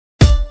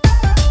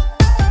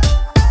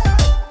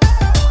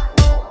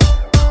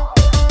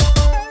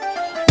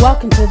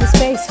Welcome to the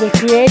space where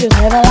creators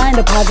have aligned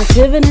a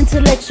positive and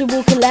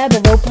intellectual collab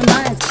of open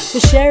minds. For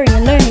sharing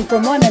and learning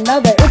from one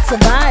another, it's a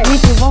vibe.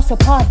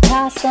 ReadswithRosa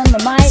podcast on the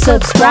mic.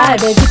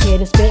 Subscribe,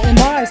 educator spitting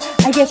bars.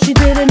 I guess you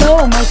didn't know,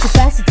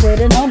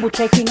 multifaceted and humble,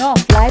 taking off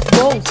life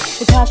goals.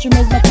 The classroom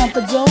is my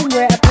comfort zone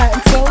where I plant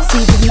and sow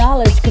seeds of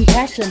knowledge,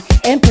 compassion,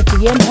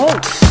 empathy, and hope.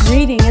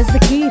 Reading is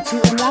the key to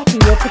unlocking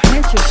your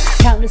potential.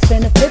 Countless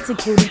benefits,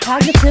 including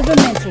cognitive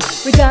and mental.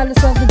 Regardless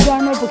of the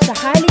genre, books are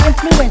highly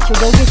influential.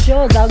 Go get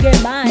yours, I'll get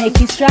mine.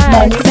 Making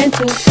strides,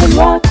 monumental. Come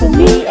rock with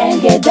me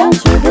and get down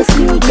to this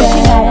new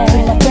jam.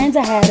 Between my friends,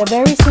 I had a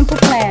very simple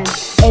plan.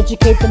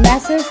 Educate the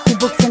masses through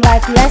books and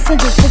life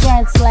lessons. It's a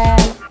grand slam.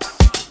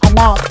 I'm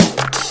out.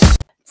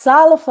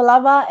 Tala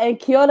falava and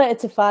kia ora e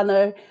te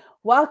whānau.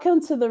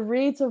 Welcome to the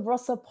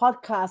ReadswithRosa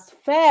podcast.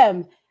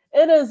 Fam,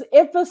 it is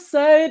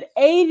episode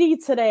 80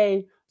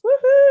 today.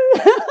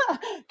 Woohoo!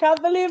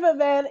 Can't believe it,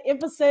 man.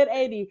 Episode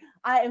 80.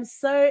 I am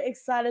so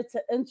excited to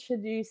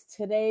introduce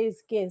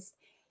today's guest.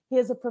 He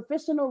is a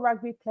professional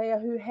rugby player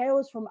who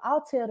hails from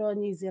Aotearoa,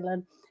 New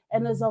Zealand,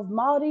 and is of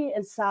Māori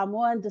and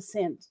Samoan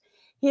descent.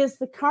 He is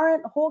the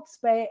current Hawke's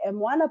Bay and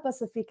Moana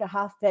Pasifika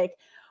halfback.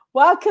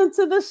 Welcome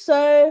to the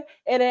show,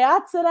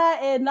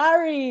 Ereatara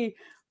Enari.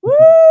 Woo!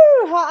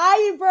 How are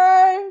you,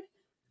 bro?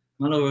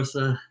 Hello,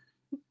 Rosa.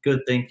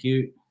 Good, thank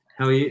you.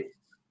 How are you?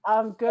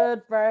 I'm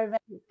good, bro. Man.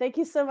 Thank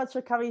you so much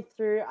for coming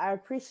through. I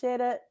appreciate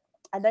it.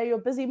 I know you're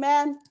a busy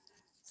man,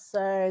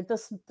 so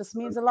this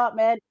means a lot,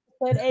 man.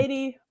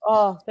 80.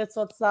 Oh, that's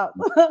what's up.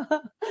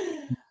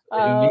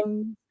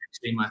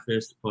 Actually, my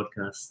first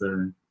podcast,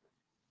 so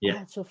yeah.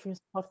 That's your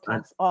first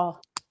podcast. Oh,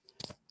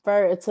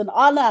 bro, it's an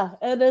honor.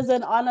 It is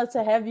an honor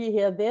to have you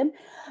here. Then,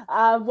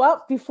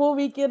 well, before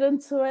we get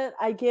into it,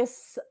 I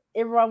guess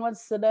everyone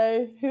wants to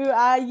know, who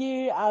are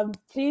you?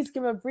 Please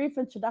give a brief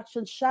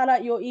introduction. Shout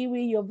out your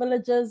iwi, your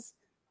villages.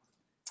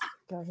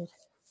 Go ahead.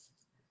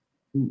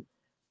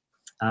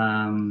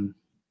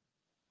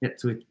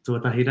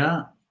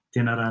 Tuatahira,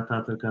 tēnā rā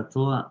tātou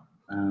katoa,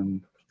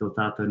 tō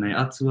tātou nei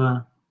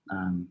atua,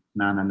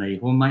 nāna nei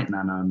homai,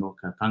 nāna no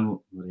ka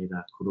tango, no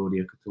reira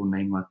kororia kato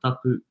nei ngā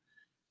tapu,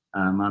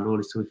 mā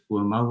lori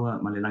soifua maua,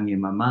 malelangi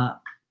mama,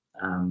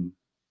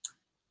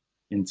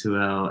 into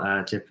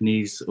our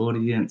Japanese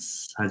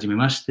audience, hajime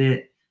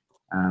mashite,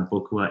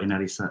 boku wa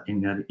Enari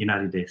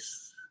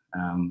desu.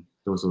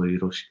 Dozo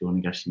yoroshiku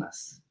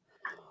onegaishimasu.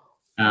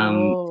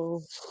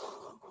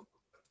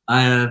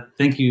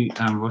 Thank you,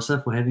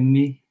 Rosa, for having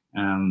me.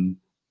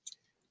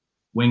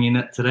 Winging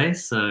it today,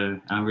 so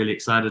I'm really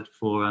excited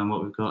for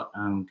what we've got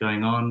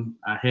going on.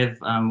 I have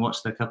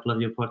watched a couple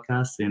of your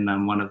podcasts,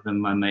 and one of them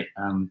my mate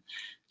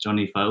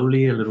Johnny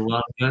Fauli a little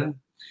while ago,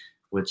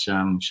 which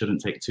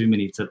shouldn't take too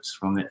many tips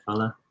from that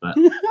fella, but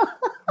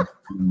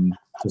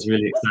just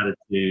really excited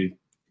to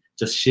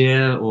just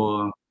share,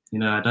 or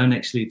I don't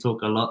actually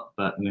talk a lot,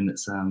 but when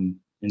it's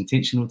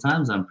intentional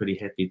times, I'm pretty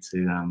happy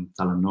to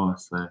tala noa.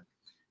 So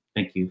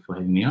thank you for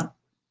having me on.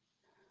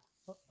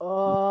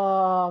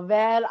 Oh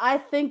man, I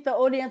think the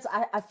audience,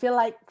 I feel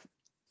like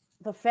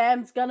the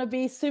fam's gonna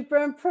be super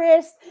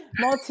impressed.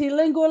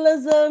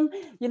 Multilingualism,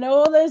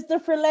 all those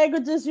different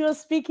languages you were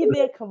speaking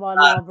there. Come on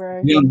now,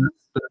 bro. Yeah,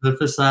 the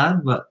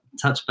facade, but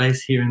touch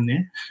base here and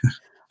there.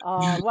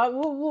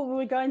 Well,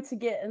 we're going to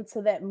get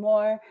into that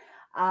more.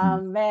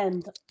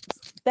 Man,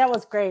 that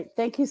was great.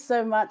 Thank you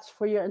so much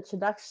for your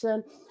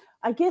introduction.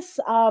 I guess,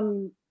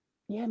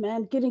 yeah,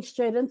 man, getting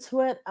straight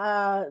into it.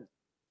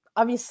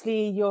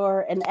 Obviously,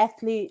 you're an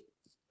athlete.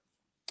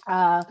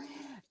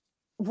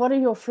 What are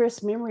your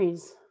first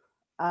memories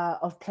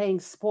of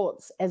playing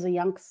sports as a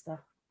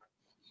youngster?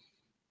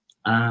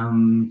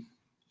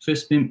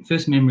 First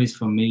memories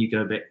for me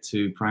go back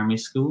to primary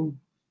school.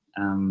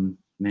 Man,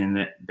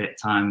 that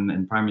time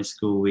in primary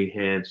school we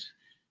had,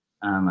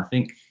 I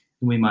think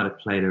we might have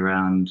played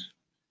around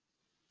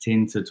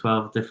 10 to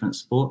 12 different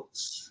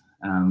sports,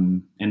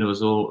 and it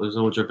was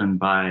all driven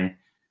by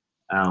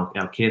our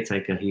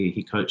caretaker.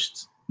 He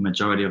coached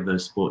majority of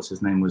those sports.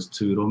 His name was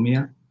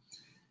Turomia,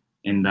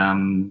 and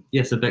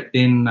so back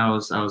then I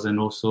was in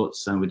all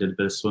sorts, and we did a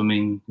bit of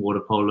swimming, water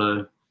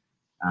polo.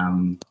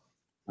 I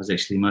was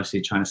actually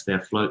mostly trying to stay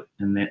afloat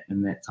in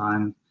that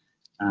time.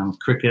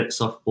 Cricket,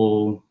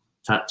 softball,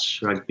 touch,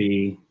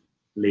 rugby,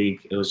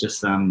 league. It was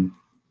just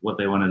what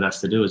they wanted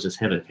us to do was just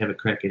have a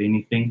crack at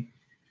anything.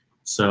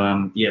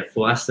 So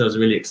for us that was a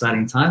really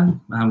exciting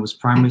time. It was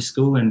primary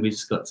school, and we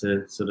just got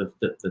to sort of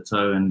dip the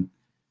toe in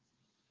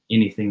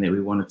anything that we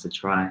wanted to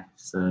try.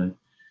 So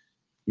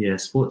yeah,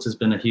 sports has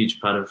been a huge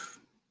part of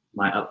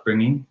my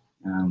upbringing,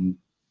 and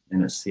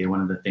it's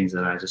one of the things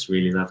that I just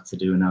really loved to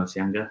do when I was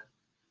younger.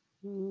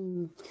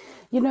 Who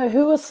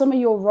are some of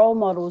your role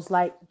models,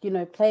 like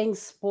playing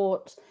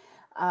sport?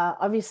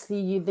 Obviously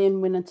you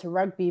then went into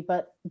rugby,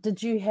 but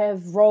did you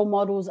have role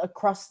models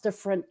across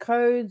different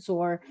codes,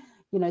 or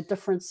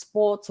different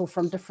sports, or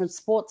from different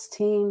sports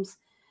teams,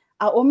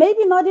 or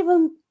maybe not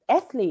even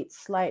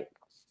athletes, like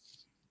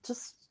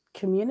just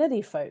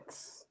community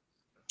folks?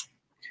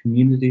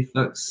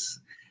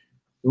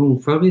 Oh,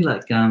 probably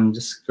like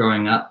just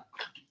growing up,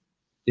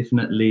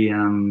 definitely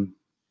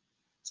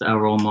So our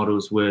role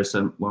models were,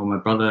 well, my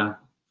brother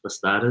for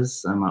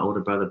starters, my older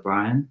brother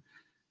Brian.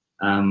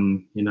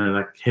 You know,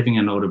 like having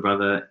an older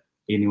brother,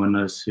 anyone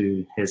knows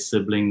who has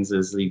siblings,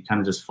 is you kind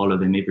of just follow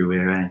them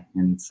everywhere, eh?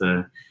 And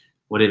so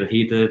whatever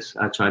he did,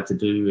 I tried to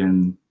do,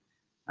 and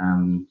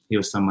he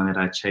was someone that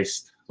I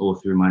chased all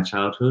through my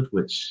childhood,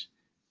 which,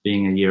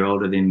 being a year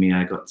older than me,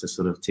 I got to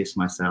sort of test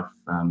myself,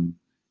 you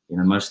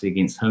know, mostly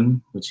against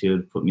him, which he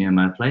would put me in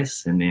my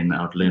place, and then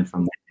I'd learn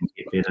from that and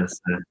get better.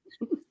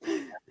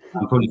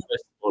 So probably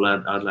first of all,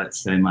 I'd like to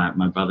say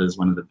my brother is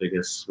one of the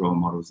biggest role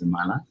models in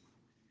my life.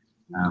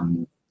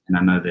 And I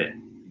know that,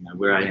 you know,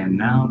 where I am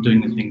now, doing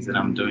the things that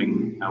I'm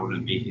doing, I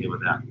wouldn't be here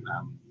without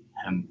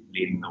him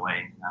leading the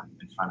way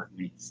in front of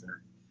me. So,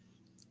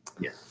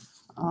 yeah.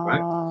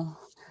 Right.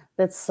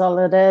 That's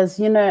solid as,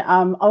 you know,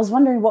 I was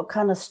wondering what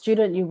kind of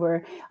student you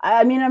were.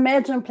 I mean,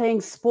 imagine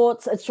playing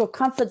sports. It's your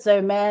comfort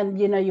zone, man.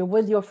 You know, you're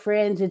with your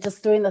friends, you're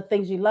just doing the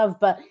things you love.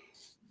 But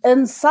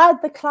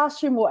inside the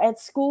classroom or at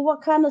school,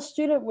 what kind of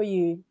student were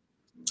you?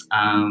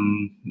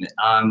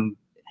 I'm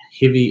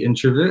heavy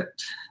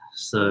introvert.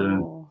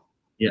 So,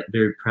 yeah,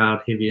 very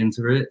proud, heavy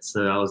introvert.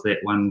 So I was that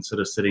one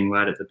sort of sitting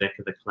right at the back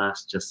of the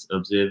class, just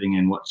observing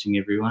and watching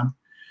everyone.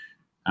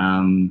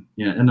 You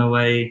know, in a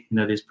way, you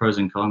know, there's pros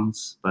and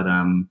cons, but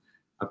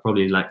I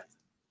probably like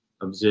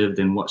observed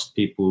and watched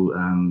people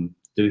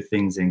do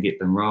things and get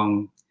them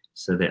wrong,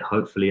 so that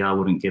hopefully I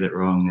wouldn't get it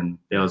wrong. And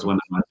that was one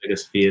of my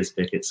biggest fears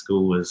back at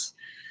school, was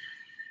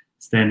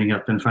standing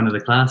up in front of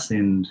the class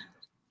and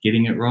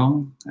getting it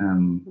wrong,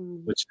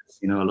 which,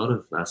 you know, a lot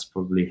of us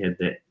probably had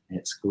that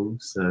at school.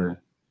 So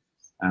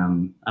I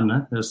don't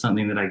know, it was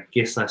something that I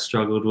guess I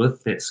struggled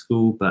with at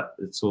school, but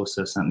it's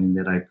also something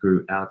that I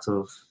grew out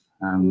of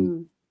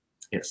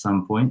at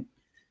some point.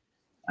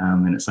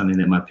 And it's something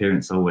that my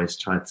parents always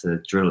tried to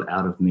drill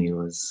out of me,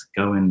 was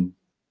go and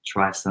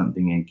try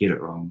something and get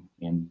it wrong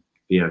and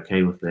be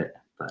okay with that.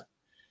 But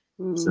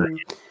so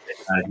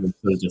I was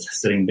sort of just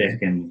sitting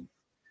back and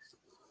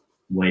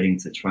waiting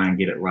to try and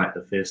get it right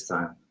the first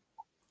time.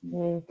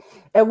 Yeah.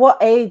 At what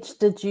age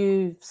did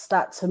you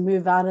start to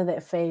move out of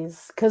that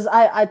phase? Because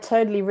I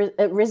totally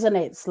it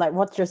resonates, like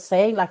what you're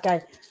saying. Like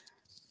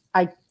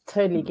I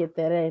totally get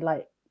that.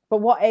 Like,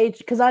 but what age?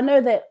 Because I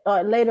know that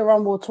later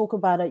on we'll talk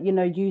about it. You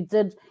know, you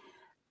did.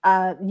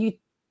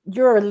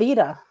 You're a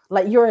leader.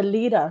 Like, you're a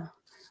leader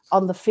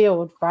on the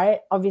field, right?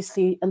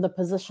 Obviously in the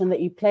position that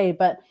you play.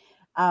 But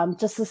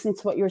just listening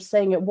to what you're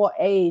saying, at what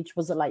age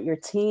was it? Like your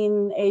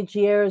teenage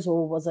years,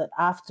 or was it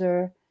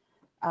after?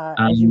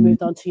 As you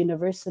moved on to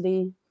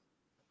university?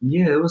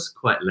 Yeah, it was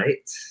quite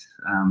late,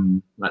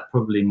 like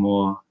probably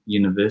more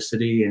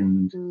university,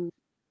 and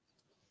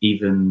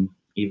even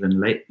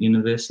late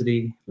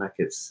university. Like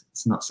it's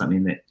not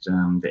something that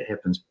that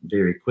happens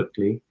very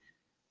quickly,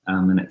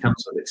 and it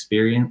comes with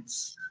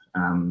experience.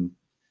 The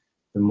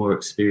more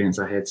experience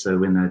I had, so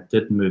when I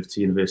did move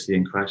to university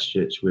in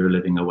Christchurch, we were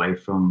living away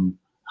from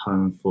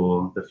home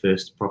for the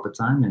first proper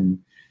time, and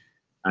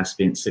I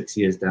spent 6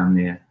 years down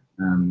there.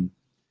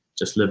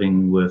 Just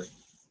living with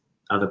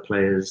other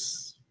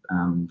players,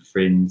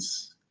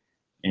 friends,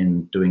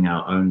 and doing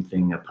our own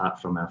thing apart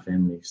from our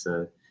family.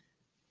 So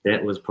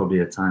that was probably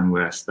a time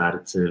where I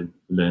started to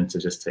learn to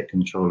just take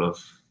control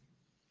of,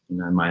 you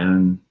know, my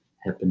own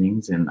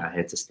happenings, and I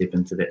had to step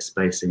into that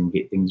space and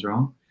get things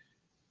wrong.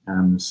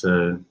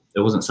 So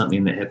it wasn't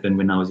something that happened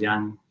when I was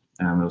young.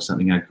 It was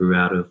something I grew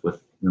out of with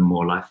the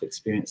more life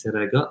experience that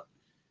I got.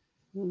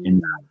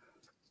 And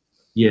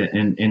yeah,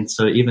 and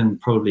so even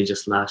probably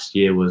just last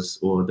year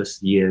or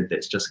this year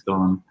that's just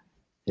gone,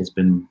 has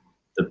been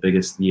the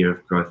biggest year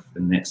of growth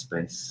in that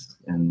space,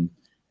 and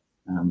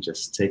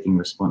just taking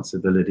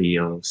responsibility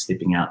of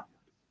stepping out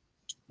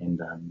and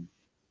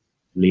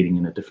leading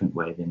in a different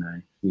way than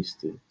I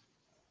used to.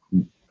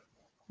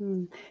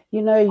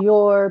 You know,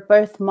 you're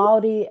both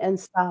Māori and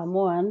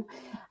Samoan,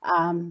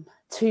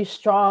 two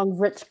strong,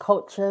 rich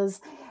cultures.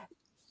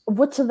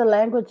 Which of the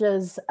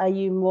languages are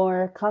you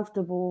more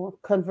comfortable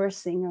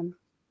conversing in?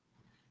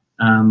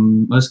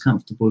 Most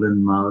comfortable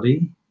in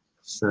Māori,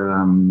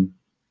 so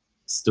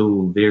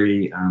still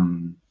very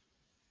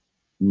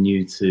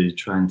new to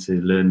trying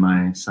to learn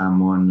my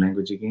Samoan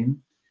language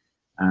again.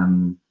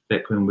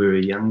 Back when we were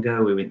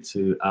younger, we went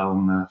to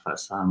Aonga for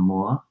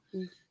Samoa,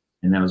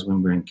 and that was when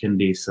we were in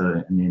kindy.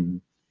 So, and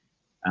then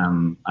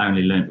I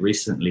only learnt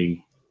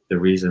recently the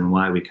reason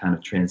why we kind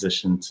of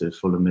transitioned to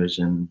full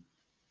immersion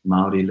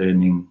Māori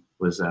learning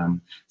was,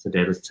 so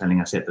Dad was telling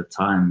us at the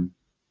time,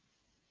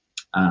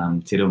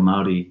 Te Reo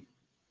Māori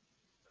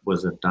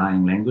was a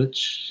dying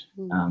language.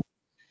 And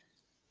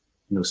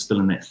it was still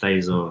in that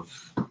phase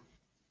of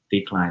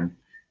decline.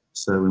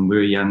 So when we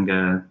were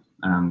younger,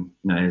 you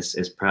know,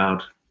 as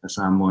proud as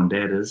Samoan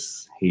Dad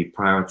is, he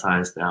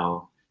prioritized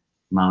our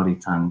Māori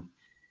tongue.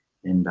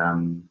 And,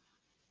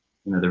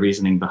 you know, the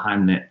reasoning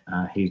behind that,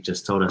 he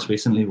just told us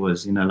recently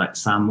was, you know, like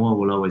Samoa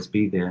will always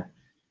be there,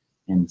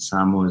 and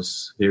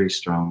Samoa's very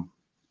strong.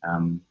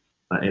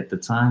 But at the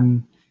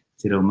time,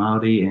 Te Reo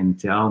Māori and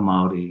Te Ao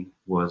Māori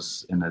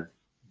was in a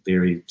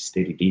very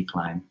steady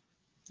decline.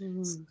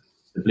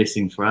 the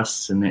blessing for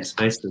us in that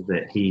space was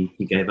that he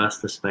gave us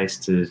the space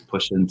to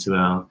push into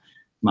our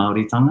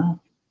Māoritanga,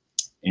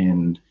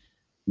 and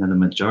the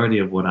majority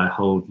of what I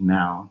hold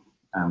now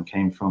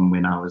came from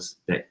when I was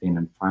back then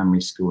in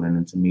primary school and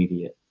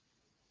intermediate,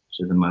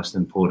 which are the most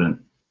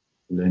important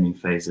learning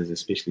phases,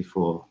 especially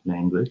for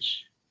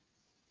language.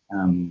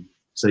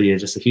 So yeah,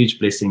 just a huge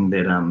blessing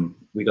that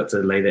we got to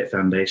lay that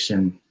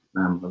foundation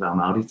of our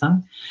Māori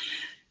tongue.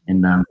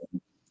 And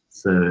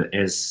so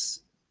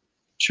as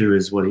true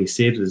as what he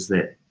said is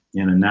that,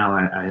 now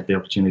I have the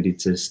opportunity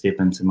to step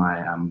into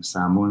my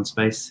Samoan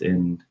space,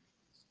 and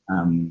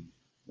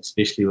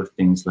especially with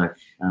things like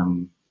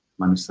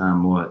Manu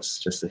Samoa, it's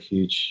just a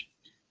huge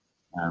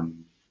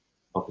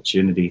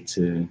opportunity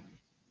to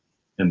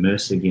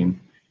immerse again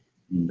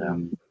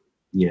and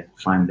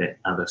find that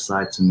other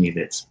side to me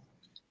that's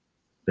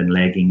been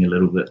lagging a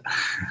little bit.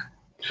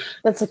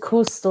 That's a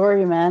cool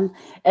story, man.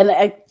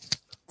 And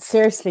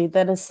seriously,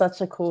 that is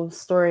such a cool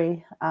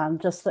story.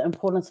 Just the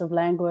importance of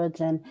language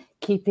and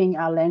keeping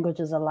our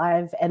languages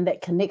alive and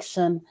that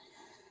connection.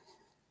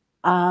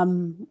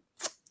 Does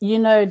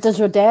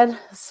your dad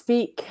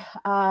speak, te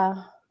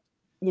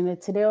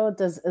reo?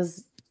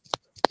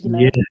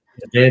 Yeah,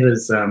 dad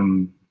is,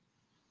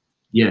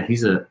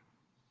 he's a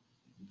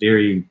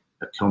very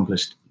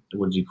accomplished,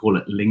 what do you call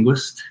it,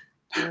 linguist.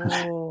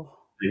 Oh.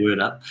 The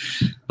word up.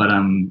 But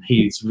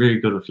he's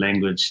very good with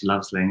language,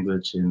 loves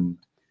language, and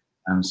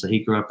so he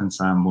grew up in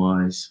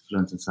Samoa, he's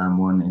fluent in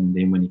Samoan, and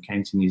then when he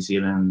came to New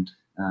Zealand,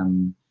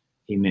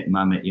 he met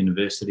Mum at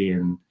university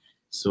and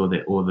saw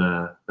that all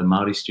the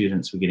Māori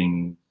students were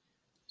getting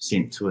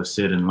sent to a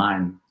certain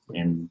line,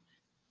 and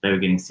they were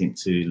getting sent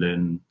to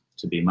learn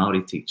to be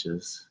Māori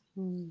teachers.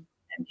 And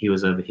he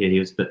was over here, he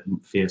was a bit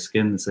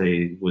fair-skinned, so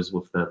he was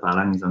with the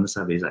Palangis on the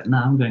side, but he's like, no,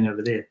 I'm going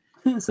over there.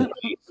 So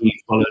he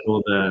followed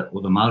all the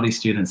Māori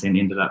students and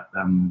ended up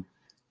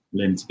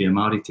learning to be a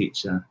Māori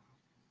teacher.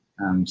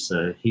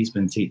 So he's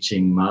been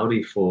teaching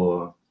Māori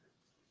for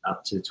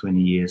up to 20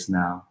 years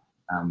now.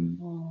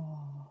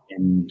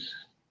 And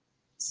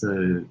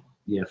so,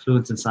 yeah,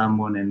 fluent in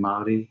Samoan and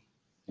Māori.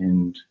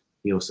 And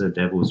he also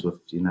dabbles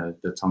with,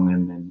 the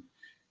Tongan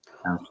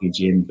and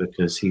Fijian,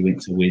 because he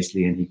went to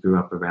Wesley and he grew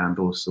up around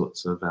all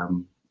sorts of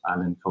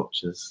island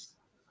cultures.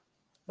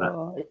 But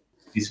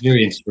he's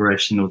very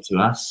inspirational to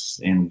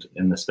us, and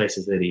in the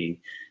spaces that he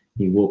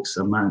walks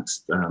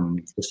amongst,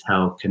 just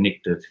how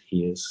connected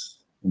he is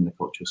in the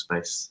cultural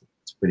space.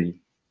 It's pretty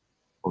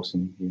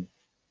awesome. Yeah.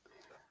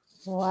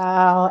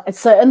 Wow.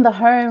 So in the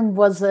home,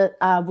 was it,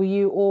 were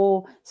you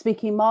all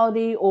speaking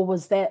Māori, or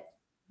was that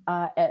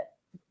at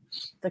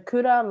the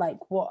kura?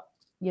 Like what,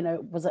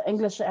 was it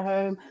English at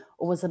home,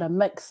 or was it a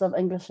mix of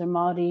English and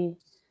Māori?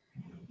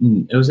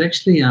 It was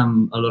actually a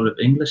lot of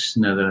English,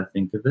 now that I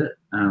think of it.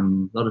 A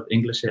lot of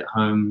English at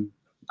home,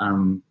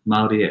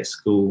 Māori at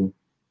school,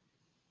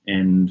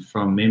 and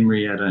from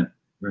memory, I don't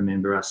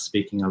remember us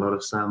speaking a lot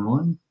of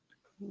Samoan.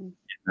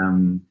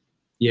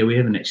 We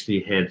haven't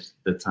actually had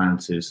the time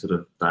to sort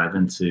of dive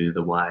into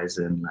the whys,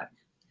 and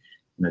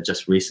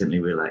just recently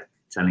we're like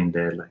telling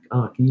Dad, like,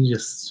 oh, can you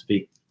just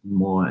speak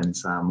more in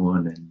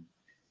Samoan and,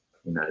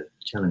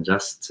 challenge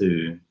us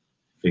to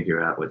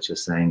figure out what you're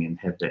saying and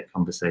have that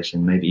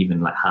conversation, maybe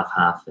even like half.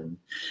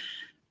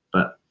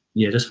 But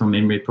yeah, just from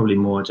memory, probably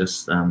more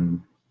just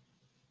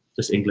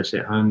English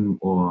at home,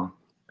 or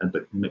a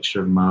bit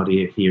mixture of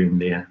Māori here and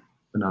there,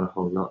 but not a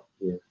whole lot.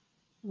 Yeah.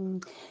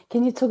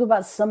 Can you talk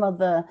about some of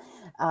the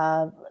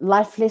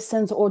life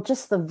lessons or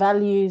just the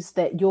values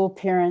that your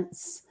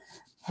parents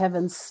have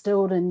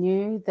instilled in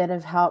you that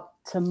have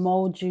helped to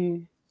mold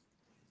you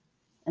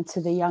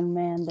into the young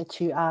man that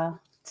you are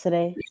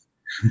today?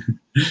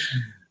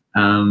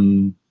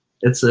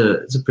 It's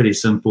a pretty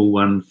simple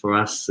one for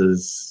us.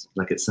 Is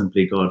like, it's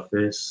simply God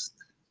first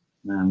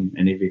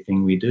in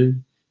everything we do,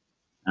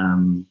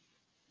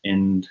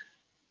 and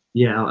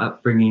yeah, our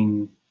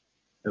upbringing,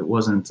 it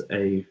wasn't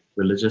a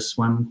religious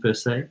one per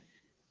se.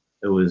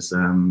 It was,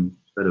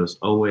 but it was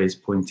always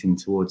pointing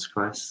towards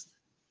Christ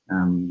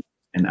and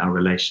our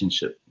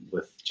relationship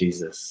with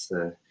Jesus.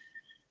 So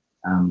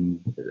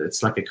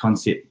it's like a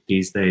concept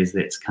these days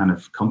that's kind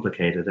of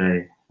complicated,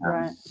 eh?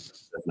 Right.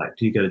 Like,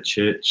 do you go to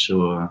church,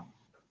 or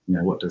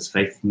what does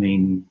faith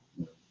mean?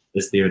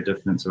 Is there a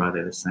difference, or are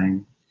they the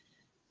same?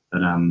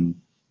 But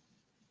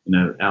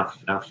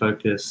our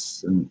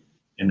focus and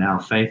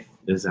our faith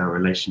is our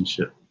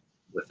relationship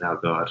with our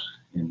God,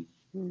 and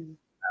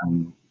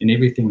in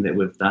everything that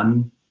we've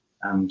done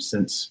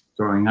since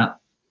growing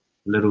up,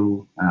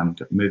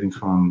 moving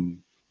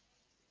from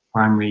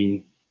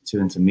primary to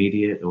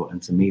intermediate, or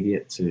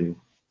intermediate to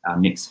our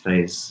next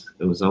phase,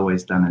 it was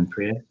always done in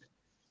prayer,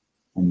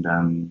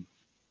 and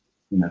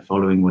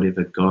following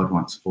whatever God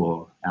wants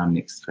for our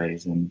next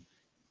phase. And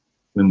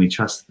when we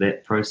trust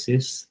that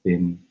process,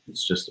 then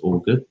it's just all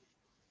good.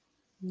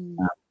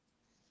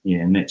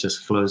 And that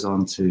just flows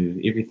on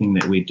to everything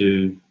that we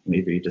do, and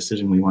every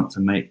decision we want to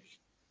make.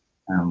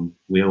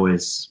 We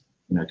always,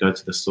 go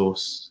to the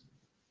source,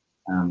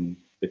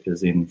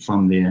 because then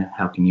from there,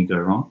 how can you go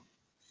wrong?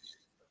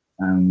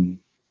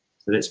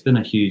 So that's been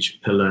a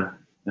huge pillar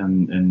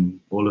in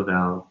all of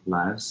our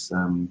lives,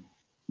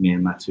 me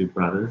and my two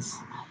brothers,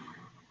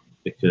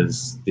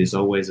 because there's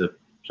always a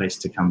place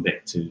to come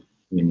back to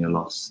when you're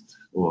lost,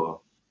 or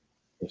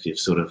if you've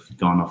sort of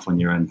gone off on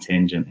your own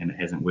tangent and it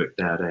hasn't worked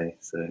out, eh?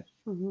 So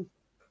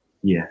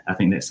yeah, I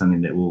think that's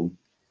something that will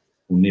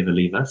never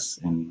leave us,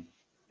 and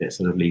that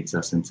sort of leads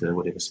us into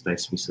whatever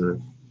space we sort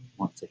of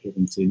want to head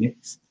into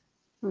next.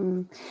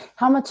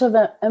 How much of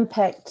an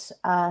impact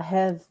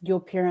have your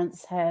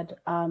parents had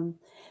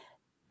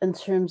in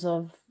terms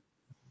of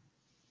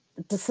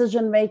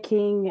decision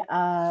making,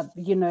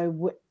 you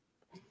know,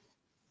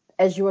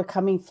 as you were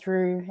coming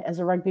through as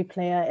a rugby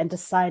player and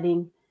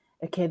deciding,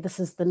 okay, this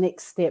is the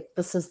next step,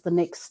 this is the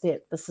next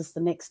step, this is the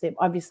next step?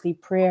 Obviously,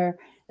 prayer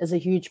is a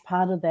huge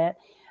part of that.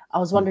 I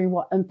was wondering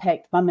what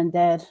impact mum and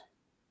dad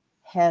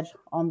had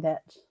on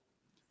that.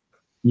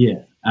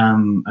 Yeah,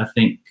 I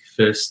think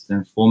first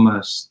and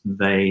foremost,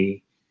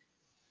 they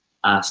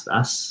asked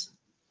us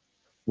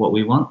what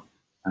we want.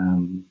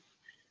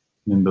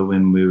 Remember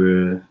when we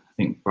were, I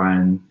think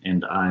Brian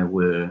and I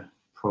were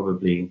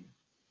probably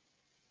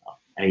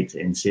 8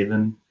 and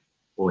 7,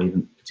 or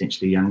even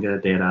potentially younger.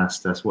 Dad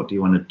asked us, what do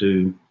you want to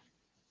do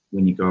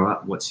when you grow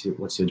up? What's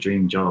your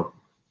dream job?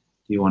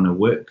 Do you want to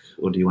work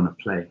or do you want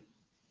to play?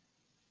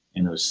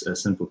 And it was a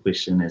simple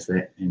question as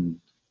that. And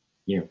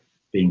yeah,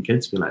 being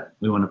kids, we're like,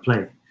 we want to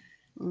play.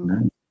 You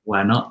know,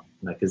 why not?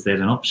 Like, is that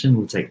an option?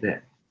 We'll take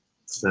that.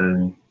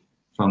 So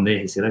from there,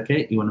 he said,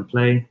 okay, you want to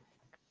play?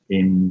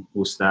 Then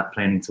we'll start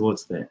planning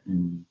towards that.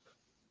 And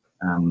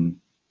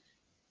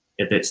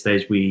at that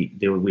stage, we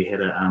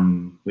had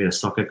a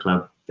soccer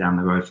club down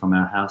the road from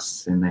our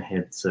house, and they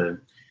had, so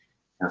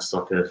our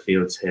soccer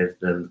fields have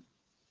the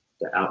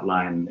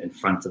outline in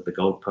front of the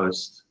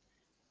goalpost,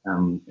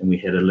 and we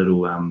had a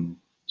little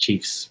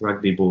Chiefs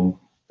rugby ball,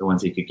 the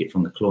ones you could get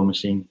from the claw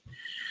machine,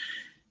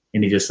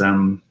 and he just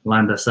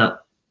lined us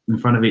up in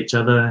front of each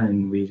other,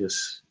 and we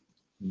just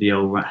the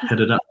old hit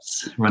it up,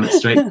 run it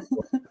straight,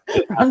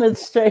 run it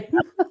straight.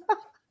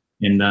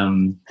 And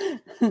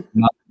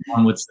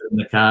mum would sit in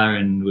the car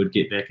and would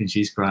get back and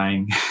she's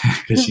crying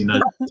because she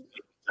knows to pick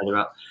each other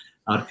up.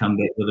 I'd come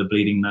back with a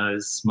bleeding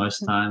nose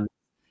most times.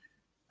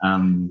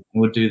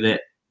 We'd do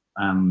that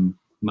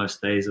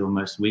most days or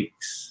most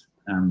weeks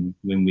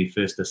when we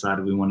first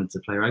decided we wanted to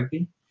play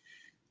rugby.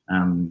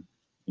 You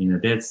know,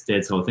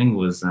 Dad's whole thing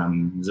was,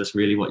 is this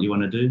really what you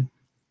want to do?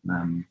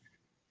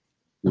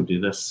 We'll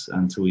do this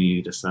until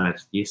you decide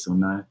yes or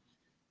no.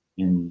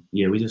 And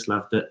yeah, we just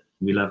loved it.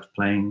 We loved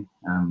playing.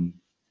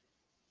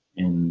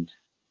 And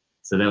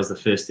so that was the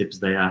first steps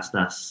they asked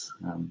us.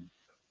 And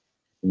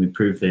we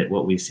proved that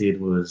what we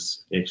said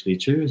was actually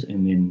true.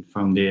 And then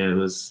from there, it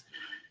was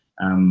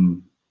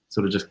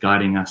sort of just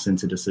guiding us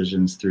into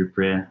decisions through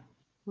prayer,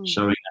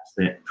 showing us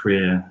that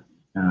prayer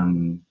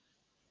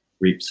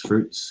reaps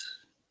fruits.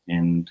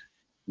 And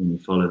when you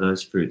follow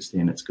those fruits,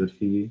 then it's good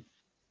for you.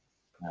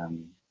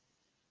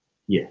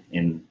 Yeah,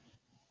 and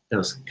that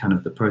was kind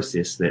of the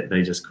process that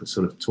they just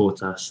sort of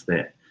taught us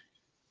that,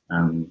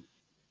 you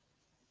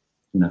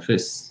know,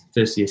 first,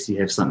 yes, you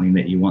have something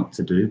that you want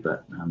to do,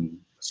 but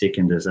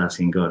second is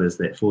asking God, is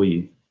that for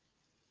you?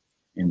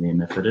 And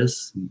then if it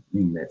is,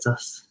 then that's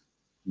us.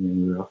 And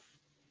then we're off.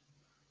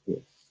 Yeah.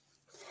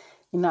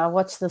 You know, I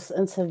watched this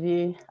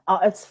interview.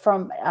 It's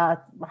from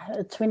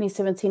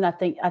 2017, I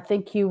think. I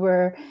think you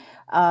were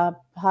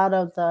part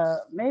of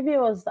maybe it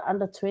was the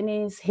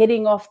under-20s,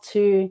 heading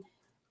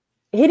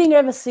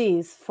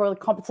overseas for the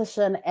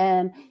competition,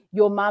 and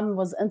your mum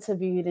was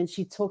interviewed, and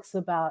she talks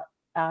about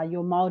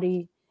your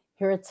Māori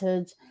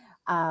heritage,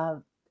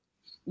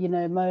 you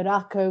know,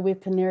 Maurako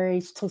weaponry.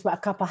 She talks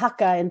about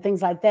kapahaka and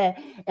things like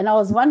that. And I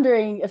was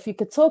wondering if you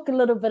could talk a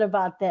little bit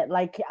about that.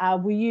 Like,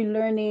 were you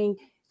learning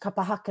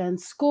kapahaka in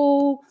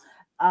school?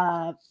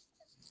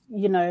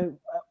 You know,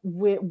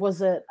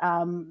 was it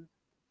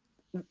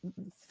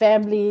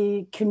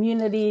family,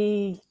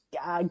 community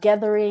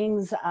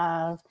gatherings?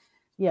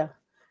 Yeah.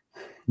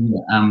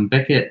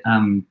 Back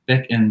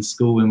in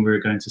school when we were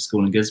going to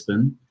school in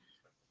Gisborne,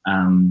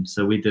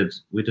 so we did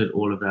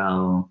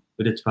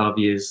 12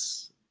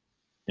 years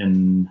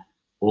in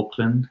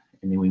Auckland,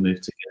 and then we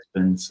moved to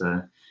Gisborne.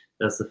 So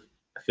that's the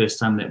first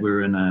time that we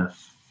were in a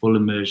full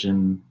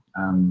immersion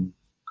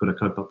kura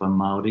kaupapa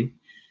Māori,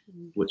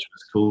 which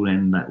was cool.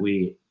 And that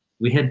we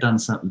had done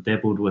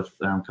dabbled with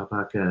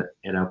kapahaka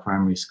at our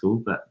primary school,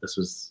 but this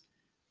was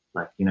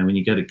like, you know, when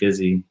you go to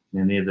Gizzy,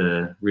 then they're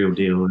the real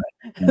deal.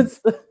 And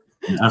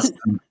us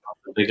in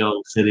the big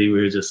old city,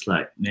 we were just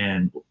like,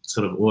 man,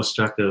 sort of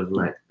awestruck of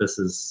like, this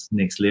is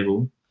next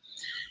level.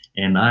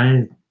 And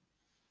I,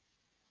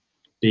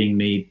 being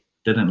me,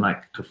 didn't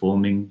like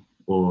performing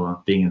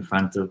or being in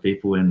front of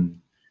people. And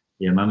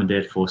yeah, mum and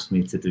dad forced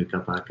me to do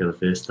kapahaka the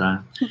first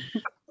time.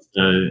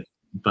 So,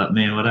 but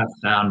man, what I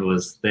found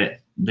was that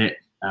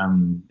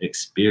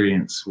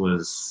experience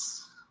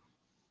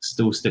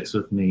still sticks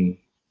with me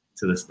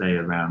to this day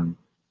around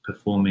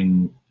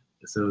performing.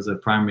 So it was a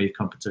primary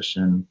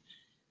competition.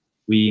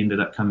 We ended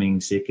up coming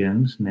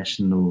second in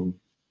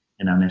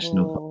our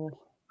national,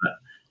 but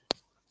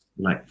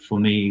like for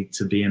me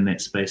to be in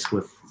that space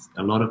with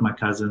a lot of my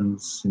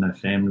cousins,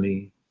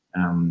 family,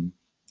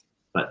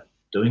 but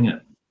doing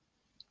it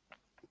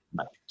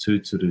like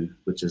tuturu,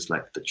 which is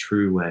like the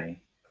true way,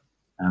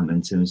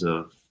 in terms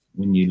of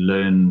when you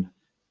learn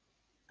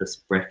this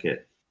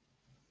bracket,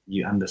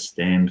 you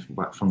understand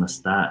right from the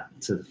start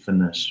to the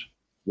finish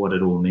what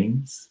it all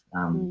means.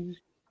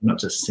 Not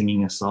just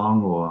singing a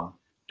song or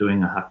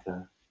doing a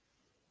haka.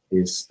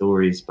 There's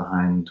stories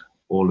behind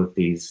all of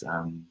these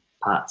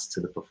parts to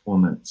the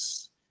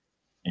performance,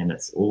 and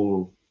it's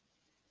all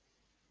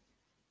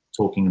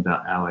talking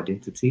about our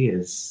identity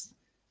as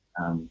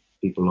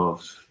people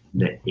of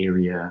that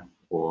area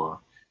or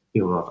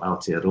people of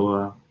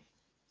Aotearoa.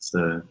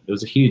 So it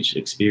was a huge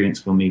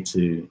experience for me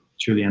to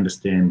truly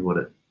understand what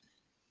it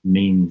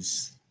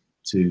means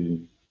to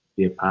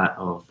be a part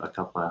of a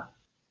kapa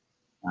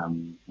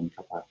and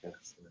kapaka.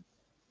 So,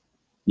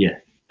 yeah,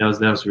 that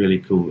was a really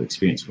cool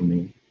experience for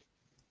me.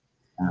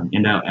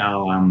 And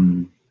our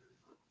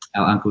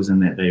uncles in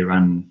that, they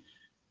run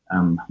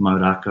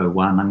Maurako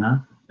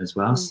Wānanga as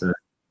well. So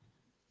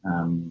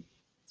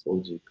what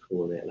would you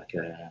call that? Like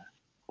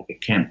a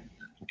camp,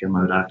 like a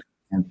Maurako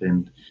camp,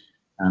 and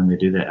they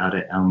do that out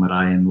at Ao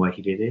Marae in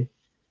Waihirere.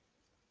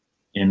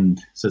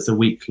 And so it's a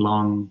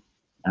week-long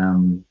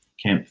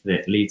camp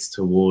that leads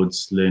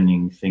towards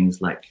learning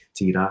things like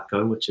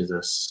tirako, which is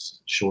a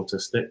shorter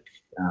stick,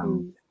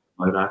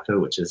 maurako,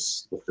 which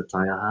is with the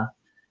taiaha.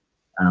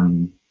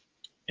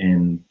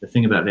 And the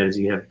thing about that is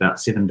you have about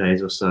 7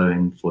 days or so,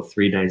 and for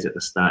 3 days at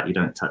the start, you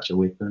don't touch a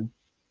weapon,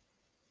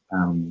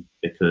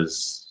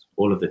 because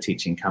all of the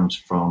teaching comes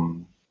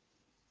from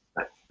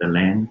like the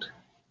land.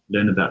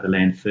 Learn about the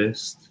land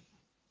first,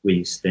 where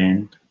you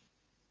stand,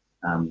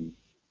 and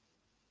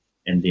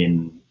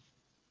then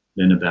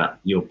learn about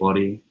your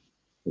body,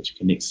 which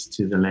connects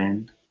to the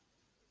land.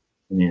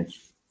 And then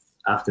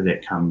after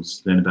that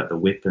comes learn about the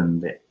weapon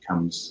that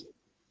comes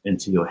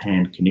into your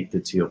hand,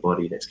 connected to your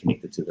body, that's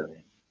connected to the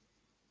land,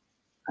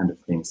 kind of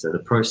thing. So the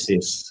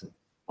process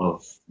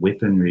of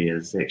weaponry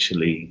is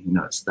actually, it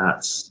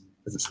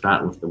doesn't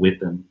start with the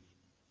weapon.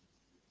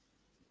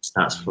 It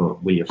starts for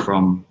where you're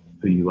from,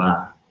 who you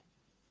are,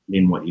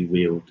 then what you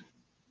wield.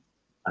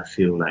 I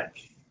feel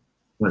like,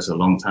 well, it's a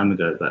long time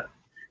ago, but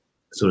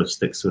it sort of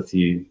sticks with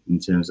you in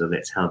terms of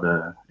that's how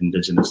the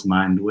Indigenous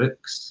mind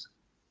works.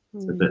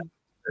 So that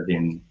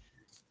then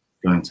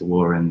going to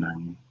war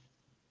and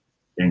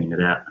banging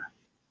it out.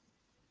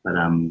 But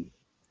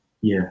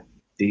yeah,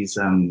 these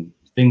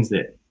things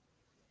that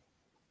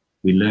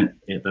we learnt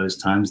at those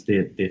times,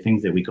 they're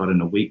things that we got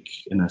in a week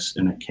in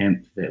a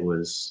camp that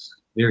was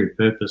very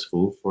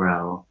purposeful for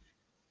our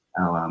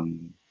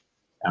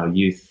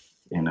youth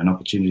and an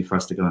opportunity for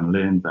us to go and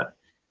learn. But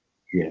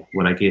yeah,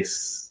 what I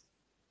guess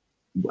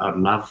I'd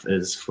love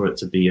is for it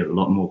to be a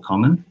lot more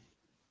common.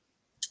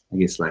 I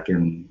guess like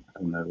in,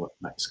 I don't know what,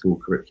 like school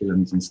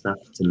curriculums and stuff,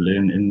 to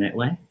learn in that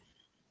way.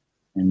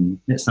 And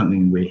that's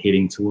something we're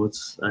heading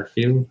towards, I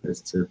feel,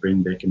 is to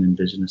bring back an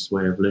Indigenous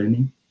way of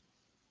learning,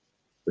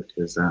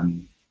 because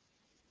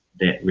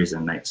that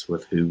resonates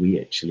with who we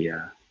actually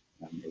are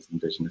as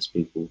Indigenous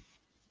people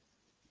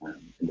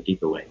in a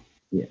deeper way.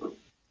 Yeah.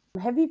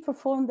 Have you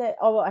performed that,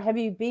 or have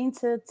you been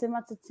to Te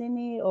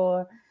Matatini,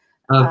 or?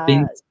 I've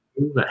been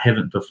to, but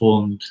haven't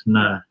performed,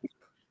 no.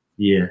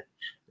 Yeah.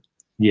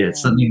 Yeah,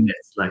 it's something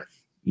that's like,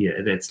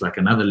 that's like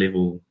another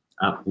level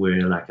up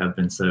where like I've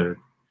been so,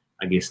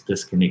 I guess,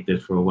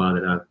 disconnected for a while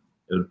that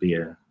it would be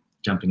a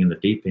jumping in the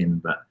deep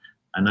end. But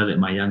I know that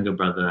my younger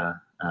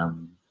brother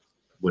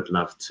would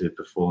love to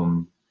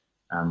perform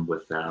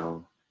with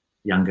our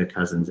younger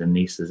cousins and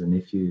nieces and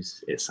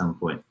nephews at some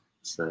point.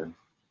 So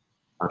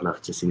I'd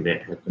love to see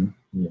that happen.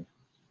 Yeah.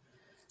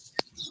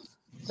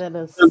 That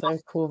is so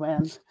cool,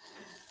 man.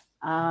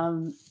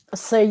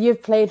 So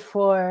you've played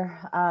for,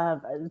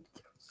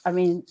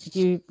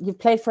 you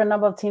played for a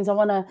number of teams. I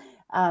want to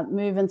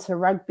move into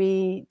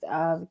rugby.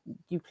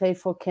 You played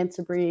for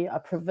Canterbury,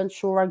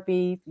 provincial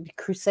rugby,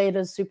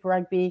 Crusaders, Super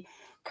Rugby,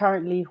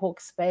 currently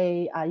Hawke's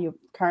Bay. You're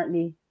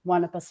currently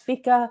Moana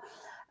Pacifica.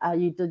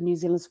 You did New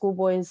Zealand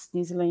Schoolboys,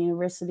 New Zealand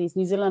Universities,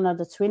 New Zealand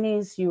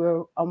Under-20s. You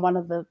were on one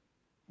of the,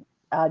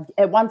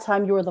 at one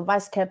time you were the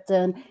vice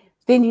captain.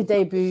 Then you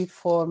debuted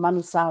for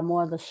Manu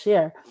Samoa this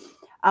year.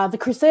 The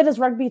Crusaders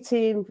rugby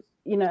team,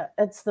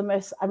 it's the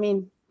most,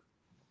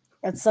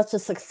 it's such a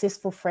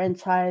successful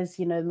franchise,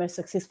 the most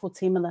successful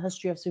team in the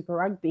history of Super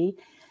Rugby.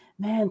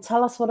 Man,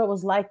 tell us what it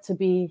was like to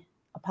be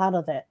a part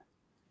of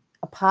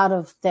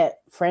that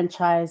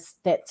franchise,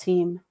 that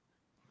team.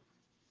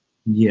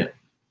 Yeah.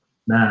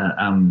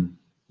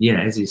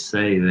 As you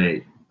say,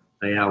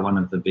 they are one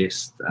of the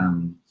best,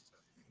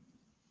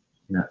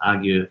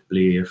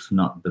 arguably, if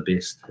not the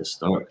best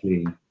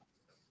historically,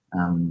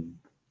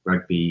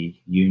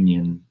 rugby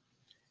union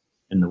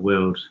in the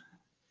world.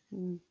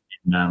 And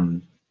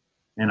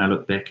I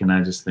look back and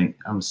I just think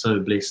I'm so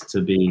blessed to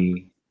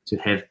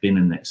have been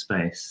in that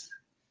space,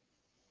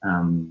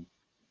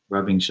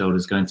 rubbing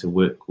shoulders, going to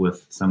work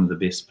with some of the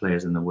best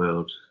players in the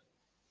world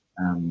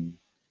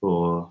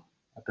for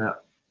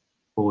about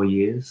 4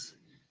 years.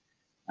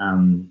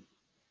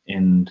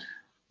 And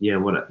yeah,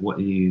 what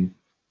you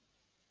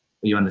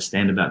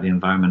understand about the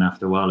environment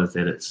after a while is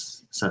that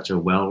it's such a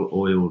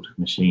well-oiled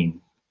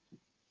machine,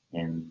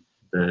 and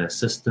the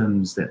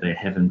systems that they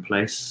have in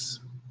place,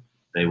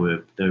 they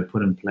were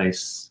put in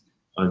place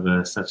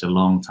over such a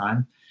long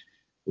time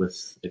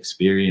with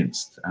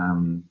experienced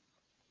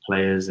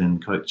players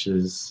and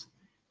coaches,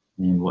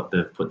 and what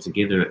they've put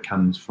together, it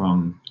comes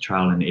from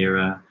trial and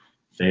error,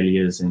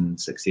 failures and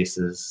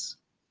successes,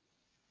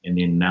 and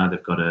then now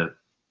they've got a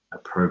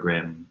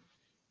program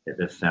that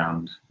they've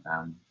found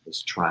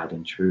is tried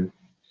and true,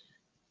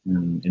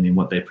 and then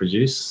what they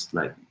produce,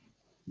 like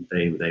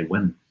they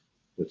win,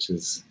 which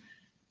is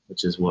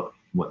what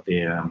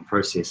their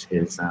process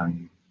has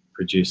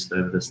produced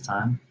over this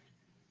time.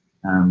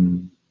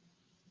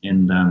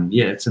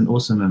 Yeah, it's an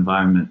awesome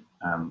environment,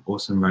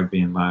 awesome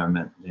rugby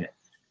environment that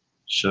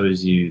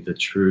shows you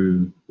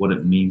what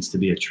it means to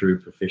be a true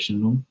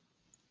professional.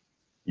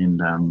 And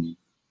you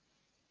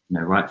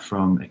know, right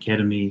from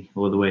academy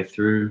all the way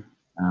through,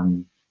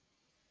 you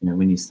know,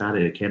 when you start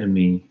at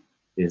academy,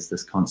 there's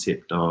this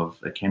concept of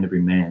a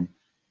Canterbury man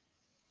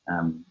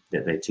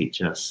that they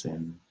teach us,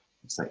 and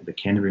it's like the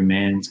Canterbury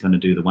man's going to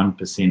do the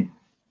 1%,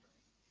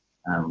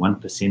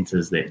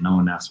 1%ers that no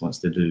one else wants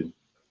to do.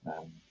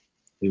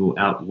 He will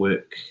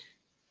outwork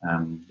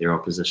their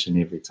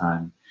opposition every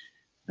time.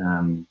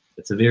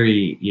 It's a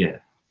very,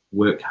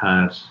 work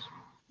hard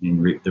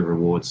and reap the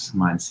rewards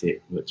mindset,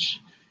 which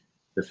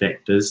the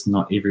fact is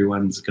not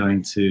everyone's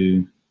going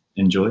to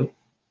enjoy.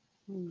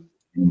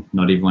 And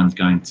not everyone's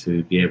going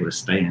to be able to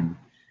stay in,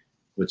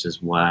 which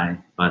is why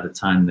by the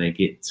time they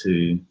get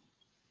to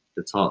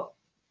the top,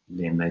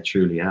 then they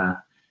truly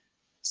are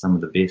some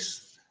of the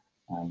best.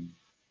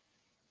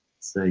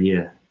 So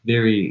yeah,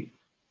 very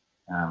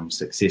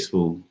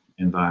successful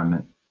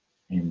environment,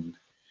 and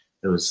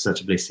it was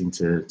such a blessing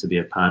to be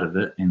a part of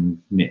it,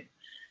 and met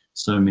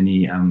so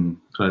many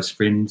close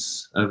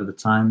friends over the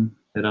time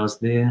that I was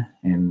there,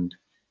 and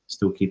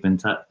still keep in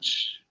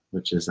touch,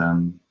 which is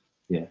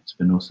it's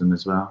been awesome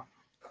as well.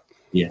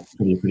 Yeah,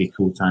 pretty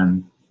cool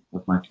time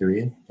of my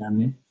career down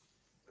there.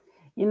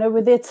 You know,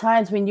 were there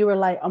times when you were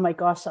like, oh my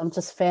gosh, I'm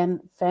just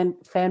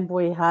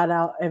fanboy hard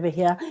out over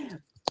here?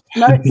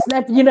 No,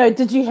 snap. You know,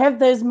 did you have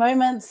those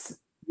moments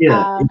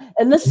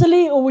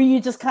initially, or were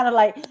you just kind of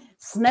like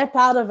snap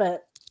out of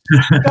it?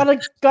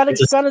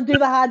 gotta do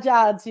the hard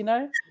yards, you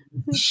know?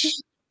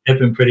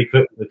 Happened pretty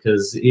quick,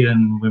 because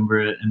even when we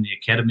were in the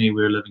academy,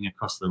 we were living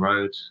across the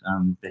road.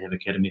 They have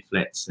academy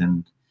flats,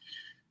 and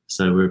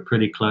so we were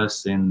pretty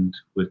close, and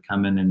we'd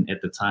come in, and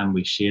at the time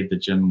we shared the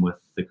gym with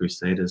the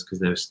Crusaders because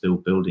they were still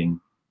building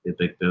their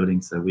big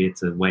building, so we had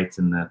to wait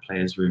in the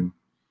players' room.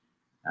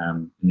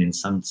 And then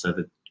so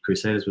the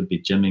Crusaders would be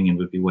gymming and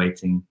we'd be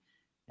waiting,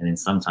 and then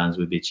sometimes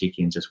we'd be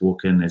cheeky and just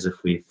walk in as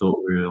if we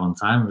thought we were on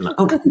time. We're like,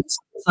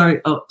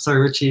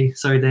 sorry Richie,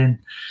 sorry Dan.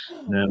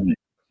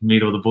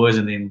 Meet all the boys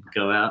and then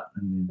go out.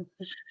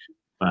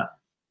 But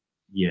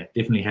yeah,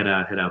 definitely had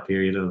our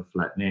period of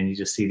like, man, you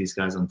just see these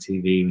guys on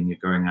TV when you're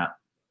growing up,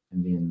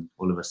 and then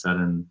all of a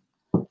sudden,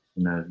 you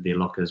know, their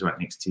locker's right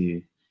next to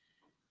you,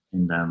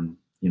 and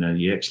you know,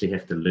 you actually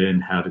have to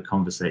learn how to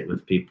conversate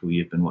with people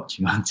you've been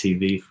watching on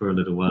TV for a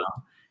little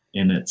while,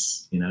 and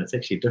it's, you know, it's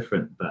actually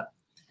different, but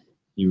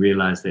you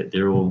realize that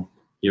they're all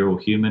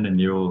human, and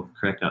they're all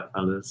crack up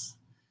fellas,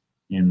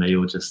 and they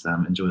all just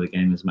enjoy the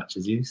game as much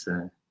as you.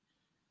 So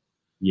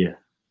yeah,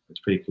 it's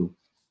pretty cool.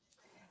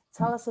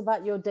 Tell us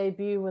about your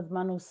debut with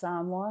Manu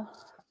Samoa.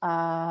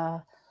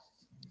 Yeah,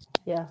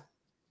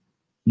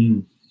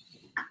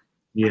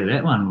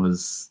 that one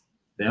was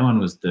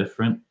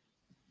different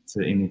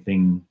to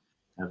anything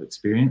I've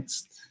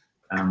experienced.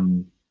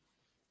 I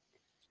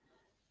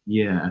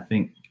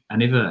think I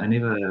never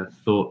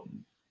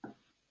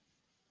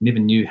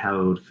knew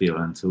how it would feel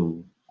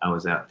until I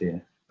was out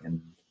there,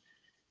 and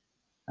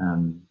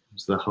it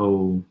was that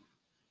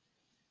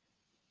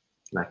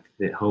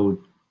whole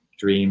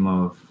dream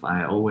of,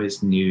 I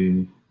always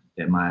knew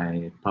that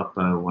my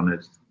papa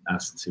wanted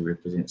us to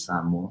represent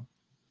Samoa.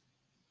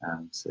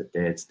 So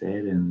Dad's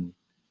dad, and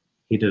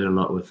he did a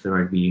lot with the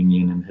rugby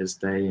union in his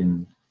day,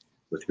 and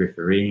with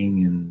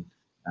refereeing, and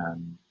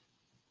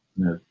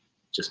you know,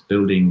 just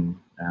building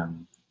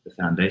the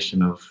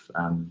foundation of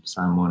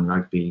Samoan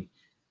rugby.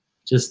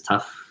 Just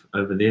tough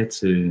over there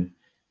to, you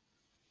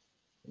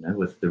know,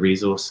 with the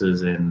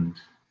resources and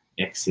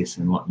access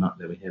and whatnot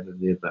that we have over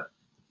there. But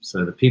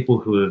so the people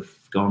who have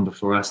gone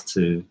before us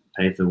to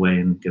pave the way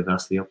and give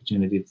us the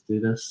opportunity to do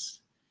this,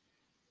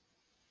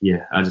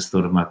 yeah, I just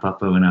thought of my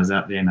papa when I was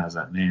out there, and I was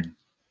like, man,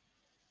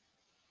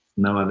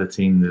 no other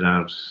team that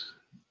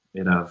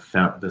I've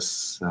felt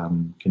this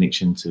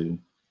connection to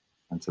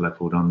until I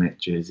pulled on that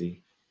jersey.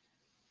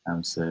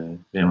 So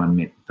that one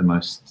meant the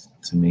most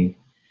to me.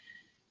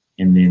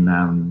 And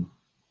then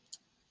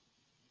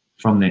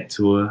from that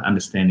tour,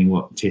 understanding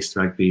what Test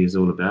rugby is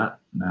all about,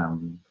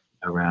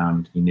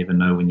 around you never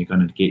know when you're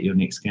going to get your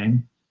next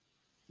game,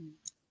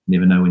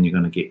 never know when you're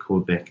going to get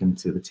called back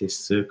into the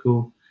Test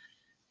circle.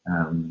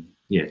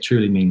 It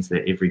truly means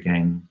that every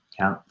game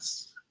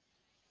counts,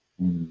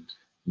 and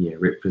yeah,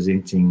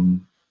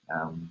 representing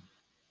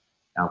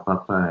our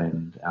papa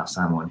and our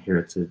Samoan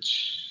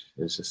heritage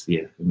is just,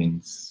 yeah, it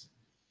means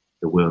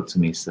the world to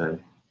me. So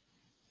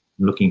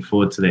I'm looking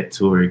forward to that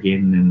tour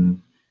again,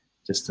 and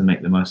just to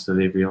make the most of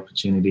every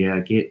opportunity I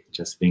get,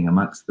 just being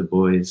amongst the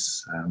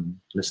boys,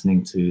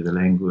 listening to the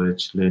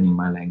language, learning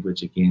my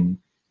language again,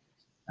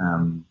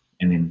 and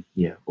then,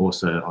 yeah,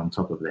 also on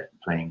top of that,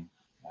 playing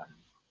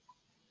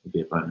would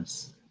be a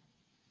bonus.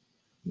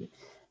 Yeah.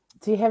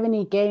 Do you have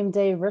any game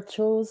day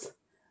rituals?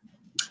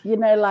 You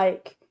know,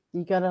 like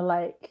you gotta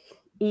like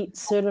eat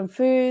certain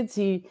foods.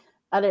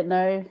 I don't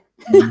know,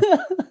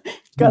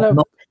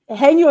 gotta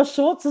hang your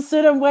shorts a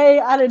certain way.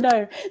 I don't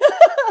know.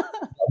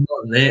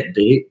 Not that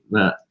deep,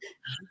 but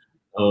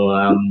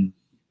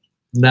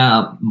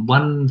now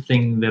one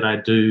thing that I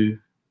do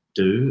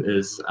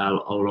is I'll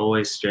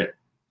always strap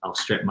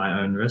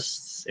my own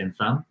wrists and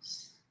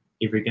thumbs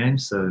every game.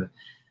 So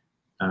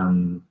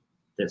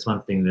that's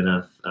one thing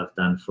that I've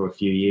done for a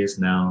few years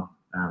now.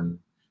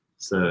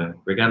 So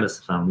regardless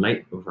if I'm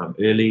late or if I'm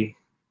early,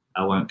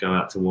 I won't go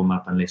out to warm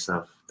up unless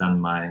I've done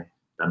my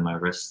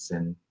wrists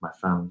and my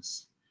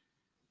thumbs.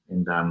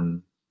 And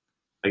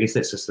I guess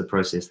that's just the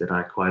process that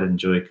I quite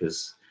enjoy,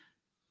 because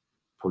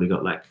probably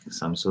got like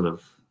some sort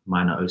of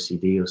minor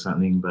OCD or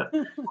something, but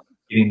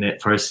getting that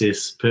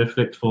process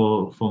perfect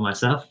for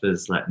myself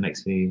is like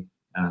makes me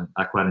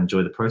I quite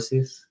enjoy the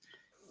process.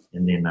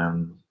 And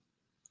then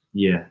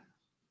yeah,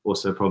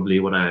 also probably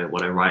what I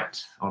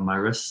write on my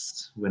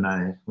wrists when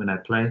I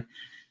play.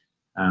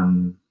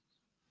 On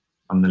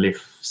the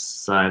left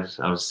side,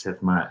 I'll just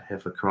have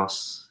a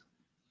cross.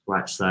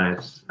 Right side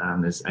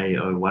is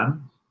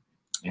AO1,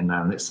 and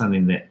that's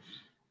something that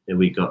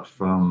we got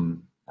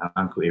from our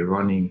uncle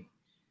Enari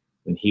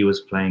when he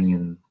was playing,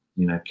 and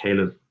you know,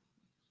 Caleb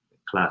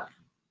Clark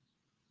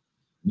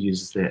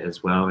uses that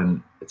as well,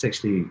 and it's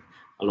actually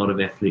a lot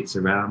of athletes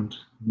around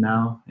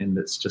now, and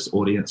it's just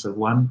audience of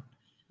one.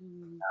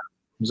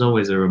 There's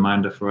always a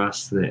reminder for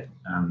us that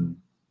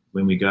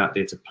when we go out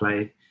there to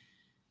play,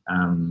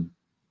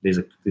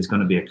 there's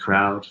going to be a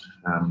crowd.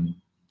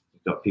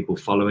 You've got people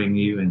following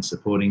you and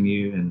supporting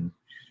you, and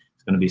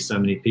it's going to be so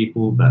many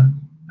people, but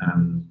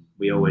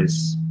we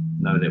always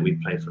know that we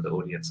play for the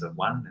audience of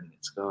one, and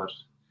it's God.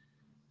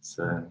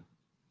 So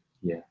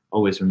yeah,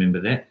 always remember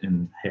that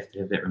and have to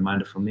have that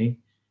reminder for me.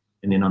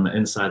 And then on the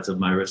insides of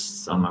my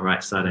wrists, on my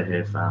right side, I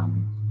have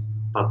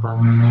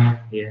Papa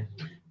here,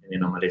 and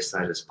then on my left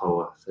side is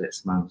Paua, so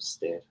that's Mum's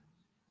dad.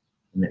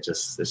 And that's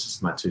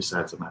just my two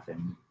sides of my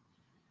family.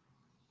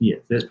 Yeah,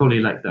 that's probably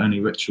like the only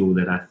ritual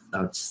that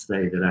I would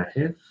say that I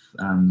have.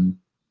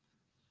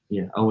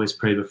 Yeah, I always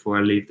pray before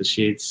I leave the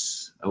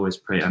sheds. I always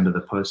pray under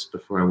the post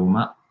before I warm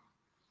up.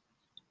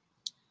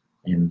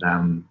 And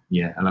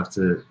yeah, I love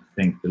to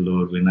thank the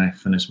Lord when I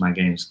finish my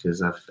games,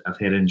 because I've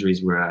had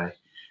injuries where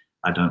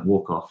I don't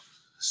walk off.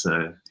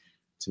 So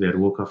to be able to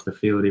walk off the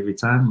field every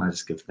time, I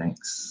just give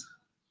thanks.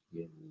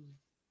 Yeah.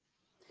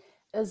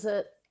 Is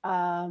it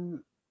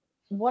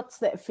what's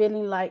that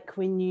feeling like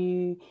when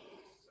you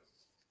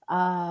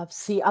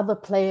see other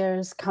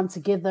players come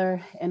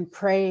together and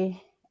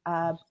pray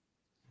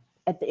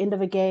at the end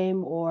of a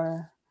game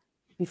or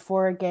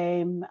before a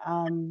game?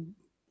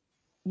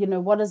 You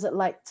know, what is it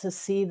like to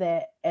see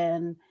that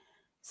and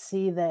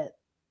see that,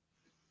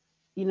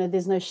 you know,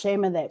 there's no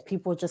shame in that,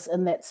 people just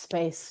in that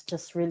space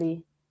just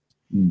really,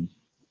 do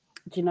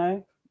you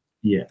know?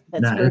 Yeah.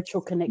 That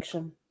spiritual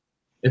connection.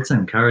 It's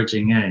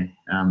encouraging, eh?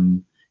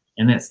 And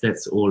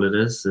that's all it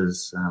is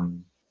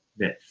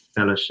that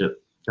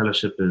fellowship.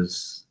 Fellowship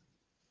is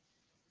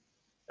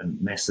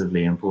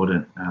massively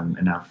important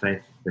in our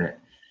faith, that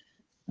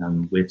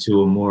where two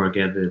or more are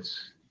gathered,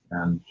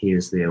 he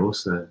is there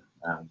also.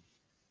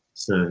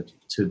 So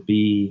to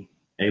be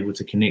able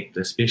to connect,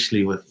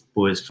 especially with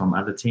boys from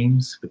other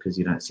teams, because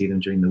you don't see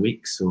them during the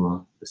weeks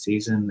or the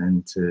season,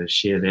 and to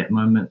share that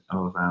moment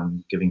of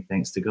giving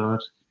thanks to God,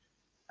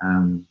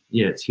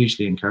 yeah, it's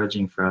hugely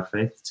encouraging for our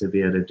faith to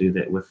be able to do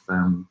that with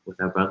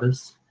our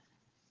brothers.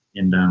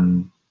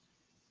 And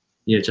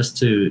yeah, just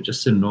to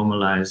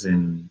normalize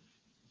and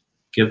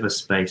give a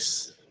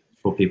space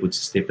for people to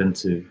step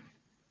into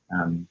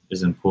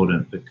is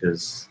important,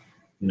 because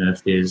you know,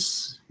 if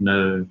there's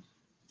no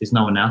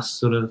one else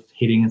sort of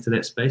heading into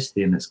that space,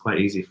 then it's quite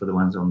easy for the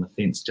ones on the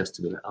fence just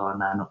to be like, oh,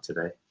 no, not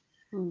today.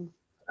 You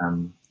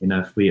know,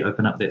 if we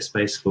open up that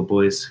space for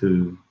boys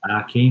who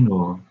are keen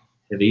or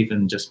have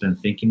even just been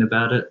thinking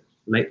about it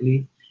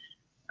lately,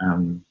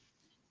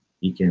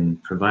 you can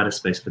provide a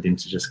space for them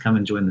to just come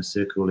and join the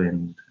circle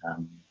and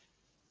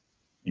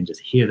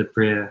just hear the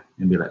prayer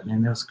and be like,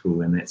 man, that was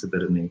cool, and that's a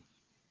bit of me.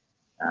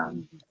 Have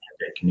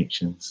that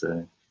connection.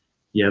 So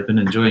yeah, I've been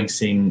enjoying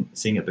seeing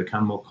it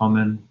become more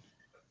common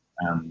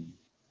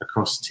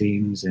across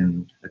teams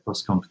and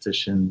across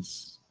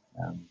competitions,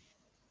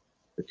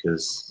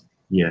 because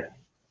yeah,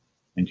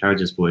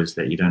 encourages boys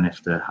that you don't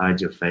have to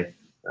hide your faith.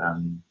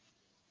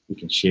 You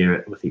can share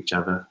it with each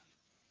other,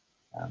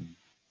 and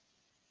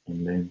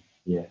then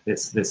yeah,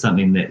 that's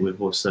something that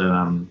we've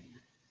also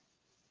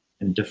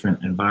in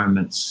different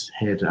environments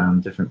had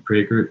different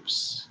prayer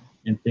groups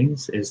and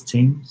things as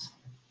teams,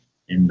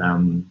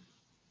 and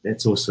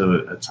that's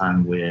also a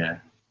time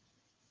where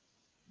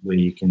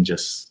you can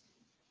just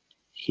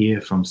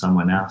hear from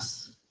someone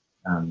else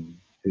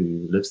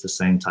who lives the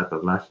same type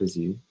of life as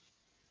you,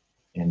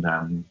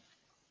 and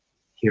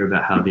hear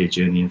about how their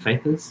journey in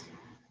faith is.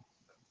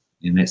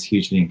 And that's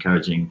hugely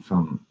encouraging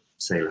from,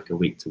 say, like a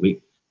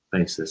week-to-week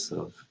basis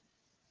of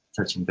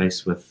touching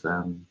base with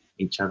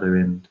each other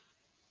and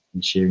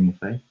sharing your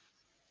faith.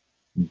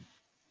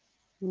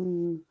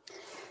 You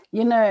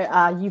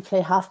know, you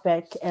play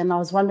halfback, and I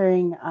was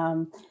wondering,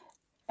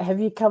 have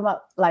you come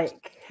up,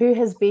 like, who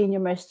has been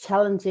your most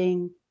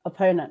challenging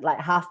opponent, like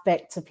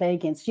halfback to play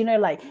against? You know,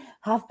 like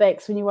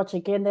halfbacks, when you watch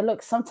again,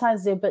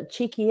 sometimes they're a bit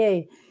cheeky,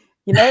 eh?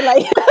 You know,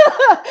 like,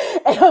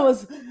 and I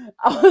was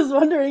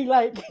wondering,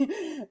 like,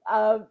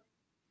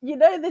 you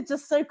know, they're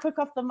just so quick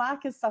off the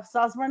mark and stuff.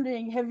 So I was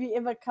wondering, have you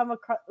ever come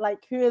across,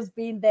 like, who has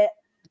been that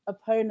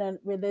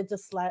opponent where they're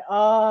just like,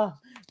 oh,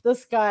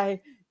 this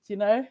guy, you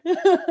know?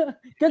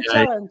 Good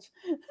challenge.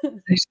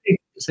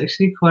 It's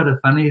actually quite a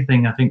funny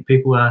thing. I think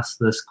people ask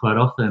this quite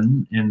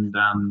often, and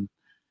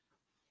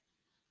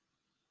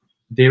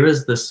there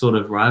is this sort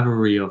of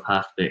rivalry of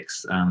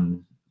halfbacks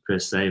per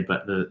se,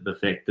 but the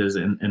fact is,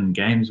 in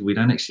games, we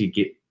don't actually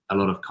get a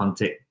lot of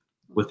contact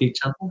with each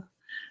other,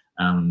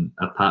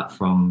 apart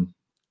from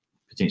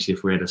potentially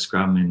if we're at a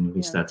scrum and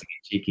we start to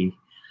get cheeky.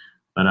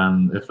 But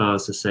if I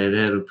was to say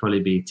that, it would probably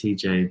be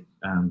TJ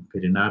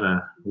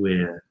Perenara,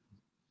 where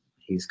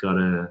he's got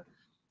a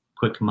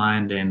quick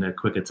mind and a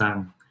quicker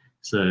tongue.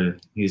 So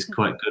he's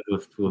quite good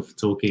with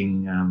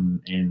talking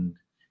and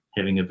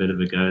having a bit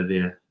of a go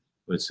there,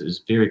 which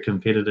is very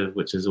competitive,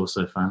 which is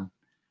also fun.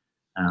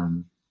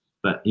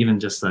 But even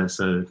just so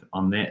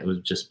on that, it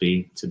would just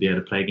be to be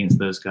able to play against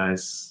those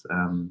guys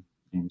and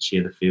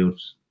share the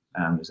field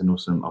is an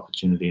awesome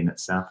opportunity in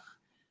itself.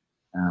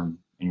 And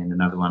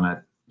another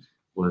one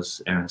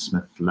was Aaron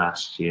Smith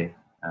last year.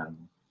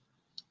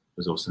 It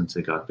was awesome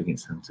to go up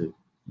against him too.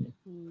 Yeah.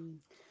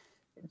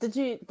 Did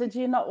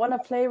you not want to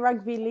play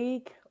rugby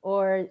league,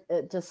 or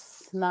it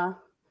just nah?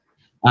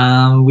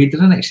 We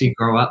didn't actually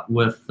grow up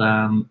with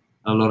a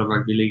lot of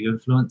rugby league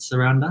influence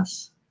around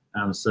us,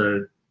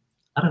 so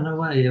I don't know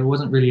why it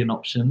wasn't really an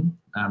option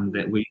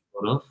that we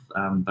thought of.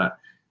 But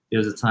there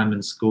was a time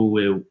in school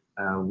where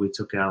we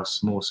took our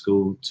small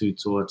school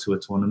tour to a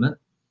tournament,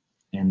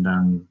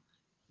 and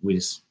we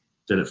just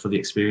did it for the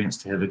experience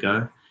to have a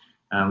go.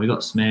 We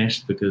got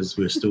smashed because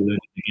we were still learning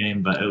the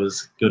game, but it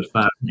was good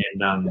fun,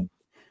 and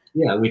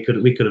yeah, we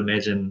could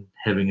imagine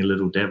having a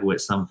little dabble at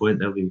some point.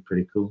 That would be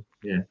pretty cool.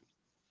 Yeah.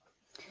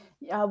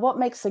 What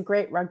makes a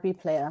great rugby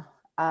player?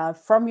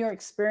 From your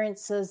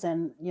experiences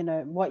and, you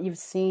know, what you've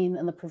seen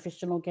in the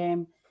professional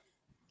game.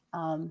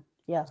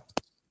 Yeah,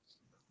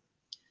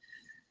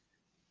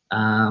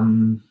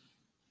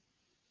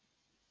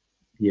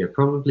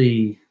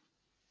 probably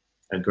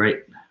a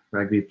great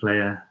rugby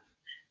player.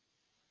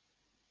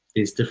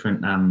 There's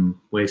different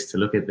ways to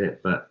look at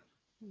that, but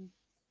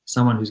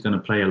someone who's going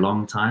to play a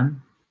long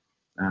time,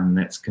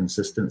 that's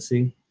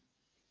consistency.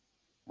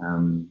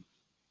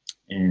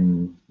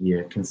 And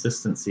yeah,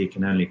 consistency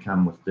can only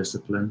come with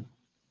discipline.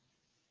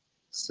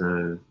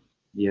 So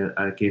yeah,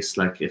 I guess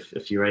like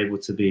if you're able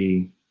to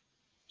be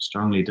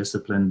strongly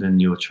disciplined in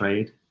your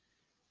trade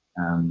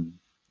and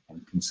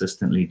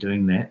consistently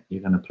doing that,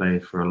 you're going to play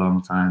for a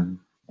long time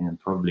and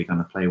probably going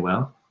to play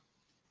well.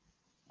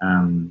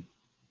 And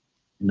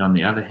on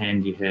the other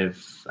hand, you have,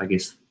 I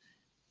guess,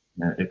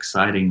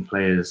 exciting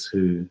players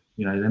who,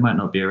 you know, they might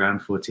not be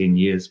around for 10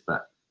 years,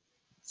 but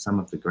some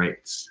of the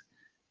greats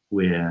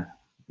where,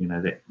 you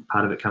know, that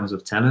part of it comes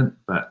with talent,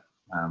 but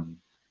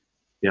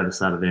the other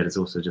side of that is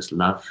also just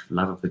love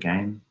of the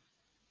game,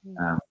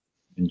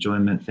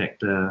 enjoyment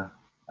factor,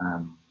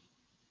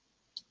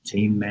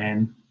 team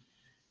man,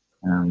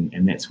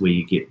 and that's where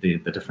you get the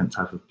different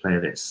type of player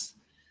that's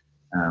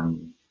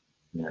you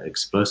know,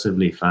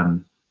 explosively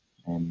fun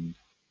and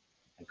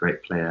a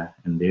great player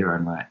in their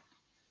own right.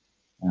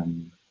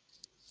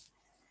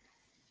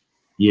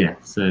 Yeah,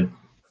 so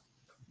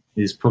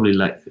there's probably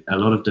like a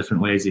lot of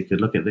different ways you could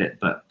look at that,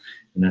 but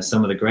you know,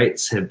 some of the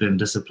greats have been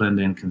disciplined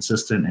and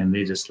consistent, and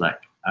they're just like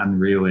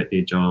unreal at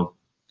their job,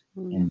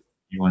 and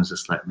everyone's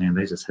just like, man,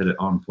 they just hit it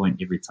on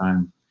point every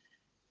time.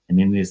 And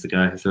then there's the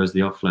guy who throws the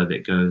offload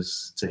that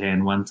goes to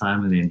hand one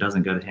time and then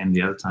doesn't go to hand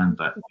the other time,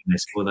 but when they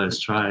score those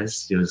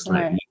tries, you're just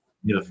like,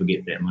 you never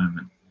forget that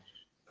moment.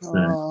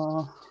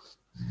 So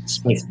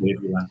space for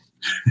everyone.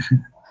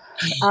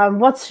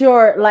 What's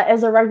your, like,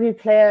 as a rugby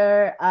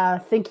player,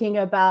 thinking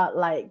about,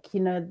 like, you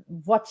know,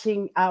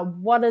 watching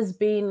what has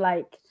been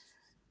like,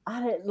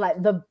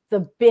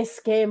 the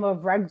best game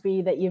of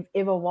rugby that you've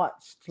ever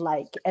watched,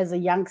 like as a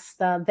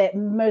youngster, that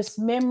most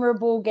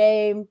memorable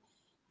game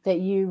that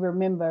you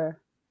remember?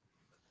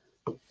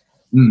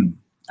 Well,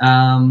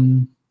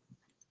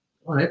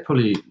 that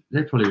probably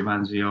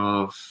reminds me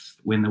of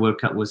when the World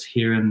Cup was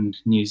here in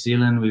New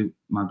Zealand.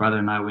 My brother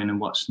and I went and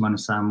watched Mana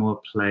Samoa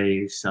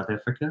play South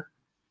Africa.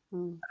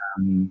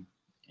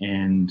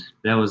 And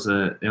that was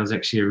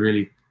actually a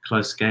really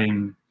close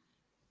game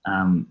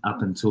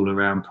up until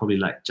around probably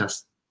like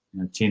just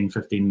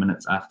 10-15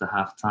 minutes after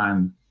half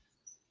time.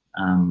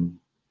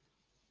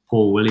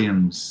 Paul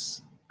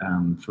Williams,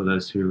 for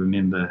those who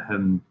remember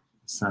him,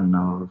 son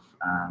of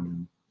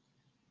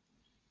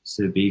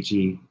Sir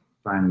BG,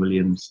 Brian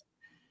Williams,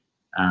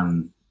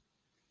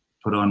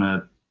 put on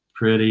a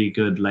pretty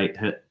good late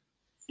hit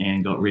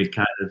and got red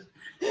carded.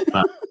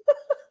 But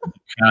the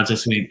crowd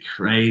just went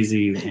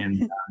crazy,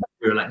 and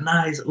we were like,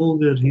 "Nah, he's all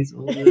good. He's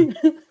all good."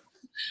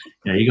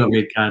 Yeah, he got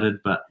red carded,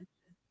 but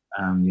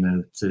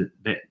to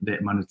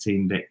that Manu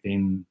team back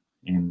then,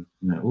 and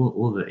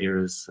all the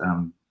eras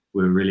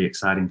were really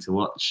exciting to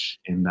watch.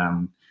 And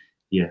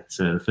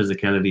so the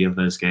physicality of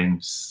those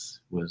games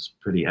was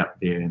pretty up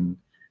there, and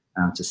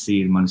to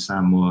see Manu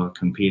Samoa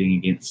competing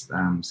against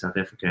South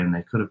Africa, and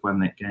they could have won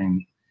that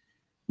game.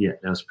 Yeah,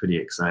 that was pretty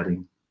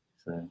exciting.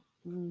 So,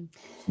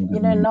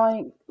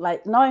 knowing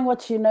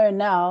what you know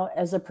now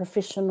as a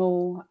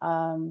professional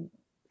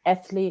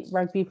athlete,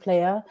 rugby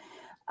player,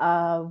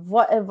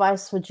 what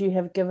advice would you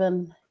have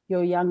given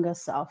your younger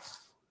self?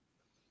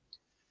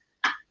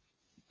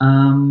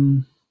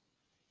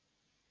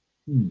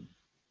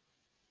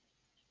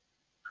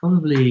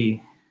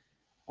 Probably,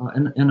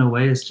 in a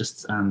way, it's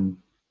just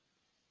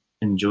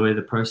enjoy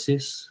the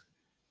process,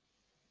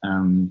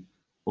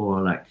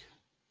 or like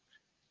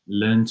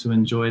learn to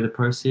enjoy the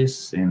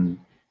process. And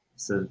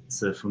so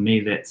for me,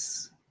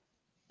 that's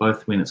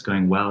both when it's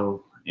going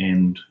well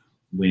and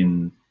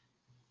when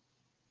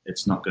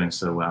it's not going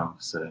so well.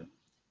 So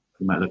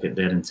you might look at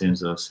that in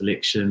terms of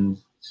selection.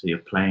 So you're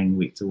playing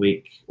week to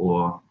week,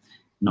 or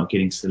not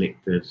getting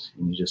selected,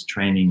 and you're just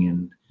training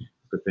and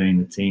preparing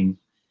the team.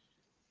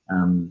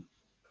 And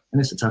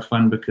it's a tough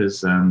one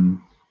because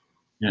in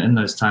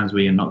those times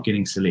where you're not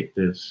getting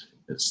selected,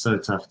 it's so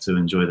tough to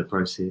enjoy the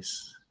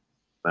process.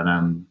 But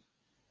in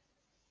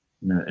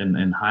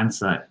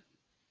hindsight,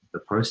 the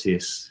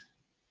process,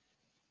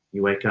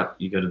 you wake up,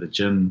 you go to the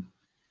gym,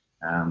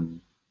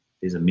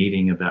 there's a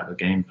meeting about the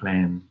game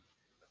plan,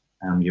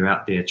 you're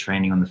out there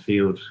training on the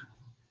field,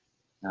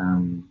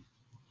 and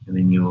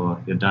then you're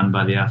done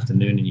by the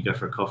afternoon, and you go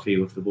for a coffee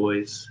with the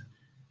boys,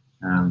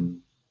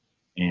 and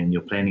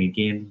you're planning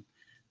again.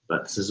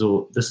 But this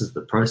is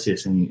the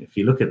process, and if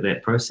you look at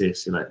that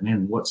process, you're like,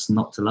 man, what's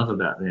not to love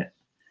about that?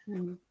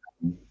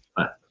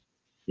 But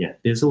yeah,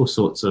 there's all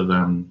sorts of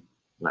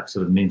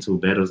sort of mental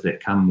battles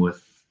that come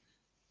with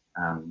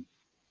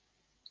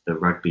the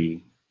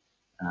rugby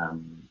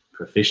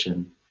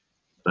profession.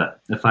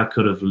 But if I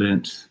could have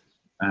learnt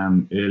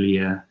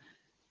earlier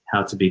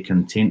how to be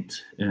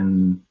content,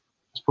 and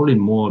it's probably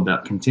more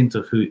about content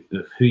of who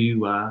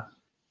you are,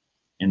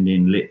 and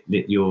then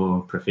let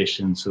your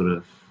profession sort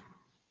of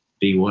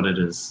be what it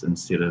is,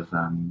 instead of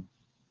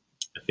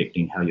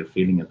affecting how you're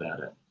feeling about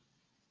it.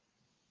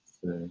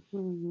 So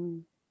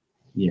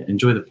yeah,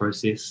 enjoy the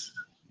process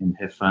and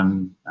have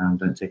fun.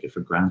 Don't take it for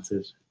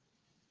granted.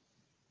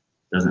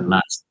 Doesn't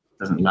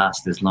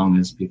last as long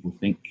as people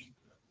think.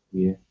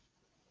 Yeah.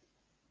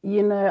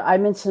 I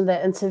mentioned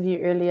that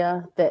interview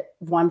earlier, that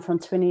one from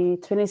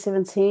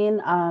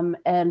 2017,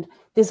 and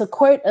there's a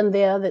quote in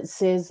there that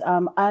says,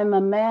 I'm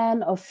a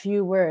man of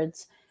few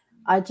words.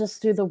 I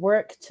just do the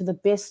work to the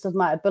best of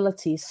my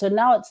ability. So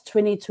now it's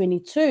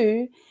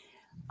 2022.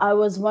 I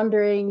was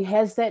wondering,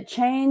 has that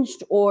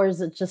changed, or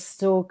is it just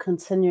still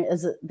continue?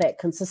 Is it that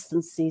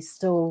consistency,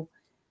 still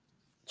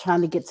trying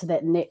to get to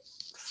that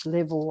next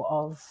level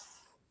of,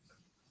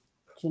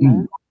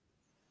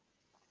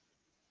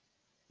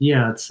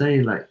 Yeah, I'd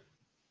say like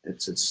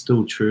it's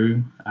still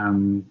true.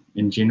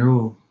 In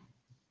general,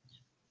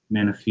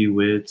 man, a few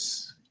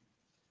words.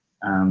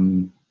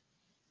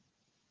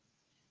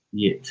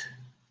 Yet,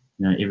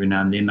 every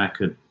now and then I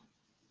could,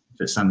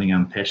 if it's something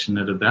I'm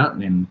passionate about,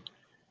 then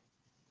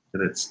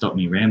it'd stop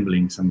me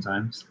rambling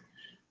sometimes.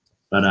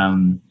 But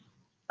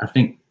I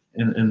think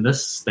in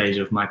this stage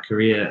of my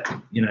career,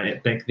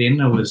 back then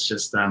I was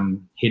just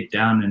head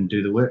down and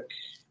do the work,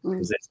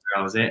 because that's where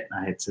I was at.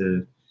 I had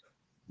to,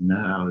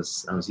 I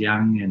was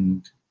young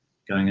and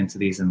going into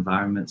these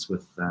environments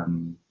with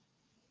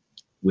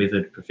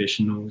weathered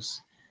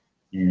professionals,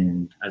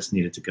 and I just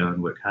needed to go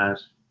and work hard.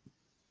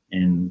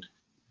 And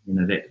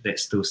that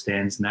still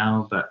stands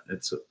now, but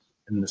it's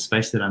in the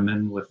space that I'm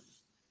in, with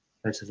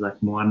places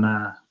like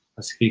Moana,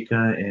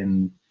 Pacifica,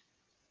 and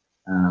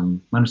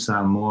Manu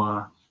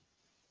Samoa.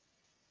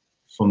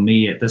 For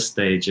me at this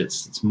stage,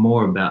 it's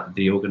more about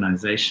the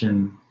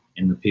organization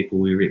and the people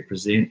we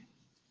represent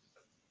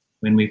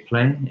when we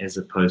play, as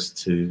opposed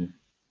to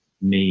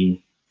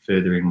me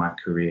furthering my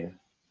career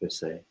per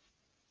se.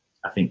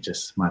 I think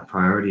just my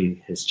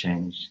priority has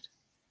changed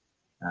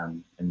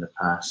in the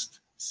past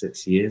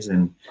 6 years,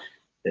 and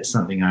that's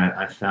something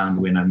I found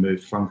when I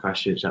moved from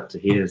Christchurch up to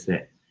here, is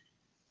that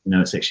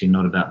it's actually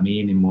not about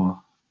me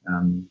anymore.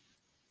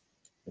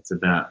 It's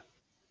about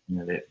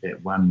that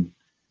one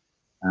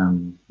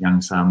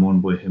young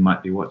Samoan boy who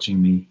might be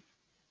watching me,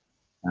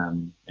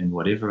 and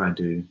whatever I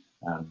do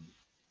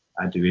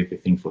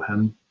everything for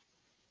him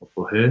or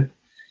for her.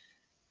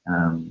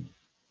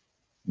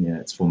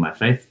 It's for my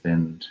faith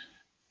and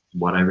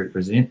what I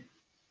represent.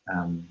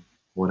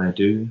 what I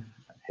do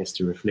has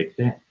to reflect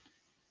that.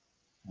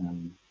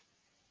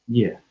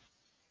 Yeah,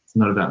 it's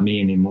not about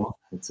me anymore.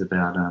 It's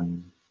about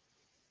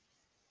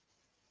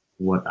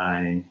what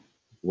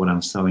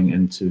I'm sowing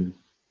into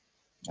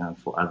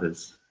for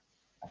others,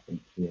 I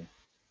think.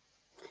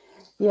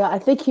 Yeah, I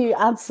think you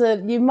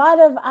might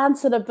have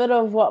answered a bit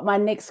of what my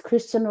next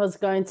question was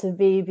going to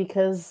be,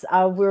 because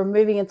we were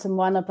moving into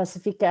Moana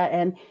Pacifica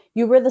and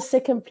you were the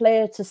second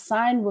player to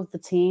sign with the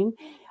team.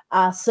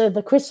 So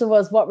the question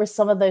was, what were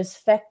some of those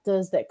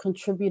factors that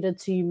contributed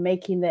to you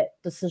making that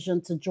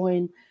decision to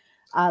join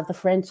the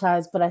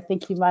franchise? But I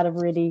think you might have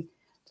already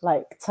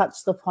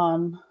touched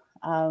upon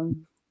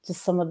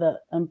just some of the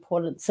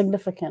important,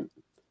 significant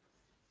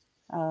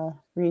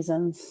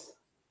reasons.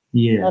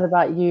 Yeah. Not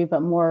about you,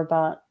 but more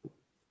about...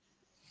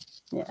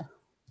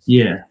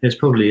 Yeah, this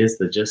probably is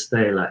the gist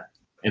there. Like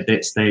at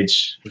that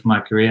stage of my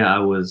career, I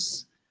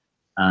was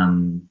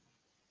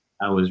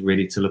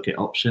ready to look at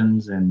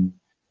options, and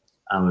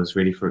I was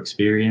ready for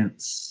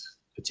experience,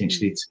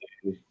 potentially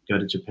to go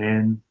to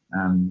Japan.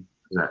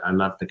 Because I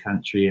love the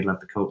country, I love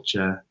the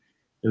culture,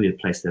 really a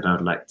place that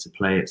I'd like to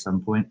play at some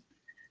point.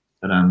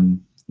 But you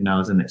know, I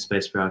was in that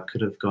space where I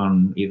could have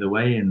gone either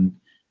way, and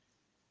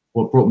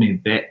what brought me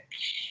back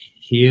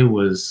here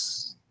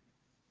was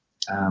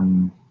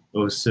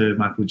Sir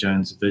Michael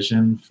Jones'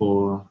 vision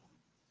for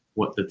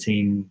what the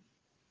team,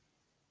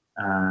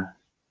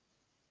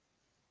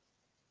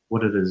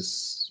 what it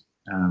is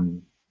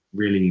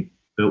really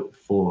built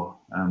for.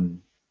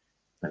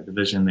 Like the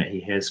vision that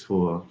he has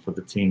for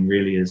the team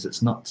really is,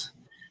 it's not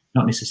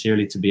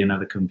necessarily to be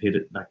another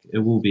competitive, like it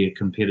will be a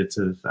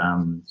competitive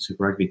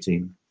Super Rugby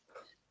team,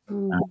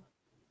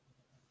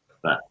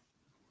 but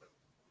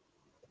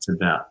it's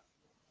about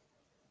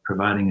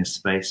providing a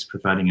space,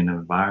 providing an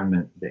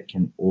environment that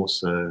can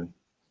also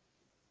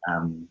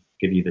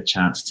give you the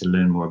chance to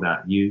learn more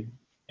about you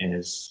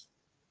as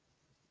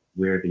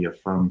wherever you're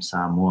from,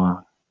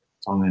 Samoa,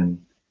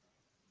 Tongan,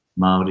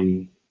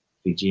 Maori,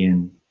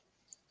 Fijian,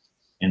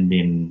 and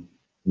then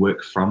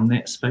work from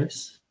that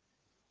space.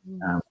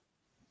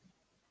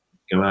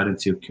 Go out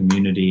into your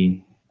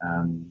community,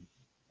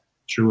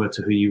 truer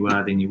to who you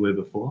are than you were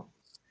before.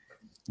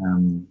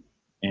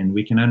 And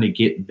we can only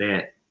get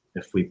that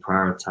if we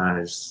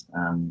prioritize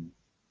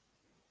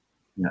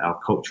you know, our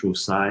cultural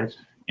side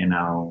and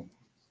our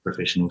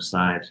professional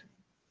side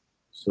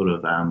sort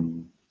of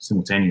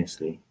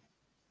simultaneously.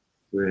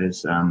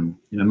 Whereas you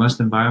know, most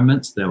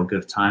environments, they'll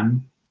give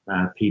time,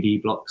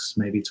 PD blocks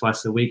maybe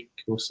twice a week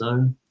or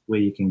so,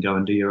 where you can go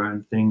and do your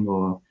own thing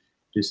or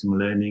do some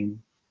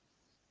learning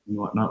and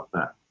whatnot.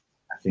 But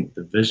I think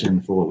the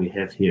vision for what we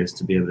have here is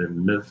to be able to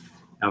live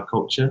our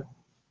culture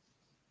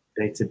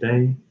day to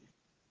day,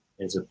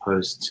 as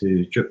opposed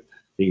to drip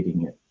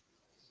feeding it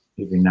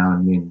every now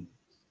and then,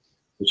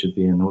 which would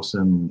be an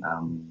awesome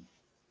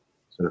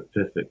sort of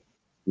perfect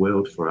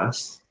world for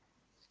us.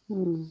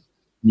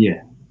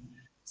 Yeah.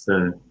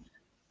 So,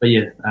 but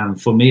yeah,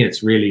 for me,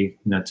 it's really,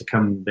 you know, to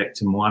come back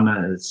to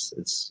Moana,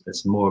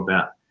 it's more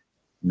about,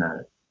 you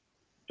know,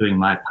 doing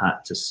my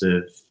part to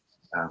serve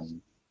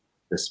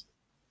this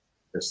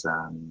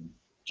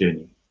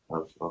journey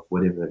of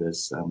whatever it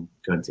is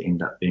going to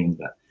end up being.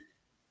 But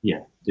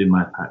yeah, do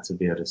my part to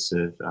be able to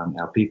serve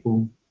our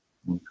people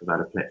and provide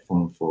a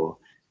platform for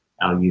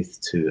our youth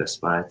to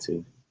aspire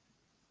to.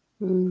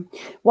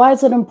 Why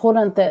is it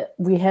important that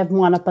we have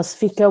Moana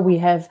Pacifica, we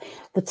have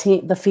the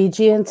team, the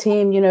Fijian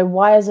team? You know,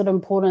 why is it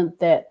important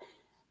that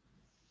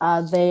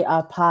they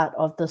are part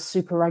of the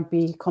Super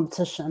Rugby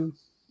competition?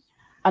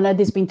 I know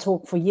there's been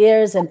talk for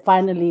years, and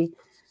finally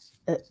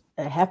it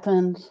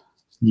happened.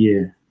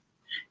 Yeah,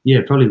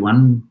 probably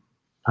one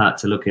part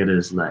to look at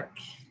is like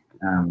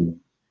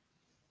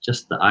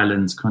just the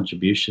island's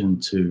contribution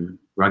to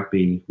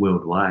rugby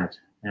worldwide.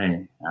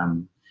 Hey,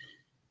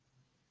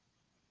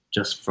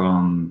 just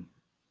from,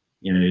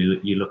 you know,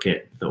 you look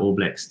at the All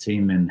Blacks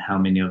team and how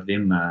many of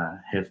them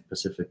have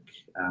Pacific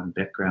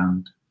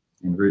background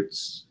and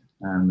roots.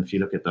 If you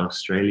look at the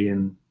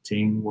Australian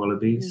team,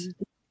 Wallabies,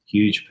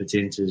 huge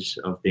percentage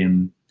of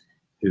them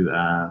who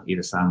are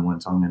either Samoan,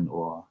 Tongan,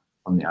 or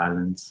from the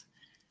islands.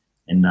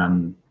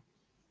 And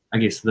I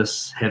guess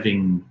this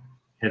having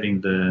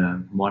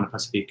the Moana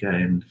Pacifica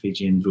and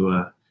Fijian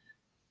Rua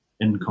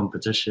in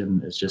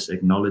competition is just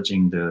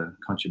acknowledging the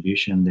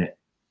contribution that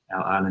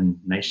our island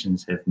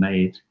nations have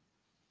made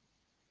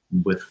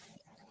with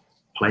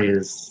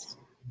players,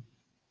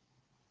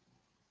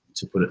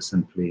 to put it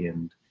simply.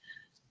 And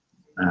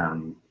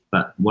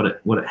but what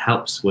it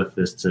helps with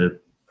is to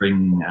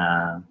bring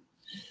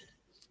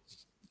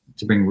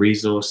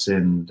resource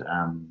and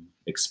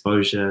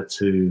exposure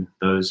to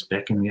those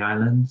back in the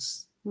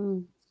islands.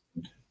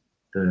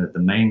 The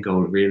main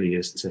goal really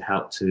is to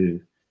help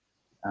to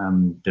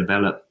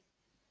develop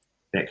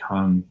back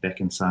home, back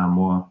in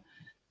Samoa,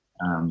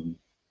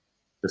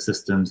 the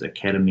systems,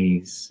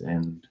 academies,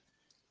 and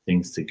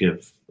things to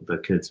give the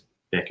kids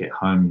back at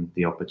home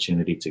the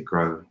opportunity to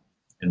grow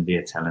in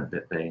their talent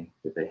that they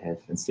have,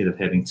 instead of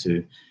having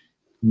to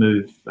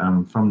move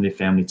from their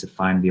family to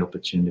find the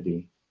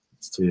opportunity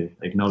It's to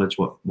acknowledge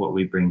what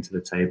we bring to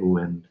the table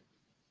and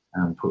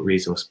put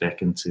resource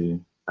back into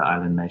the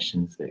island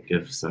nations that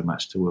give so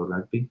much to World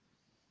Rugby.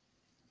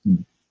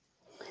 You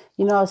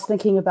know, I was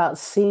thinking about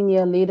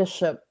senior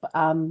leadership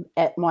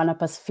at Moana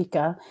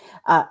Pacifica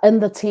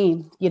in the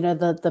team, you know,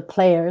 the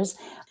players.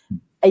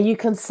 Are you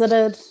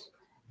considered,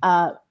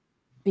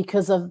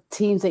 because of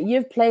teams that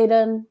you've played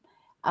in,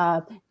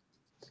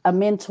 a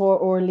mentor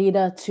or a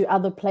leader to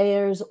other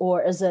players,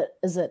 or is it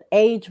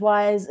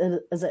age-wise?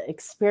 Is it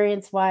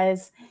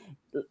experience-wise?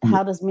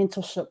 How does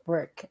mentorship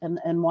work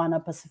in Moana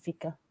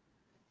Pacifica?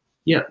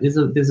 Yeah, there's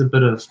a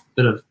bit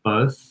of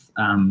both.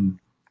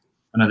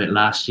 I know that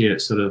last year it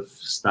sort of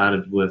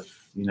started with,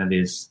 you know,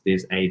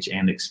 there's age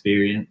and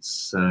experience.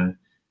 So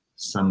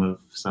some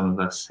of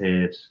us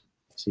had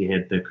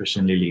the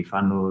Christian Lili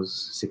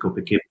Whanos, Siko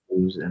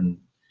Pikepus, and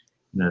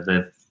you know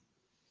they've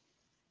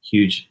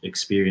huge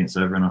experience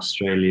over in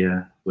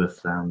Australia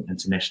with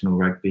international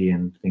rugby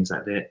and things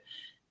like that.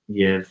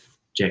 You have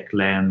Jack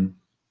Lamb,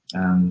 she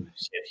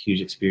had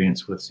huge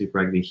experience with Super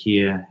Rugby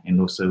here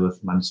and also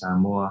with Manu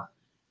Samoa.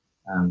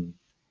 And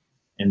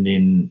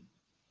then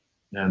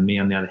me,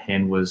 on the other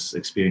hand, was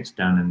experienced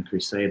down in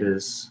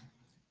Crusaders,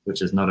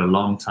 which is not a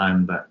long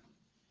time, but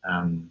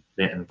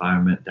that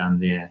environment down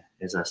there,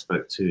 as I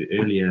spoke to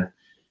earlier.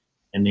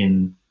 And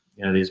then,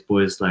 you know, there's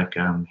boys like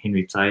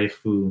Henry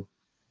Taefu,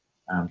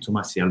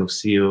 Tomasi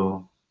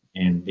Alosio,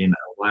 and then a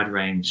wide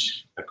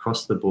range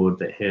across the board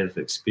that have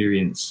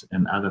experience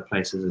in other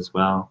places as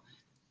well,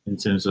 in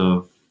terms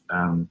of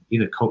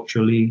either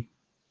culturally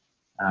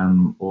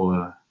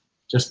or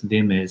just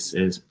them as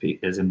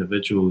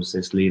individuals,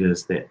 as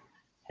leaders that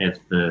have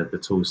the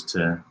tools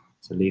to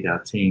lead our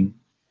team.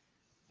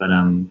 But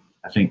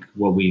I think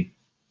what we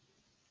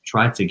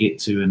try to get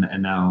to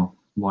in our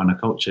Moana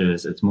culture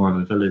is it's more of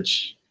a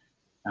village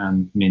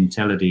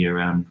mentality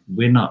around,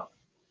 we're not,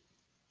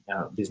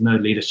 there's no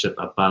leadership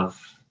above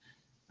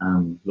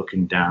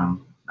looking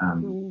down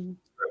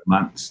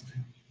amongst.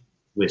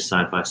 We're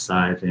side by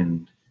side,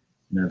 and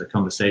you know the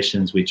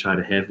conversations we try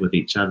to have with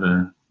each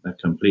other are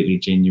completely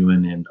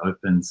genuine and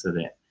open, so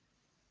that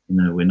you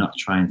know we're not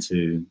trying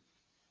to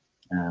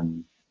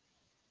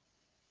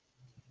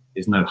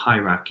there's no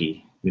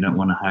hierarchy. We don't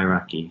want a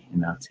hierarchy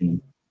in our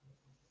team.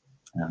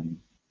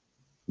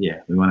 Yeah,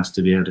 we want us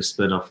to be able to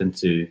split off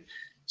into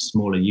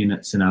smaller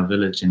units in our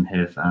village and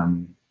have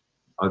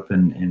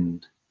open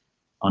and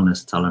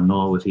honest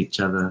talanoa with each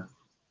other.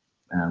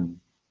 And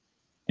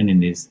then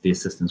there's the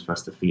assistance for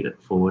us to feed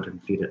it forward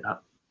and feed it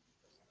up.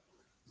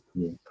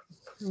 Yeah.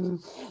 You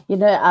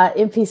know,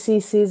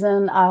 NPC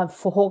season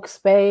for Hawke's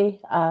Bay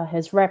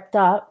has wrapped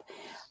up.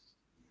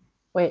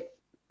 Wait,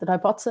 did I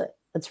bots it?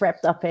 It's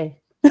wrapped up, eh?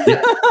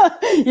 Yeah.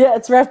 Yeah,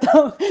 it's wrapped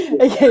up.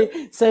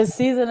 Okay, so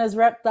season is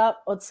wrapped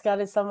up.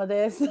 Otskare some of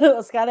this.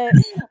 Otskare.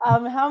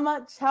 How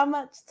much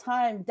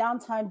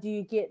downtime do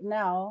you get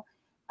now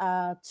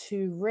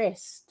to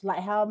rest? Like,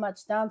 how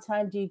much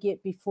downtime do you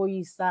get before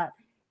you start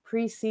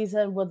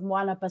pre-season with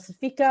Moana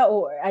Pacifica,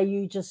 or are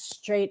you just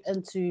straight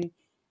into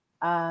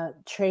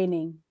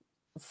training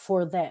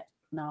for that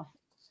now?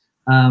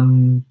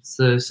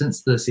 So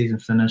since the season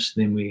finished,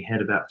 then we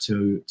had about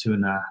two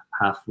and a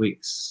half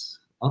weeks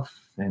off,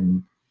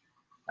 and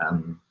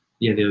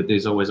yeah,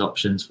 there's always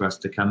options for us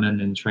to come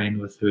in and train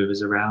with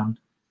whoever's around,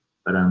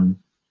 but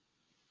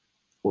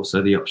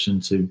also the option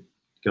to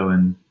go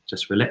and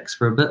just relax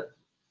for a bit.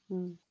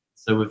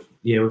 So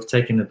we've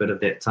taken a bit of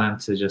that time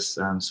to just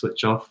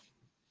switch off,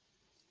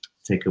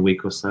 take a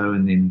week or so,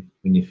 and then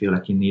when you feel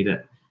like you need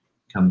it,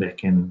 come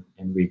back and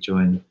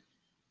rejoin.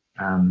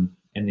 And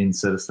then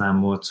so the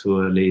Samoa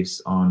tour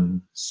leaves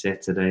on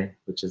Saturday,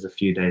 which is a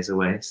few days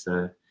away.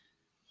 So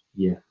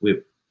yeah,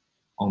 we're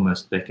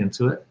almost back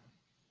into it.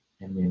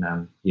 And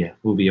then yeah,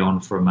 we'll be on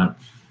for a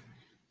month.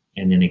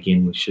 And then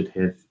again, we should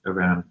have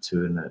around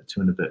two and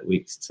a bit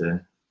weeks to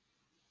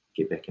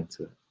get back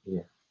into it.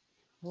 Yeah.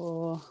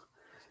 Oh,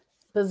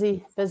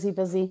 busy.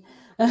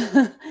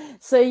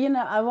 So, you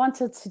know, I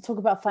wanted to talk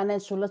about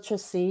financial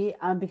literacy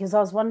because I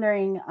was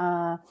wondering,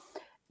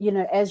 you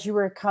know, as you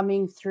were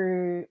coming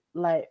through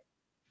like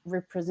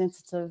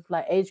representative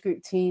like age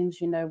group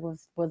teams, you know,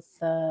 with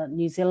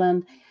New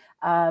Zealand,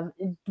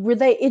 were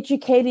they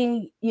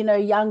educating, you know,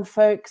 young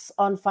folks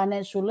on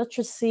financial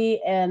literacy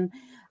and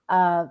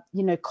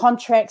you know,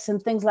 contracts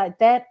and things like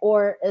that,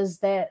 or is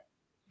that,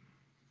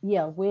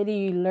 yeah, where do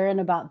you learn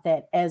about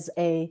that as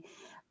a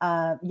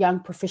young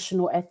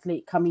professional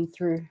athlete coming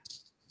through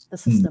the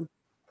system?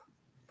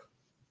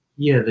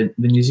 Yeah, the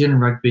New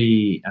Zealand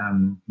Rugby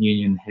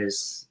Union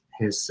has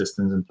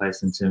systems in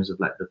place in terms of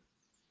like the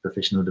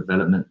professional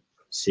development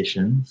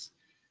sessions.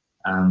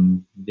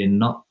 They're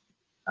not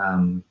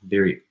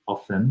very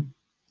often,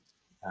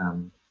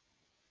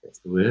 that's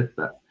the word,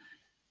 but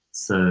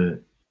so,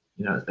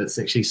 you know, it's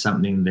actually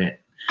something that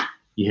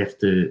you have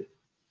to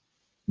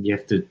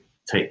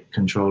take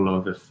control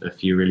of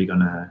if you're really going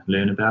to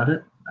learn about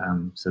it.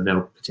 So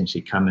they'll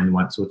potentially come in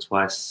once or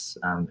twice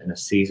in a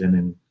season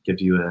and give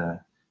you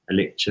a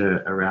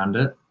lecture around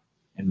it,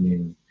 and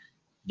then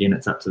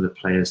it's up to the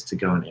players to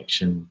go and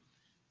action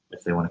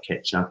if they want to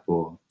catch up,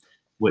 or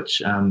which,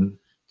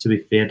 to be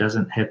fair,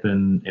 doesn't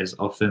happen as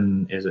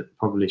often as it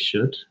probably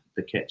should,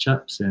 the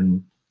catch-ups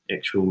and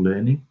actual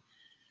learning,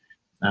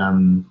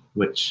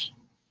 which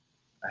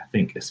I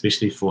think,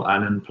 especially for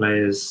island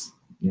players,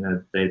 you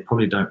know, they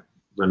probably don't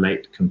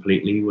relate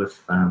completely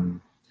with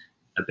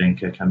a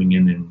banker coming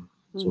in and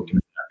talking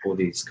about all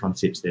these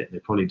concepts that they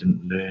probably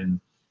didn't learn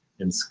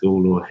in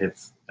school or have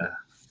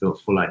a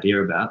full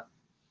idea about.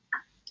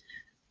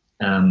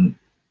 And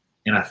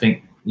I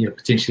think, you know,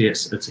 potentially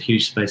it's a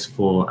huge space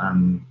for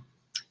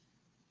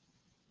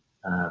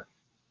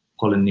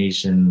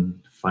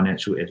Polynesian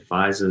financial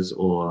advisors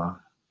or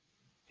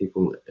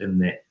people in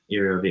that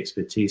area of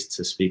expertise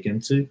to speak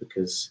into,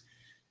 because,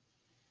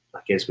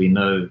 like, as we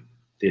know,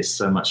 there's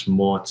so much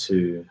more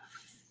to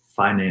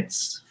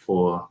finance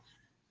for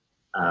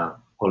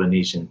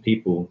Polynesian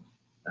people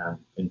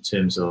in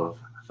terms of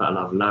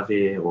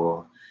whaalawalawe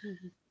or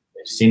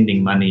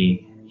sending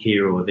money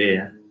here or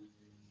there,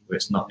 where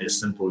it's not as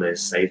simple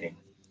as saving.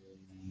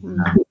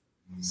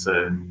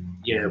 So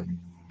yeah,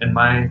 in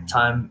my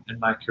time in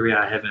my career,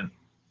 I haven't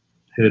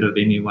heard of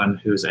anyone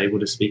who is able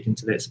to speak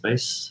into that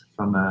space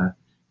from a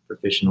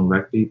professional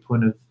rugby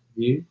point of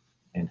view,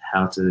 and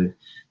how to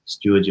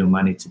steward your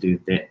money to do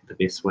that the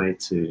best way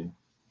to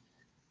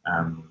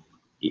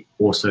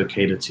also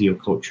cater to your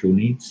cultural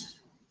needs.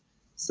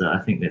 So I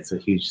think that's a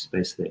huge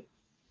space that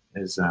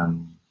is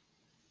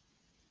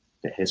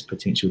that has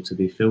potential to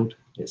be filled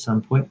at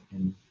some point,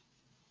 and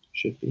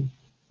should be.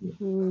 Yeah.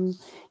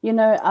 You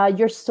know,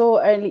 you're still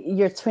early,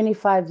 you're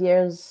 25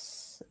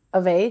 years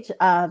of age,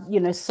 you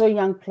know, so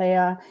young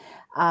player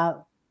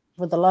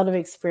with a lot of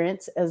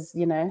experience, as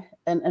you know,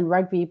 in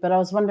rugby. But I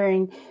was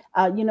wondering,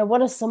 you know,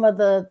 what are some of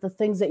the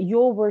things that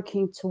you're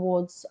working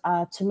towards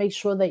to make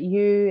sure that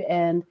you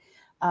and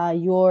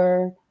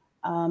your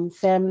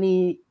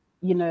family,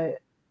 you know,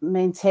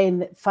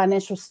 maintain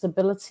financial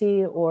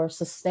stability or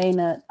sustain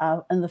it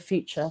in the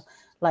future?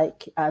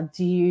 Like,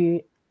 do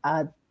you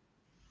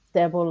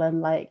dabble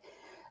in, like,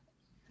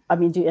 I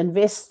mean, do you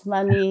invest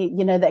money,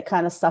 you know, that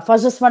kind of stuff? I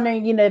was just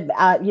wondering, you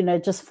know,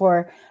 just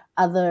for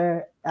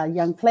other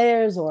young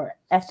players or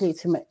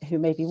athletes who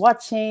may be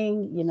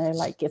watching, you know,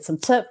 like, get some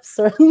tips.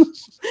 Or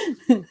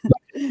I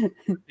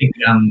think,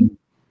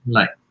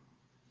 like,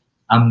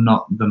 I'm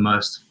not the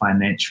most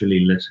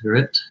financially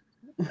literate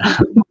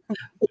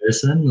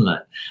person,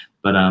 like,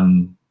 but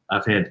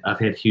I've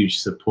had huge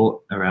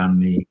support around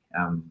me,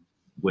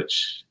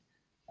 which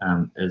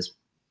is,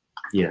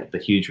 yeah, the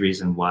huge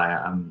reason why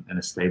I'm in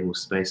a stable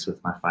space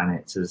with my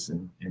finances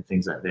and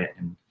things like that.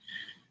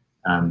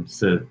 And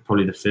so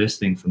probably the first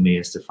thing for me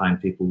is to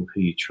find people who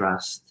you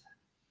trust,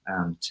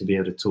 to be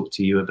able to talk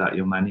to you about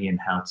your money and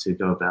how to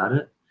go about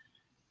it.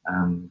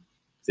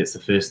 That's the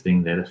first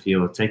thing, that if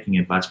you're taking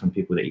advice from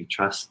people that you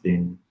trust,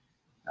 then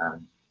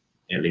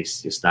at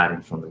least you're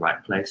starting from the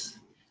right place.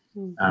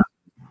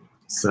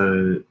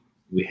 So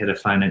we had a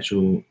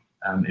financial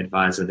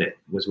advisor that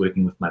was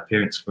working with my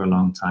parents for a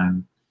long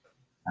time.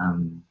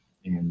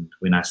 And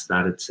when I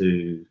started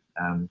to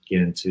get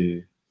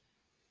into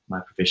my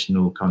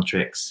professional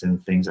contracts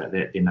and things like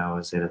that, then I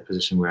was at a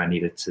position where I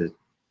needed to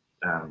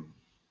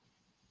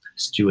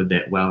steward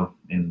that well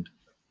and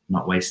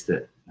not waste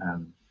it.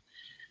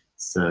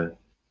 So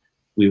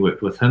we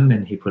worked with him,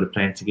 and he put a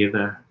plan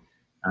together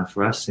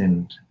for us.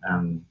 And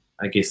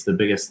I guess the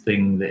biggest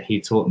thing that he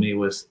taught me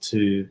was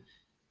to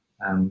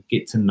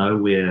get to know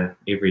where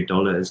every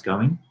dollar is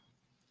going.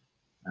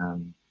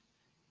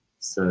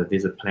 So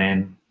there's a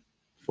plan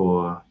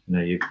for, you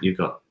know, you've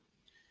got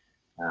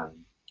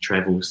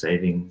travel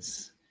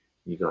savings,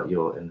 you got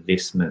your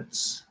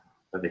investments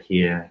over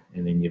here,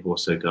 and then you've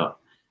also got,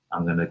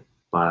 I'm going to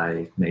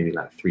buy maybe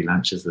like 3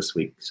 lunches this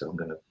week, so I'm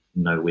going to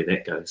know where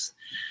that goes.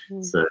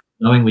 So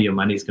knowing where your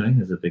money's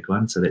going is a big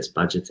one, so that's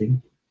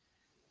budgeting.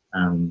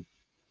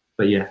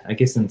 But yeah, I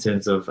guess in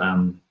terms of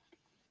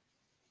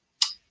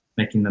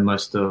making the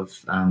most of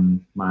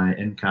my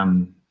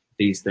income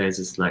these days,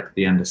 is like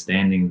the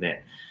understanding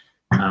that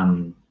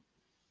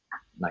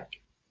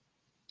like,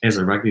 as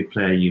a rugby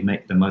player, you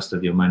make the most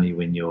of your money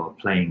when you're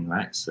playing,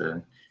 right?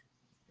 So,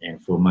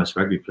 and for most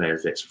rugby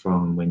players, that's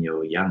from when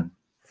you're young.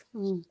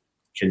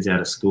 Kids out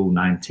of school,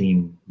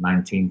 19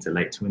 to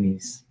late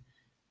 20s.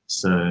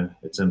 So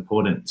it's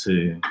important to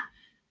you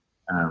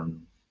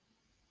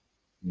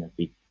know,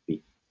 be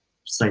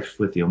safe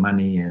with your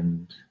money,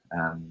 and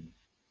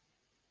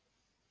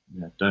you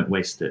know, don't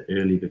waste it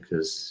early,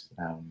 because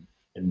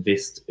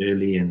invest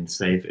early and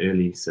save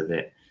early, so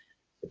that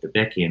at the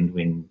back end,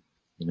 when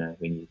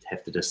you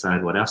have to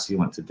decide what else you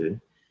want to do,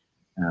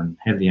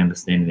 have the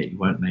understanding that you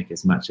won't make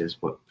as much as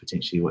what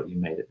you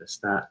made at the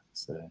start.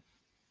 So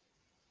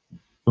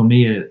for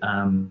me,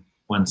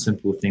 one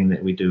simple thing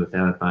that we do with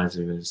our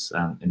advisor is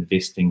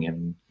investing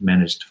in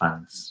managed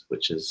funds,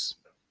 which is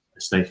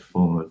a safe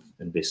form of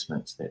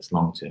investments that's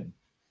long term.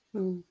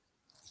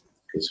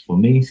 Because for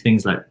me,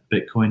 things like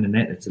Bitcoin and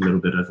that, it's a little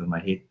bit over my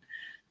head.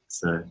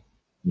 So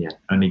yeah,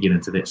 only get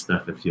into that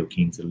stuff if you're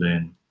keen to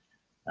learn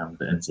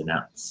the ins and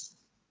outs.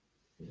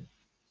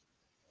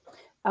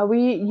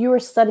 You were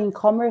studying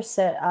commerce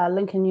at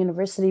Lincoln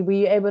University. Were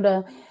you able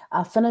to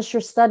finish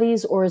your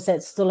studies, or is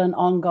that still an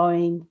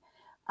ongoing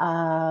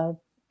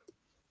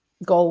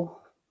goal?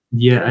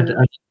 Yeah, I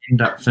didn't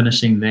end up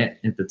finishing that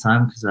at the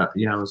time because I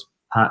was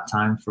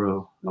part-time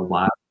for a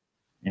while.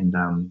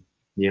 And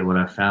yeah, what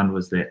I found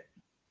was that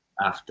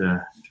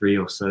after 3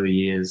 or so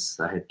years,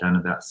 I had done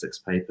about 6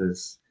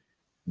 papers,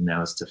 and that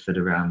was to fit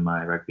around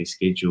my rugby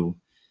schedule.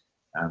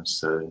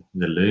 So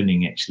the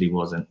learning actually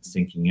wasn't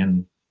sinking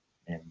in,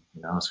 and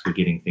I was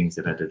forgetting things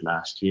that I did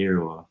last year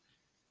or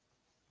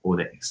all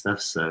that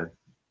stuff. So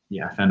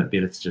yeah, I found it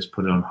better to just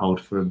put it on hold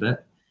for a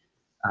bit.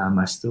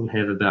 I still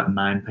have about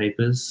 9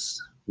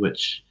 papers,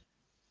 which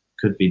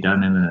could be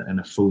done in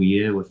a full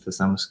year with the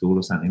summer school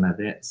or something like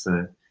that.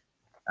 So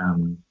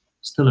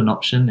still an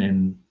option,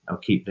 and I'll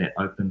keep that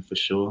open for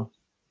sure.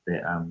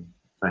 That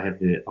if I have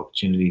the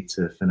opportunity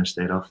to finish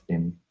that off,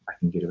 then I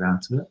can get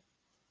around to it.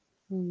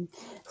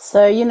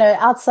 So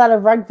outside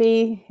of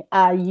rugby,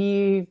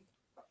 you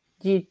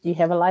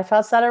have a life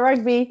outside of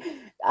rugby.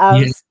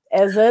 Yes.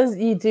 As is,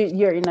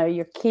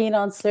 you're keen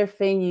on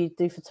surfing. You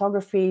do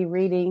photography,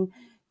 reading.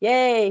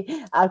 Yay!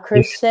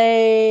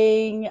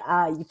 Crocheting.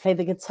 You play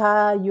the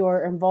guitar.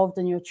 You're involved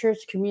in your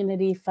church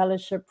community,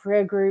 fellowship,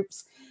 prayer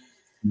groups.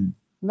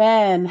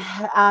 Man,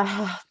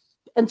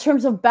 in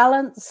terms of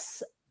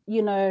balance,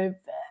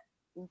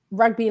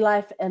 rugby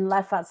life and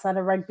life outside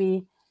of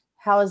rugby,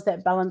 how is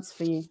that balance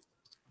for you?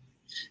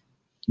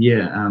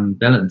 Yeah,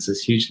 balance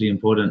is hugely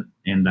important,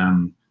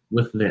 and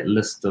with that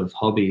list of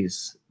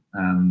hobbies,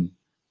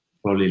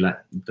 probably like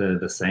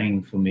the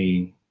saying for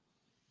me,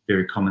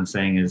 very common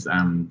saying is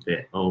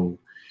that old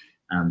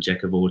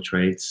jack of all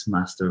trades,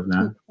 master of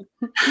none.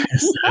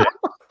 So,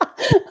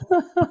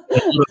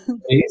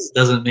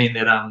 doesn't mean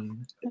that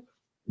I'm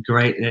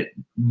great at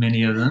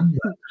many of them,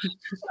 but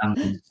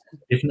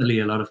definitely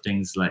a lot of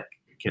things like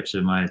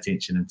capture my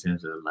attention in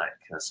terms of like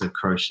so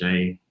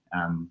crochet.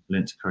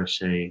 Learned to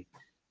crochet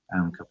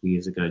a couple of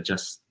years ago,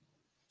 just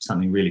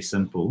something really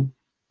simple,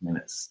 and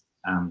it's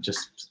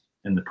just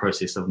in the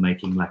process of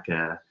making like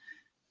a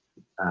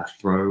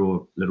throw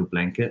or little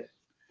blanket.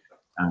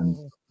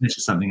 This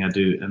is something I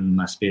do in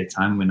my spare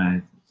time when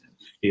I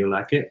feel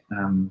like it.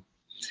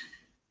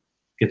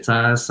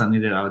 Guitar is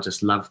something that I would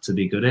just love to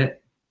be good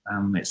at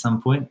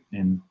some point,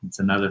 and it's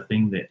another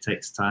thing that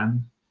takes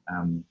time,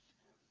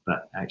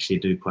 but I actually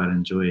do quite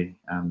enjoy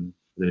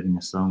learning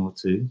a song or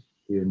two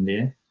here and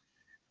there.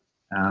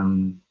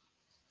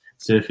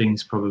 Surfing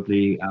is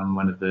probably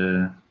one of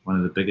the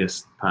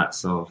biggest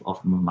parts of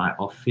my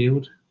off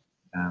field.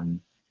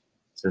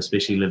 So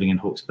especially living in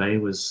Hawke's Bay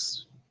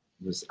was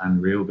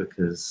unreal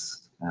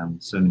because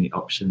so many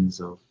options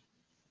of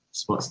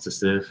spots to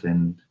surf,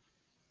 and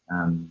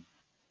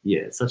yeah,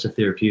 it's such a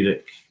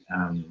therapeutic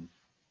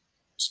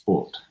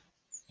sport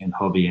and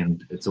hobby,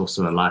 and it's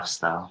also a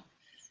lifestyle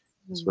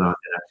as well.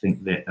 I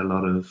think that a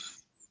lot of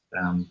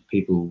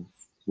people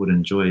would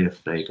enjoy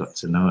if they got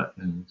to know it,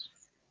 and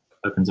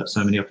opens up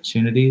so many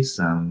opportunities,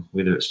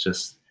 whether it's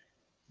just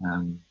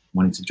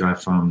wanting to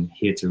drive from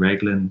here to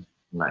Raglan,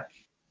 like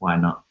why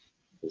not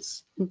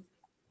just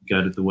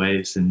go to the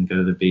waves and go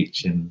to the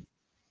beach, and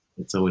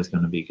it's always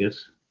going to be good.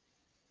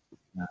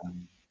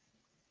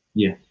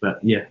 Yeah,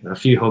 but yeah, a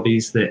few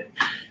hobbies that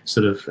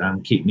sort of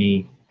keep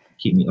me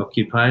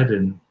occupied,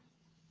 and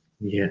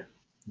yeah,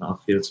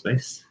 not field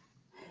space.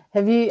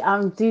 Have you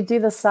do you do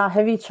the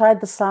have you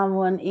tried the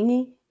Samoan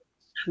ingi?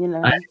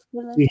 I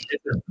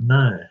haven't,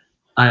 no.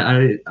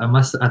 I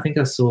think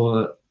I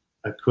saw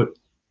a quick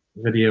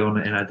video on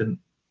it and I didn't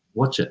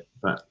watch it,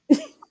 but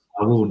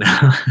I will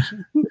now.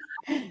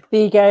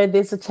 There you go.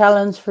 There's a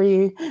challenge for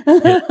you.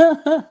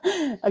 Yeah.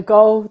 A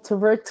goal to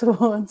work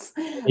towards.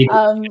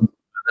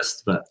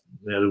 But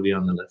that'll be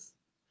on the list.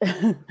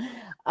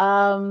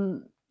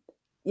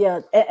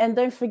 Yeah, and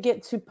don't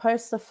forget to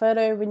post a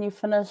photo when you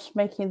finish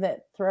making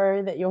that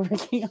throw that you're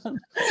working on.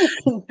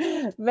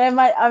 Man,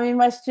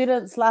 my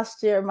students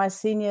last year, my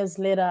seniors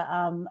led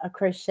a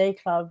crochet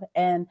club,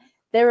 and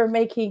they were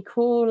making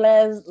cool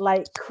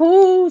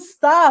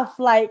stuff,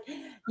 like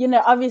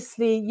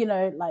obviously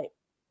like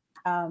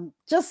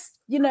just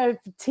for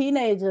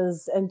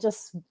teenagers, and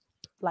just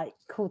like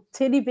cool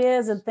teddy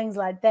bears and things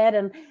like that.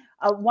 And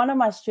one of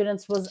my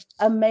students was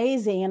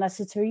amazing, and I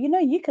said to her,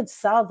 you could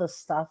sell this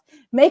stuff,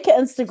 make an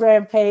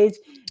Instagram page,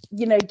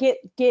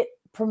 get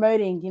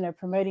promoting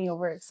your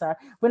work. So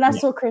when I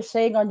saw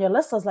crocheting on your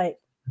list, I was like,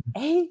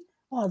 hey,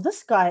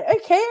 this guy,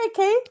 okay,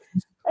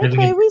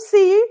 we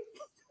see you.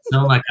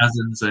 Some of my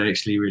cousins are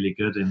actually really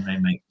good, and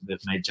they've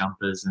made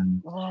jumpers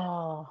and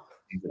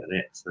things like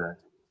that. So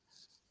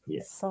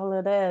yeah,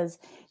 solid as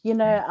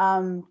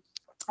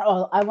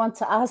I want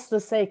to ask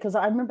this, because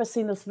I remember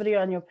seeing this video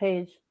on your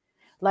page.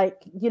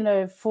 Like,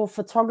 for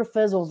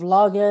photographers or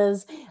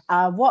vloggers,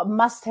 what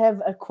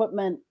must-have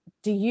equipment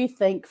do you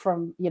think,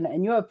 from,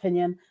 in your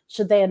opinion,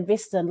 should they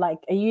invest in? Like,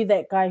 are you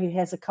that guy who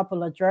has a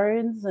couple of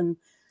drones and?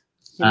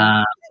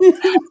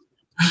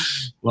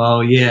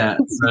 Well, yeah.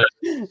 So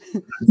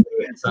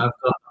I've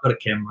got a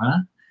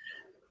camera,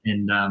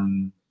 and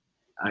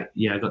I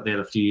got that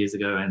a few years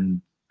ago, and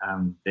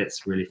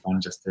that's really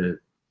fun just to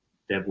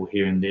dabble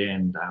here and there.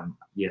 And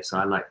yeah, so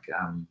I like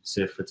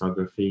surf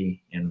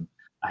photography, and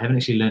I haven't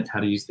actually learned how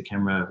to use the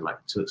camera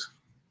like to its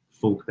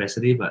full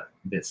capacity, but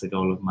that's a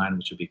goal of mine,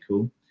 which would be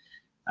cool.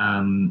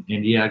 And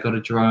yeah, I got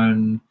a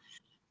drone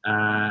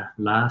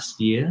last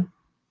year,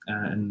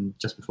 and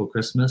just before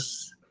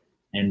Christmas.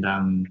 And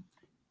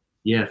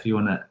yeah, if you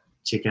want to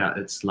check out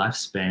its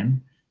lifespan,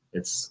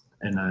 it's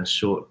in a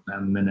short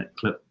minute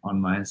clip on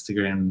my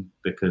Instagram,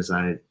 because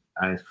I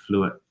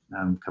flew it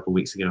a couple of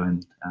weeks ago,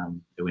 and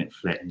it went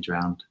flat and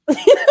drowned.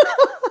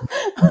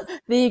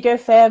 There you go,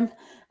 fam.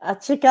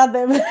 Check out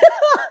the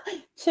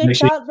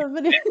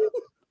video.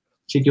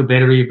 Check your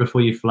battery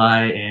before you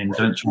fly, and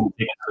don't try and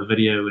take another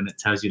video when it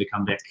tells you to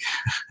come back.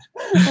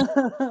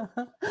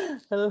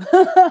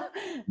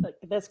 Look,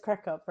 that's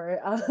crack up, bro.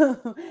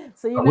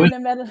 So you know, no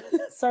matter.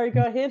 Sorry,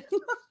 go ahead.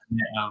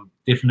 Yeah,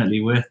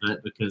 definitely worth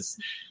it, because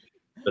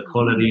the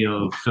quality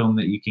of film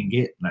that you can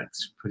get, like,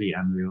 it's pretty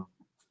unreal.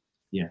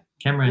 Yeah,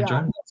 camera and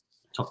drone,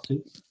 top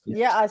two.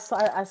 Yeah, I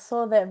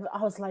saw that.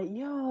 I was like,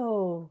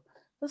 yo,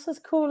 this is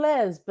cool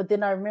as. But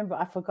then I remember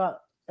I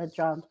forgot it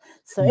drowned.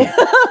 So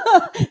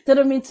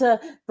didn't mean to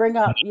bring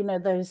up, you know,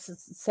 those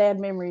sad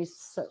memories.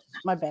 So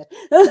my bad.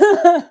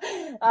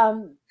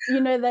 You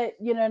know that,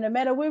 you know, no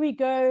matter where we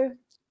go,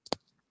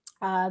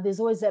 there's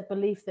always that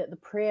belief that the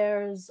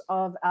prayers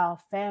of our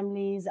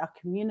families, our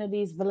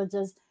communities,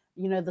 villages,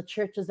 you know, the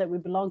churches that we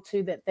belong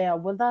to, that they are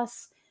with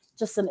us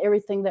just in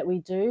everything that we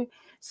do.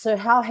 So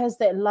how has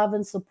that love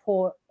and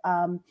support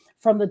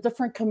from the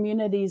different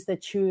communities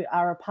that you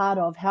are a part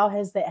of, how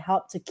has that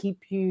helped to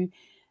keep you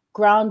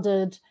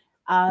grounded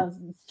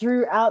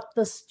throughout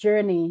this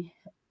journey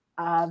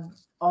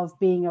of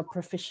being a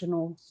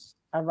professional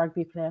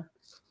rugby player?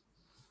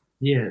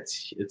 Yeah,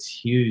 it's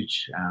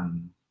huge,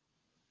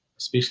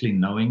 especially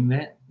knowing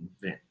that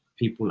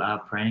people are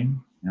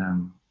praying.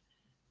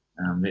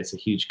 That's a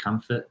huge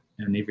comfort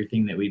in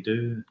everything that we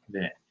do,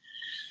 that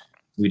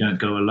we don't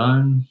go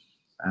alone,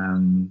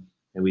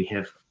 that we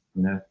have,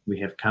 you know, we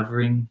have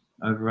covering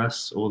over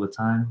us all the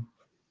time.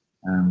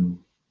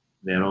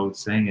 That old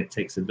saying, it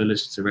takes a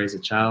village to raise a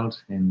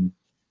child, and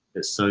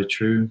it's so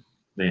true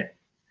that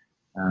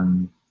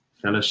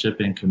fellowship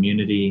and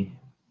community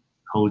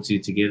holds you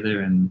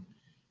together, and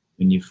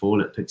when you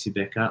fall, it picks you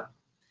back up.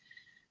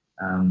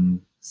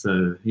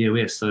 So yeah,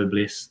 we are so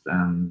blessed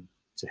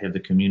to have the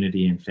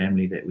community and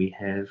family that we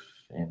have,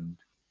 and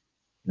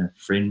you know,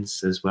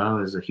 friends as well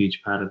is a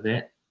huge part of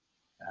that.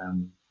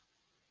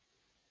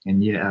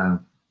 And yeah,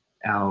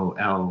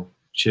 our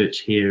church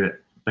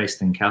here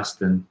based in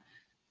Cowston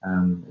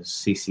is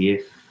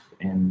CCF,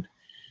 and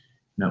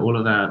you know, all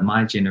of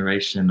my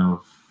generation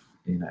of,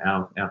 you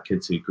know, our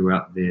kids who grew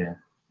up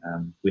there,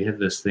 we have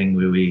this thing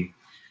where we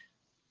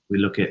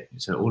look at,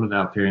 so all of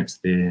our parents,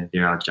 they're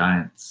our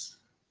giants,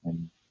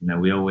 and you know,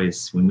 we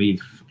always, when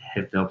we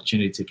have the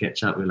opportunity to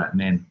catch up, we're like,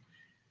 man,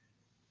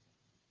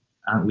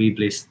 aren't we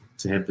blessed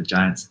to have the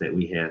giants that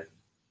we have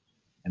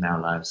in our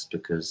lives,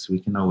 because we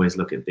can always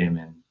look at them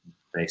and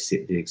they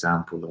set the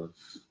example of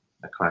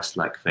a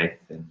Christ-like faith.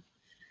 And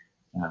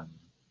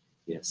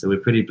yeah, so we're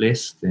pretty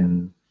blessed,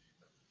 and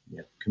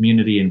yeah,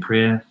 community and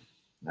prayer,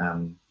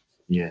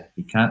 yeah,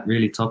 you can't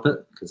really top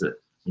it, because it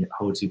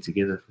holds you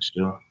together for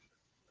sure.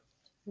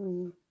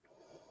 You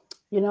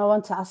know, I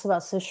want to ask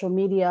about social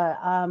media.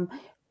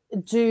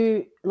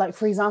 Like,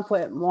 for example,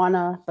 at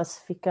Moana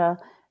Pacifica,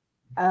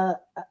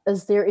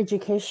 is there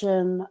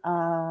education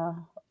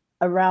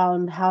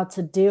around how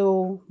to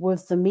deal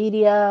with the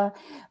media,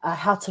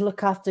 how to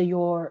look after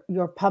your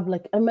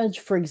public image?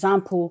 For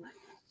example,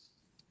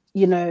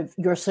 you know,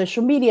 your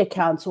social media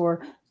accounts,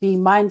 or be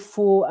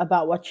mindful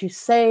about what you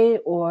say,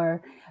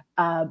 or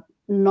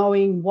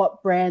knowing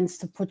what brands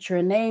to put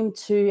your name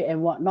to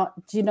and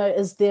whatnot. Do you know,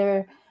 is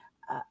there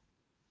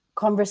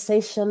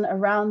conversation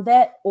around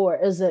that, or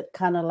is it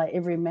kind of like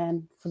every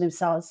man for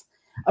themselves?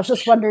 I was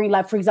just wondering,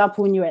 like, for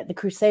example, when you were at the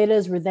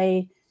Crusaders, were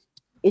they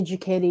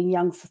educating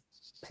young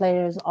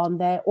players on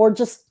that, or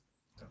just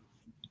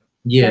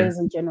players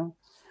in general?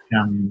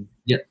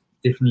 Yeah,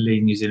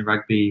 definitely. New Zealand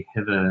Rugby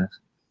have a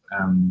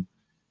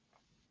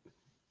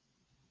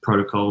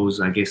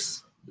protocols, I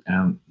guess,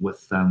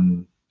 with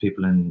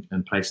people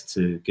in place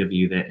to give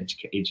you that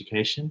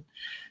education.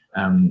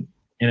 And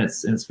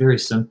it's very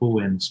simple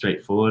and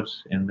straightforward,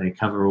 and they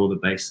cover all the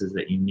bases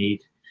that you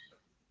need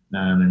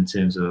in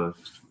terms of,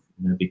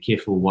 you know, be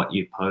careful what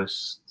you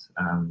post,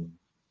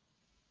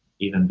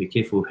 even be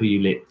careful who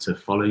you let to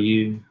follow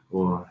you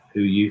or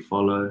who you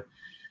follow.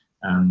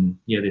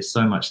 Yeah, there's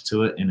so much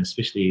to it, and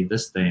especially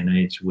this day and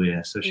age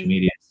where social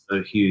media is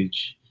so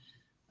huge,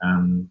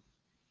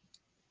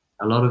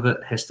 a lot of it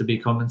has to be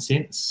common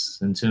sense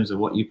in terms of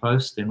what you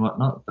post and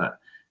whatnot. But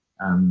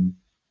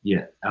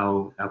yeah,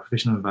 our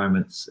professional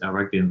environments, our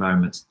rugby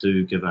environments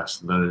do give us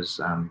those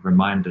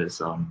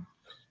reminders on,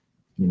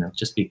 you know,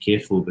 just be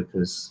careful,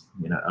 because,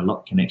 you know, a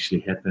lot can actually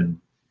happen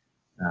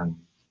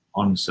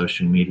on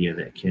social media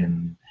that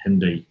can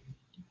hinder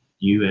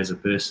you as a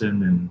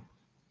person, and,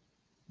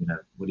 you know,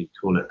 what do you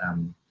call it?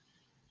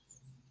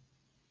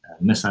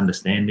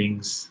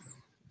 misunderstandings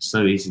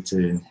so easy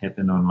to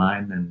happen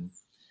online, and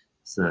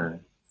so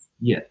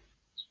yeah,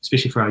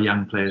 especially for our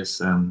young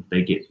players,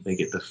 they get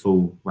the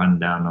full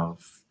rundown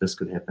of this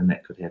could happen,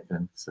 that could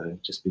happen. So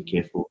just be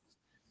careful.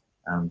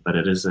 But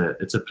it's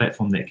a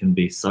platform that can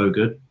be so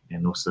good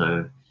and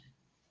also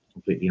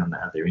completely on the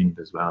other end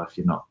as well if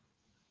you're not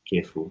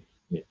careful.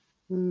 Yeah.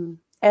 And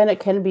it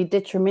can be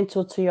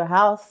detrimental to your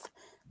health,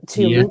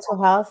 to your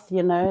mental health,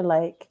 you know,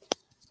 like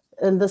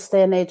in this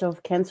day and age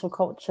of cancel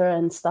culture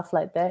and stuff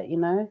like that, you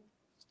know?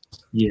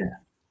 Yeah.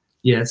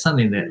 It's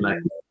something that like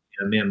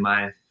me and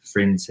my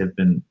friends have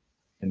been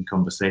in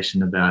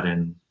conversation about,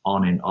 and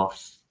on and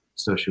off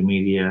social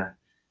media.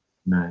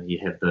 You know, you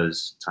have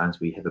those times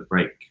where you have a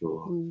break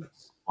or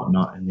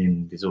whatnot, and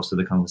then there's also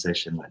the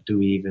conversation like, do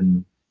we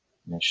even,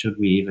 you know, should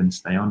we even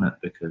stay on it?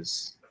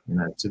 Because, you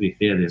know, to be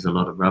fair, there's a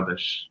lot of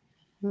rubbish.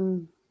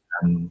 You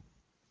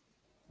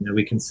know,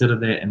 we consider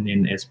that, and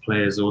then as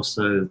players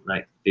also,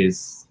 like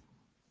there's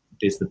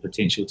the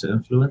potential to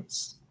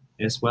influence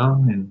as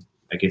well, and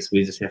I guess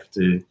we just have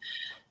to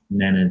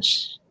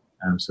manage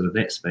sort of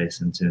that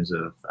space in terms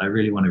of, I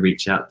really want to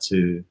reach out to,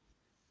 you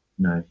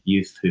know,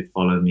 youth who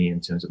follow me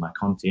in terms of my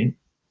content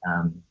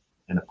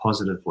in a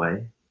positive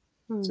way,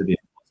 to be a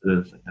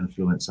positive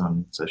influence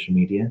on social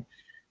media.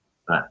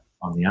 But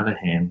on the other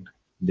hand,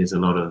 there's a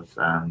lot of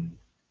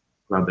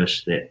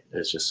rubbish that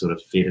is just sort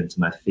of fed into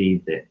my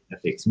feed that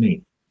affects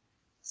me.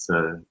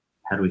 So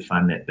how do we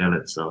find that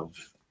balance of,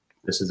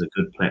 this is a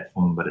good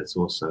platform, but it's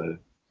also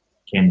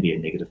can be a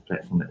negative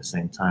platform at the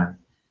same time?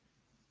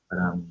 But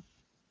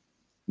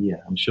yeah,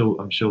 I'm sure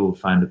we'll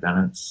find a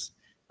balance.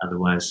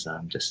 Otherwise,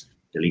 just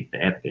delete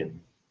the app and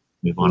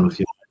move on with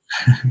your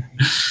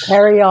life.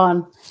 Carry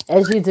on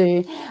as you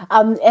do.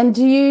 And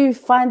do you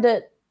find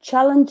it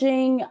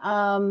challenging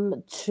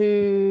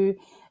to,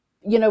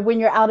 you know, when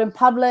you're out in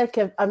public?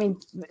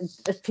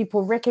 If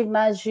people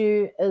recognize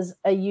you,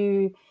 are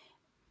you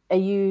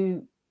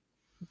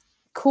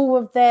cool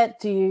with that?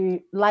 Do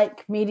you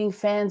like meeting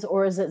fans,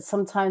 or is it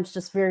sometimes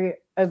just very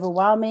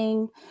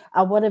overwhelming?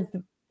 What have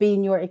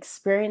been your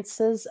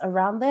experiences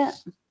around that?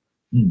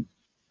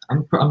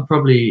 I'm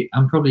probably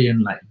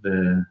in like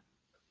the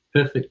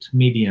perfect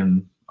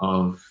medium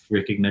of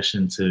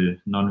recognition to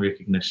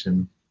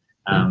non-recognition.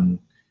 In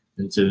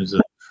terms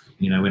of,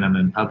 you know, when I'm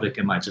in public,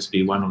 it might just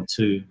be one or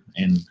two,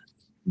 and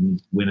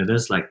when it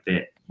is like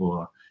that,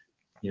 or,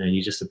 you know,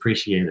 you just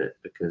appreciate it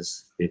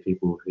because they're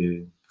people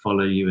who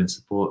follow you and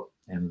support.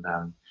 And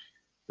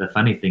the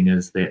funny thing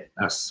is that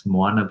us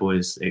Moana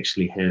boys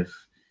actually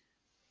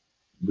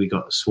we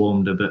got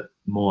swarmed a bit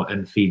more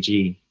in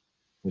Fiji,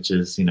 which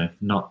is, you know,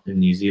 not in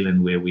New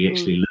Zealand where we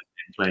actually live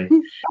and play,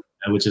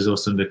 which is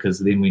awesome, because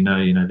then we know,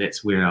 you know,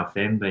 that's where our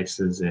fan base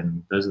is,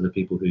 and those are the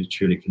people who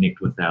truly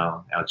connect with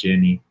our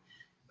journey.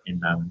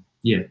 And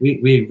yeah,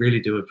 we really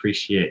do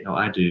appreciate, or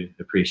I do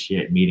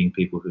appreciate, meeting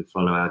people who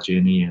follow our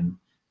journey and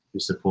who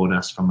support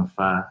us from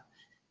afar.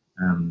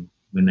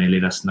 When they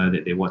let us know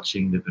that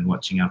they've been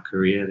watching our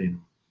career,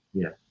 then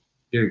yeah,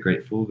 very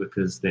grateful,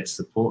 because that's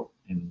support.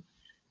 And,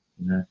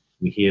 you know,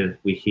 we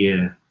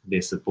hear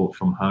their support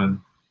from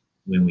home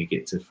when we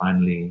get to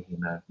finally, you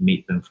know,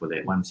 meet them for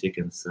that 1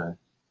 second. So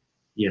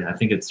yeah, I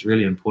think it's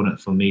really important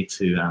for me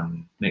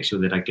to make sure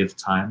that I give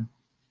time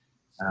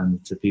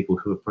to people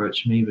who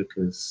approach me,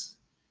 because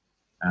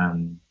I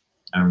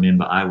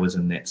remember I was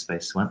in that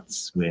space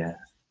once where,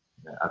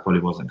 you know, I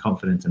probably wasn't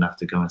confident enough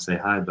to go and say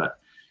hi, but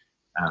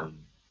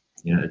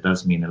you know, it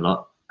does mean a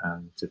lot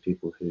to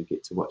people who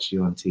get to watch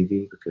you on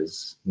TV,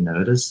 because, you know,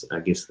 it is, I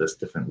guess, this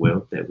different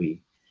world that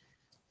we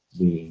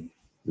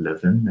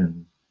live in,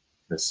 and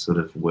this sort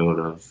of world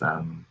of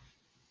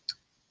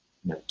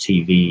you know,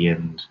 TV,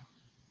 and,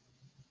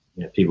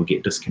 you know, people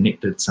get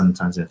disconnected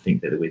sometimes and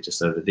think that we're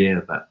just over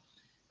there, but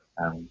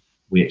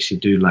we actually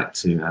do like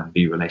to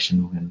be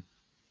relational and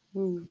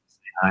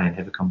say hi and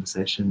have a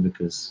conversation,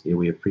 because yeah,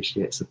 we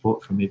appreciate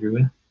support from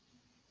everywhere.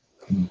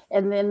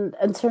 And then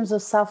in terms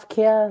of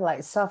self-care,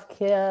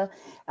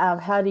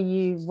 how do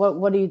you,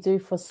 what do you do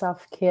for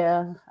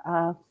self-care?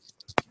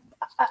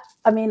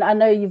 I mean, I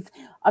know you've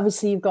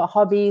got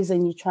hobbies,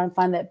 and you try and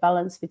find that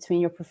balance between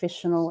your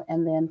professional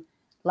and then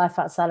life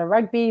outside of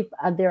rugby.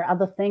 Are there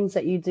other things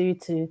that you do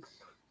to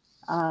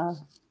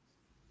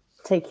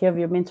take care of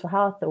your mental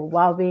health or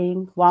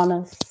well-being,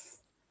 wellness?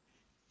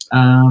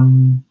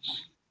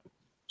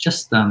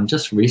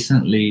 Just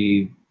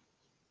recently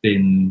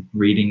been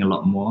reading a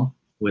lot more,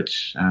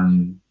 which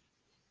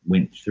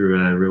went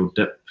through a real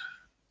dip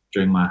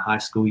during my high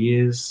school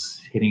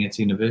years, heading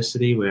into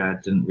university, where I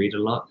didn't read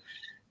a lot.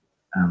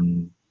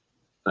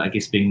 But I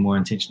guess being more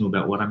intentional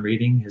about what I'm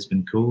reading has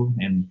been cool,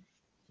 and,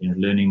 you know,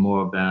 learning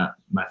more about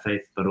my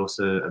faith, but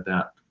also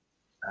about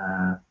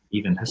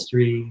even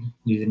history,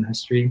 New Zealand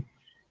history,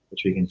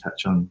 which we can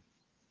touch on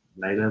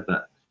later.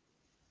 But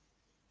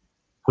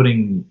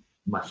putting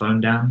my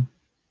phone down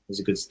is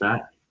a good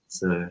start.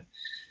 So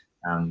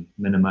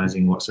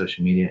minimizing what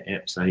social media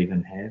apps I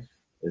even have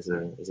is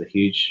a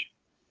huge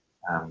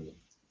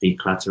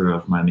declutter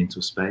of my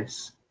mental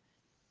space.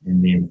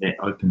 And then that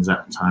opens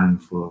up time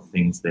for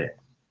things that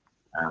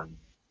are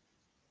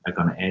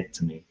going to add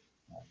to me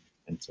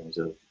in terms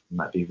of, it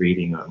might be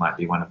reading, or it might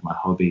be one of my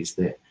hobbies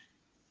that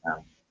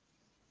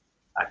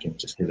I can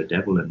just have a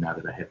dabble in now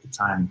that I have the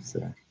time.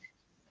 So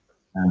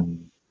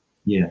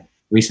yeah,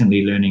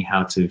 recently learning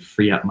how to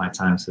free up my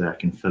time so that I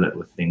can fill it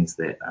with things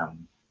that are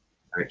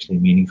actually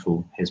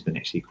meaningful has been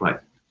actually quite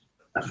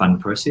a fun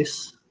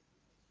process.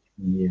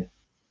 Yeah.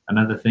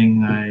 Another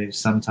thing I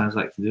sometimes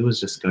like to do is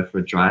just go for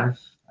a drive,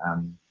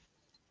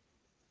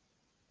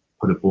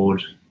 put a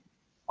board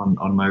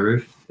on my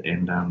roof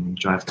and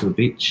drive to a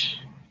beach.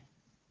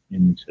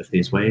 And if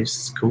there's waves,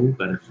 it's cool,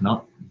 but if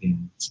not,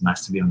 then it's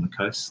nice to be on the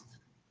coast.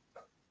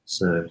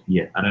 So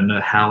yeah, I don't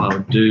know how I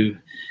would do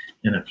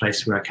in a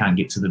place where I can't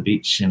get to the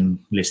beach in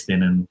less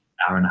than an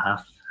hour and a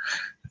half.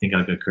 I think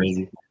I'll go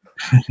crazy.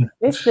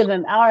 Less than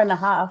an hour and a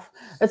half.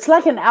 It's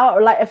like an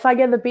hour. Like if I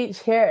get the beach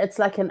here, it's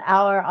like an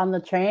hour on the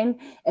train,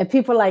 and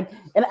people are like,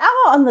 an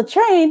hour on the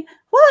train?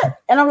 What?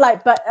 And I'm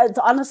like, but it's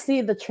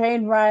honestly the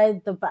train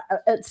ride.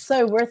 It's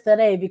so worth it,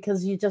 eh?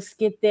 Because you just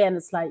get there and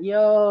it's like,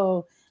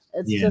 yo,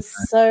 it's just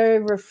so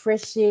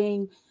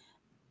refreshing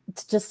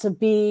just to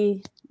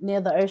be near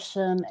the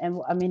ocean. And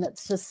I mean,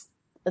 it's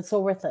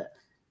all worth it.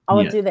 I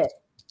would do that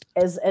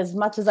as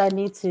much as I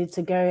need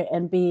to go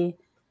and be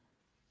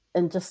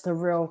in just a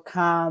real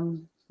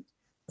calm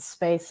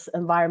space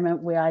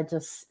environment where I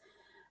just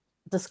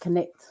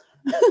disconnect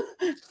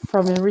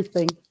from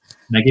everything.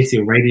 And I guess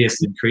your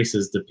radius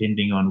increases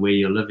depending on where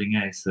you're living,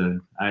 eh? So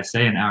I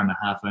say an hour and a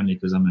half only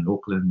because I'm in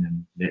Auckland,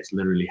 and that's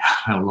literally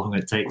how long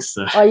it takes.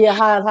 So. Oh yeah,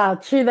 how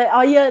true that.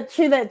 Oh yeah,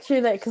 true that.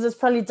 Because it's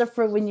probably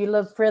different when you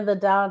live further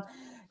down,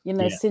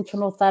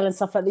 Central North Island,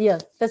 stuff like that. Yeah,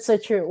 that's so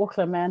true,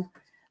 Auckland, man.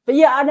 But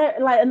yeah, I know,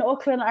 like in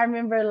Auckland, I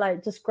remember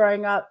like just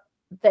growing up,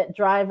 that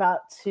drive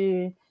out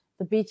to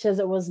the beaches,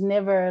 it was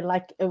never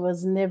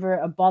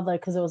a bother,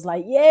 because it was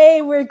like,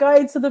 yay, we're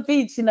going to the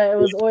beach. It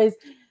was always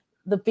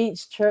the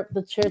beach trip,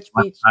 the church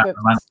beach trip.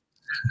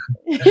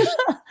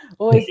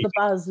 Always the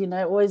buzz,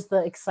 always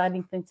the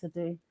exciting thing to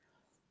do.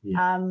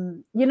 Yeah.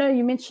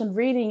 You mentioned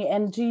reading,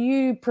 and do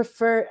you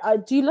prefer,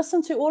 do you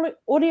listen to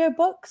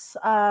audiobooks,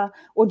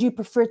 or do you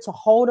prefer to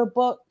hold a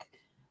book?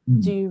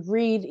 Do you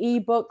read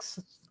ebooks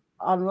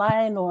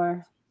online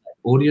or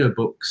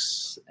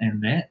audiobooks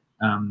and that?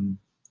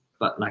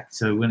 But like,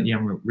 so when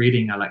I'm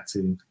reading, I like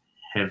to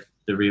have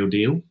the real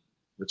deal,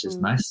 which is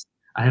nice.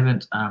 I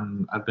haven't,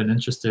 I've been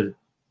interested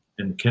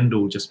in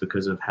Kindle just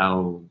because of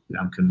how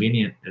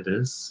convenient it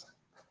is.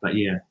 But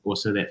yeah,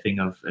 also that thing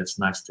of it's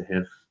nice to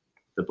have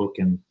the book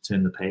and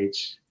turn the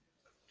page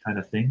kind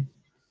of thing.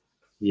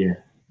 Yeah.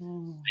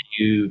 Are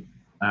you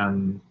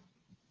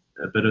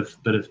a bit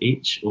of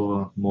each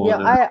or more?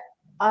 Yeah,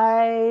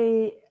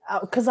 I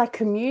because I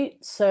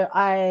commute, so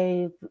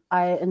I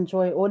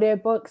enjoy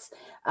audiobooks,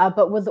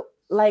 but with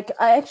like,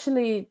 I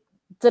actually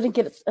didn't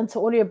get into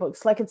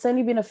audiobooks. Like, it's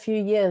only been a few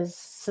years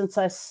since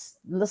I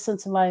listened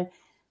to my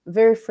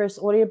very first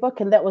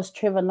audiobook, and that was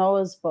Trevor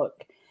Noah's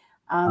book.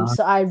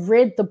 So I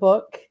read the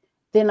book,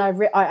 then I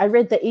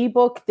read the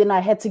ebook, then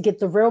I had to get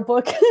the real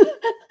book.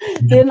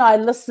 Then I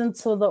listened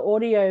to the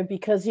audio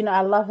because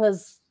I love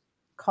his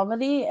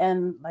comedy,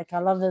 and like I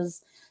love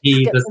his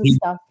skits and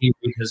stuff. He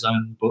read his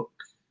own book.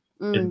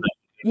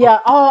 Yeah.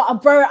 Oh,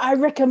 bro, I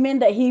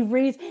recommend that he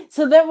reads.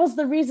 So that was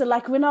the reason.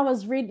 Like when I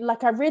was reading,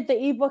 like I read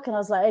the ebook and I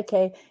was like,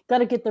 okay, got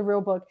to get the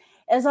real book.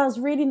 As I was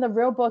reading the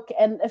real book,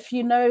 and if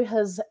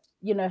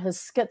his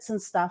skits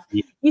and stuff,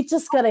 you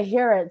just got to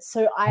hear it.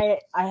 So I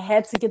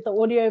had to get the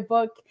audio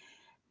book,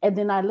 and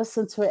then I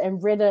listened to it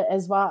and read it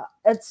as well.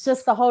 It's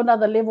just a whole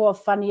nother level of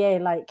funny, eh?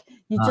 Like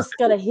you just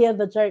got to hear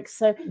the jokes.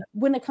 So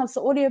when it comes to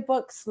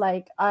audiobooks,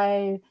 like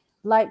I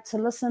like to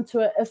listen to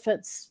it if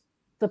it's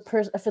the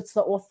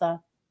author.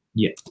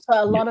 Yeah.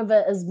 So a lot of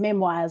it is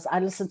memoirs. I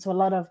listen to a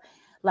lot of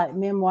like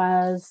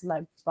memoirs,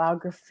 like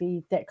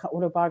autobiography, that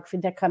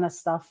kind of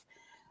stuff.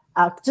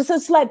 Just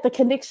it's like the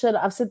connection.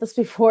 I've said this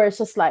before. It's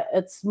just like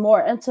it's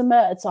more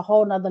intimate. It's a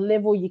whole nother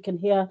level. You can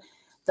hear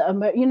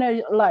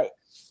like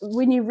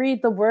when you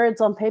read the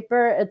words on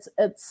paper,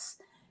 it's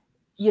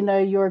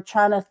you're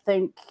trying to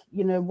think,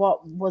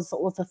 what was the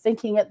author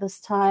thinking at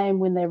this time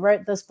when they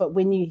wrote this. But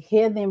when you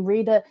hear them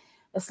read it,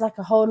 it's like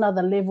a whole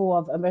nother level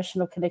of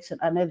emotional connection.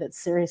 I know that's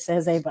serious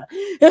as a, but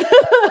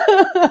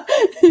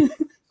to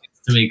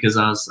me, because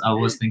I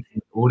was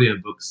thinking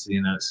audiobooks,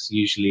 it's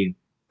usually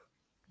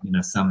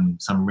some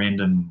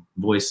random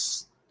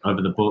voice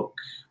over the book,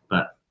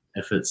 but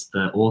if it's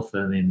the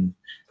author, then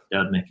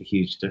that would make a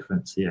huge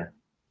difference.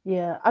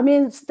 Yeah, I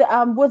mean,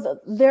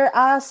 there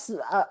are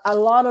a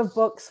lot of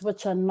books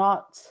which are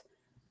not,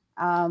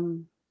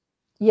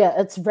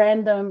 it's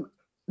random.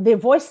 They're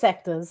voice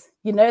actors,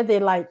 they're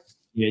like,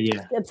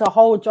 it's a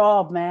whole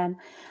job, man.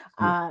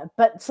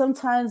 But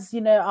sometimes,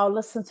 I'll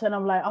listen to it and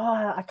I'm like,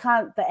 oh, I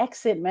can't, the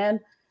accent, man.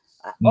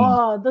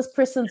 Oh, this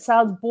person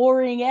sounds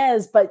boring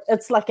but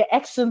it's like an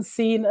action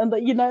scene, and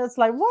it's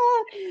like,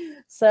 what?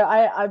 So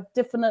I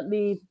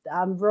definitely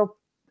real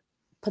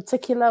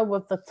particular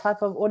with the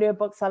type of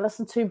audiobooks I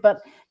listen to,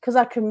 but because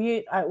I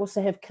commute, I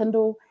also have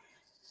Kindle,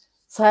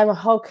 so I have a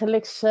whole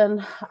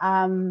collection.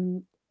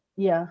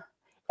 yeah.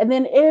 And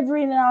then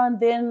every now and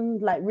then,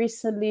 like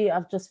recently,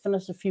 I've just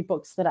finished a few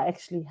books that I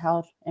actually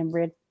held and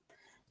read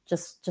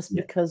just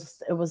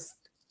because it was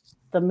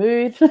the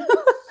mood.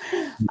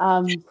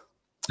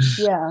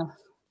 Yeah.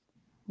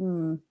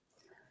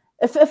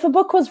 If a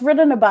book was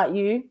written about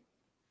you,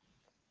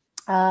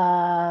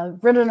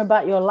 written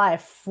about your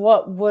life,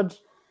 what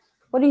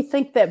do you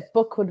think that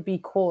book would be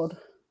called?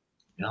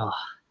 Oh.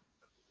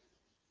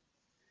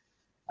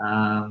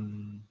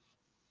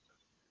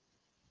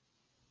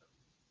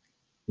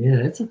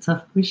 Yeah, that's a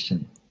tough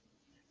question.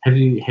 Have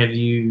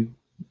you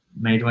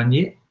made one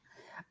yet?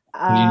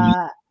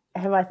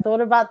 Have I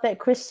thought about that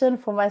question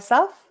for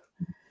myself?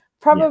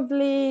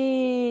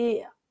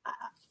 Probably,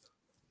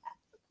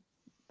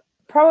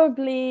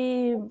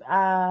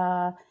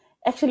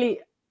 actually,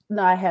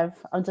 no, I have.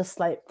 I'm just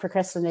like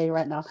procrastinating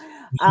right now.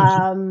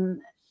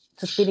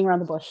 Just beating around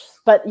the bush.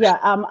 But yeah,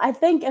 I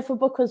think if a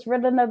book was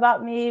written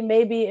about me,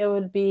 maybe it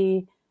would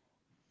be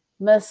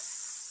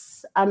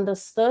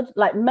Misunderstood.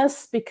 Like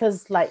miss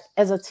because like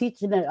as a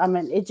teacher, I'm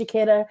an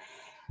educator,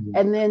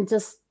 and then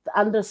just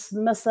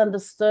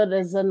misunderstood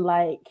as in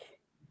like,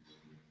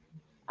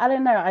 I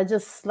don't know. I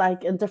just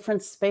like in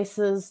different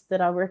spaces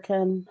that I work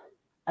in,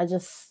 I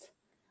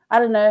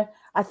don't know.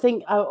 I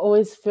think I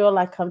always feel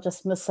like I'm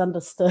just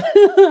misunderstood.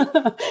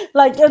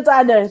 Like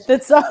I know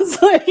that sounds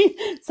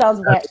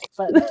whack,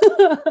 but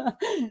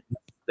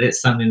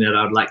that's something that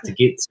I'd like to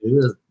get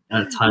to.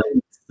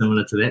 Totally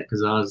similar to that,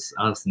 because I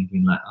was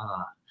thinking like,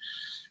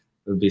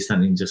 it would be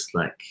something just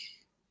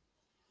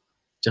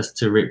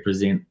to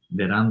represent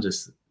that I'm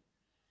just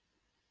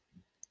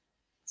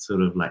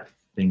sort of like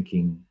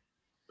thinking,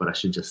 but I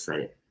should just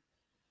say it.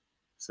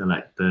 So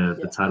like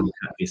the title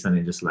can't be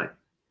something just like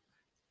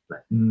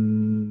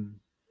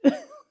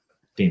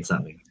then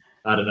something.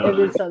 I don't know.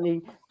 Then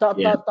something dot.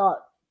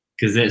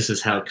 Because that's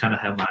just how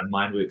my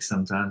mind works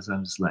sometimes.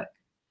 I'm just like,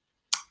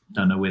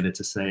 don't know whether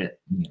to say it.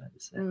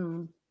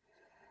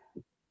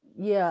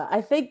 Yeah,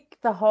 I think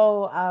the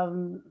whole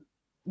I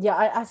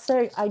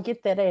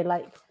get that.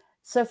 Like,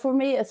 so for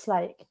me, it's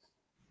like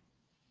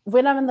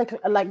when I'm in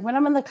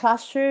the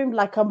classroom,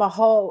 like I'm a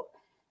whole,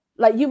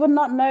 like you would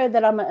not know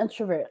that I'm an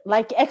introvert.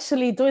 Like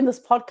actually doing this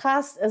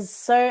podcast is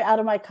so out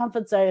of my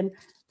comfort zone,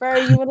 bro.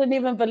 You wouldn't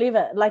even believe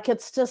it. Like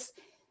it's just,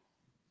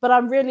 but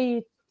I'm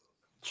really,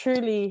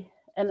 truly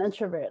an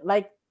introvert.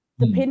 Like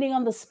depending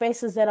on the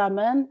spaces that I'm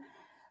in,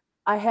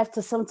 I have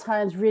to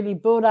sometimes really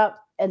build up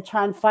and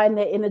try and find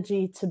that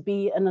energy to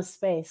be in a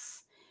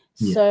space.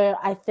 Yeah. So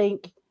I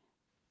think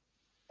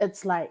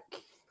it's like,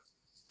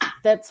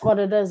 that's what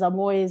it is. I'm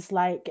always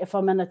like, if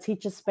I'm in a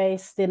teacher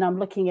space, then I'm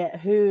looking at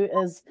who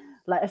is,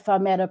 like if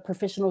I'm at a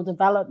professional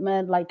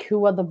development, like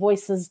who are the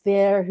voices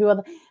there?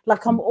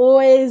 Like I'm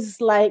always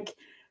like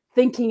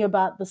thinking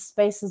about the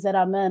spaces that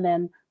I'm in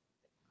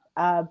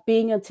and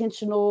being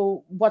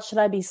intentional. What should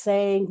I be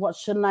saying? What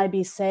shouldn't I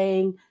be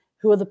saying?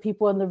 Who are the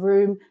people in the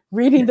room,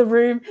 reading the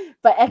room?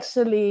 But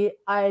actually,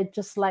 I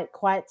just like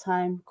quiet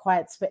time,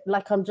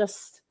 like I'm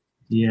just,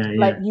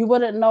 like you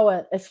wouldn't know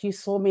it if you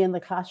saw me in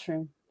the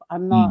classroom.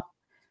 I'm not,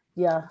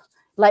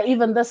 like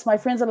even this, my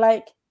friends are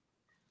like,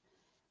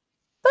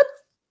 but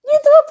you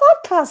do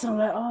a podcast. I'm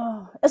like,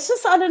 oh, it's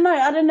just, I don't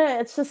know.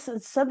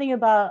 It's something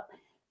about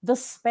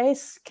this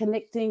space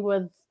connecting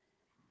with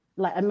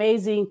like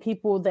amazing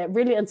people that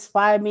really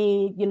inspire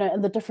me,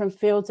 in the different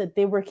fields that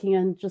they're working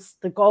in,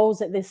 just the goals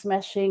that they're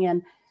smashing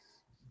and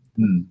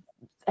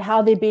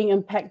how they're being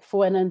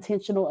impactful and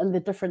intentional in the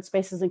different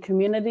spaces and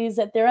communities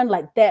that they're in.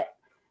 Like that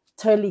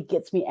totally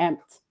gets me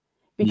amped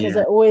because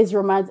it always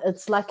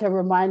it's like a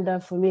reminder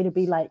for me to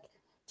be like,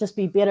 just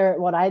be better at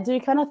what I do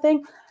kind of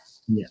thing.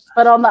 Yeah.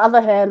 But on the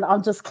other hand,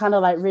 I'm just kind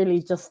of like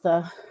really just,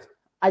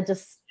 I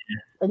just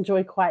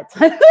enjoy quiet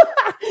time.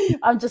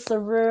 I'm just a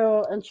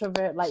real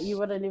introvert. Like you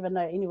wouldn't even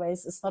know.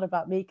 Anyways, it's not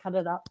about me. Cut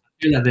it up.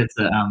 I feel like that's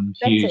a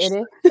huge.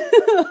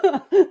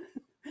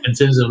 In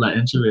terms of like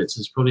introverts,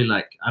 it's probably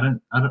like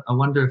I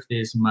wonder if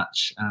there's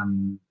much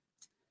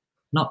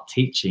not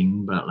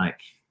teaching, but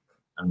like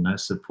I don't know,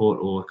 support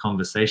or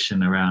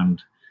conversation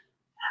around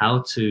how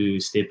to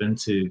step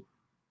into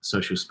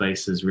social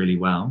spaces really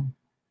well,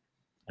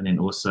 and then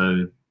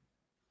also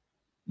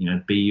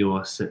be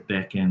your sit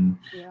back and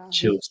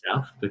chill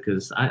self,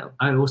 because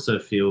I also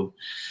feel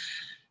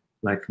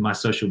like my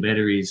social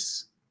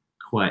battery's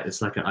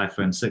it's like an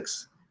iPhone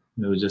 6.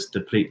 It will just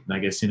deplete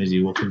like as soon as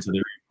you walk into the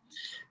room.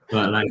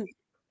 But like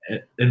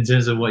in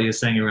terms of what you're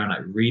saying around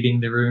like reading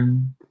the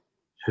room,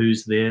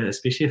 who's there,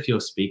 especially if you're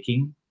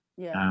speaking,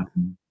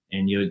 and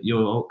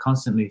you're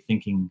constantly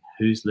thinking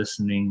who's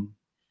listening,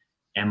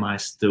 am I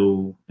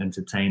still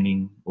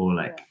entertaining, or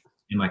like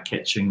am I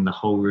catching the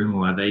whole room,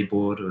 or are they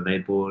bored,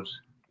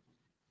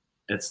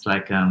 it's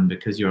like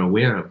because you're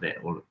aware of that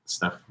all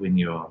stuff when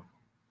you're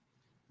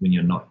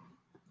not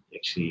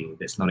actually,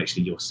 that's not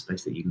actually your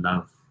space that you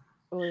love.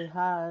 Oh,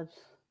 hard.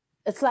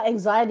 It's like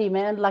anxiety,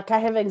 man. Like I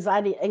have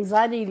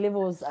anxiety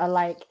levels are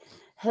like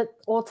hit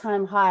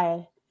all-time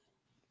high.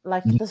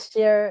 Like this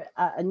year,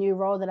 a new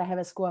role that I have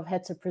at school I've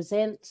had to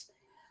present,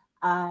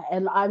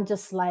 and I'm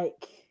just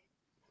like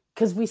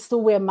because we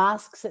still wear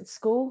masks at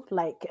school,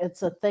 like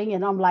it's a thing.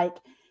 And I'm like,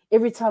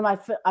 every time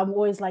I'm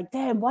always like,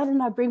 damn, why didn't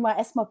I bring my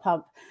asthma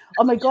pump?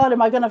 Oh my God,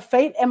 am I going to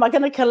faint? Am I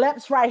going to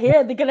collapse right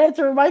here? They're going to have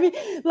to remind me.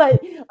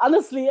 Like,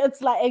 honestly,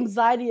 it's like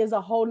anxiety is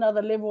a whole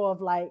nother level of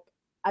like,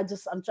 I'm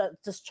just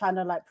trying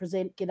to like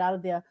get out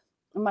of there.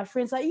 And my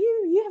friend's like,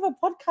 you have a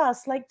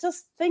podcast. Like,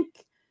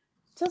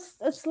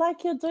 it's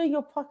like you're doing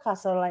your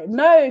podcast. I'm like,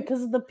 no,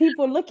 because the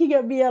people looking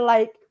at me are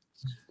like,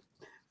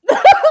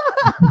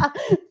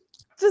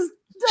 just,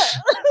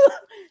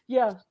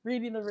 yeah,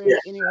 reading the room. Yeah.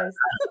 Anyways.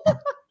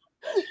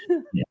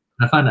 Yeah,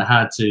 I find it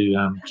hard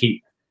to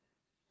keep.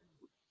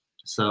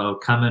 So I'll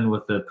come in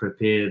with a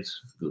prepared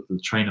the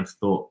train of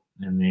thought,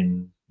 and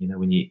then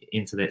when you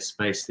enter that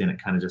space, then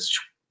it kind of just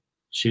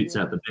shoots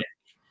out the back.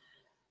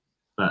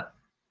 But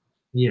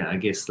yeah, I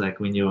guess like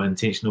when you're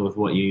intentional with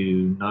what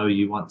you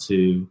want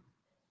to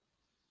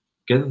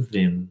give,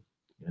 then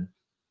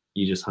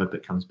you just hope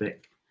it comes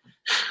back.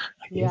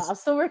 Yeah, I'm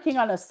still working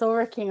on it.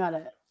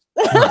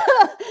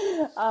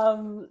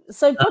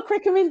 So book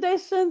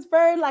recommendations,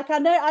 bro. Like I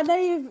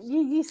know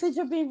you said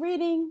you've been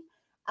reading.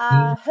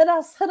 Hit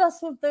us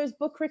with those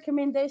book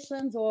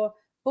recommendations or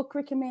book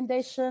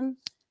recommendation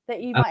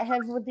that you might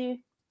have with you.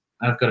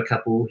 I've got a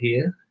couple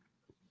here.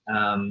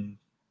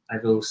 I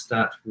will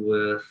start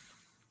with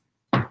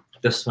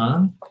this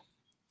one.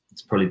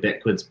 It's probably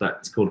backwards, but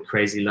it's called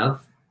Crazy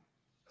Love.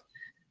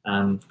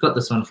 Got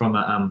this one from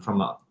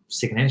a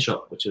secondhand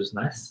shop, which was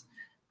nice.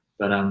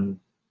 But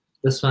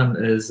this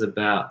one is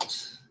about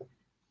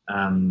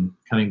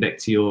coming back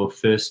to your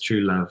first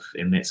true love,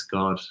 and that's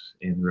God,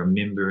 and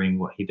remembering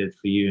what He did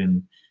for you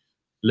and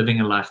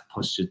living a life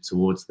postured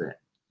towards that.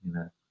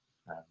 I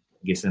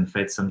guess in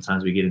faith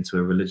sometimes we get into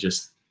a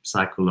religious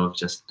cycle of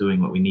just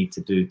doing what we need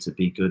to do to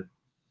be good,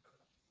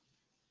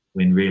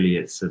 when really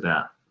it's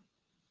about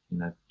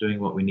doing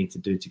what we need to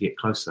do to get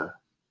closer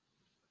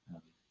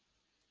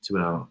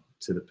to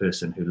the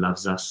person who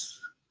loves us,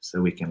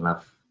 so we can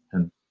love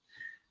Him.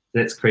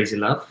 That's Crazy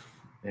Love,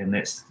 and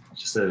that's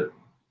just a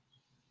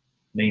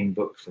main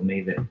book for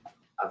me that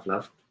I've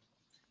loved.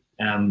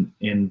 And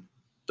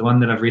the one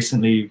that I've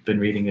recently been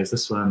reading is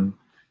this one.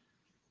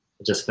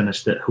 I just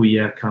finished it,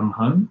 Huia Come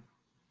Home.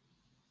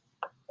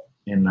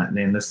 And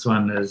then this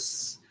one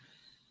is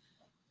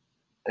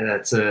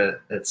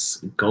it's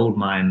gold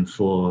mine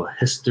for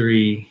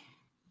history.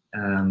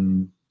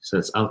 So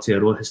it's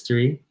Aotearoa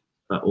history,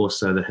 but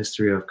also the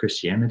history of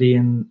Christianity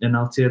in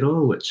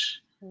Aotearoa,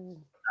 which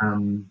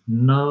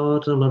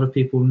not a lot of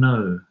people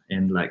know,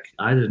 and like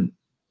I didn't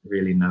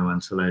really know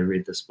until I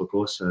read this book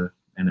also.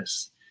 And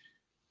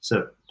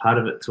so part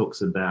of it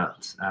talks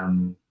about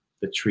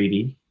the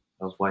Treaty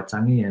of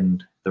Waitangi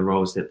and the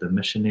roles that the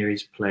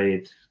missionaries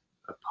played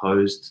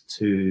opposed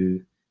to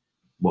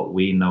what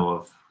we know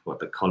of what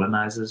the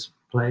colonizers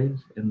played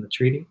in the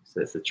treaty.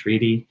 So it's the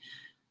treaty,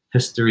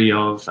 history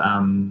of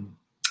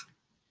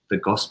the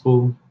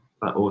gospel,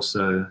 but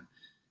also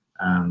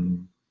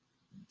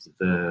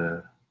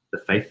the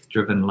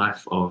faith-driven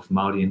life of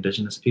Māori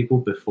Indigenous people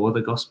before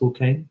the gospel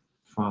came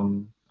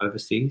from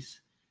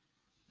overseas.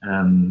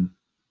 And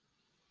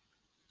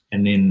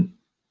then,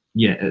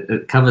 yeah,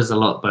 it covers a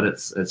lot, but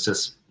it's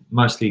just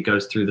mostly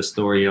goes through the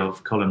story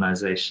of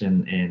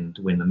colonization and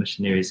when the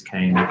missionaries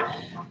came,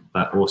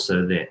 but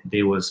also that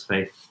there was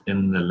faith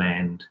in the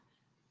land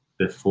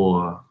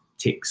before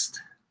text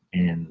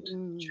and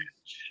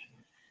church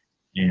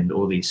and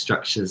all these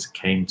structures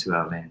came to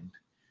our land.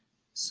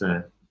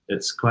 So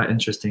it's quite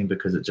interesting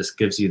because it just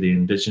gives you the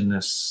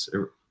indigenous,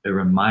 it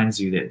reminds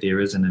you that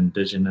there is an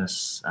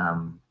indigenous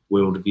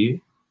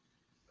worldview,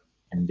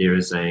 and there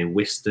is a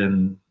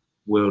Western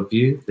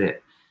worldview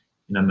that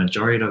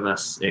majority of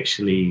us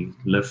actually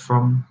live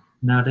from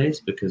nowadays,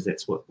 because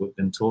that's what we've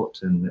been taught,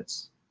 and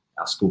that's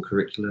our school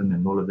curriculum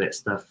and all of that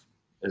stuff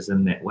is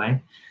in that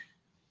way.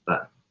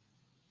 But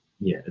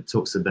yeah, it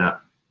talks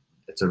about,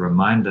 it's a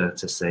reminder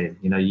to say,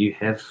 you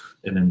have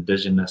an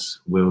indigenous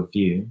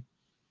worldview,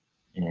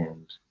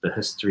 and the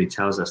history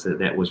tells us that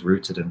that was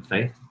rooted in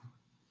faith.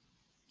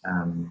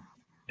 And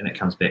it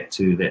comes back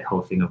to that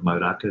whole thing of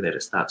Mauraka, that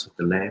it starts with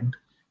the land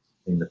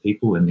and the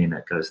people, and then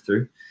it goes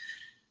through.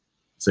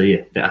 So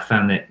yeah, I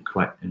found that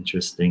quite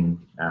interesting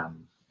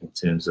in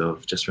terms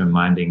of just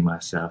reminding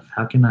myself,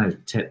 how can I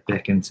tap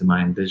back into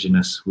my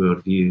indigenous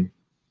worldview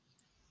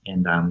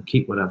and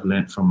keep what I've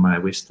learned from my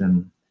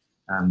Western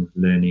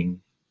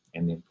learning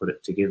and then put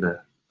it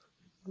together.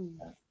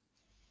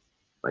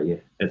 But yeah,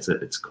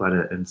 it's quite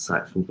an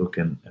insightful book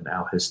in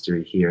our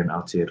history here in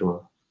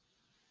Aotearoa.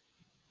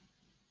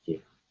 Yeah,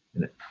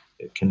 and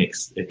it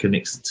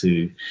connects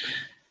to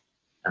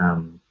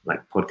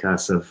like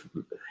podcasts I've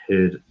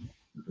heard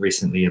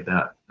recently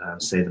about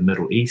say the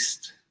Middle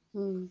East,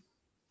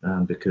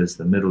 because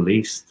the Middle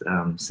East,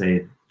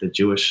 say the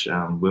Jewish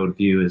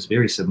worldview is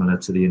very similar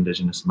to the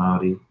indigenous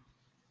Māori,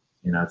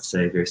 and I'd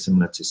say very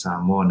similar to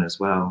Samoan as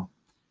well,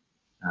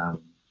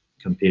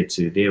 compared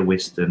to their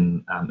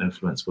Western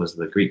influence was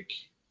the Greek,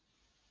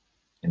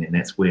 and then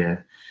that's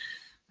where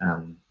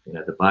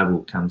the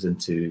Bible comes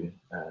into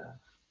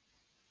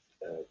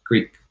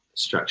Greek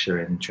structure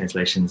and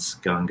translations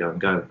go and go and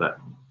go, but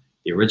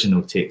the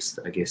original text,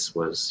 I guess,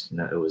 was,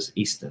 it was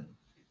Eastern.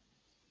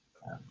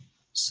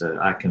 So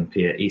I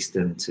compare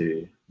Eastern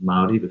to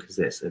Māori because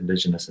that's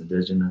indigenous.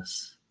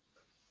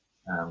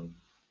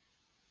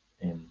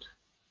 And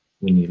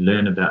when you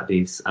learn about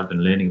these, I've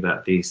been learning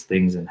about these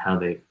things and how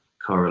they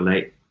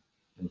correlate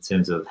in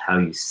terms of how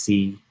you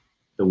see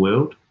the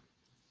world.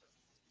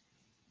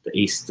 The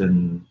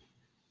Eastern,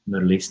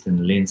 Middle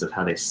Eastern lens of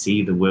how they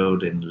see the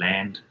world and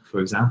land, for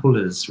example,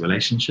 is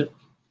relationship.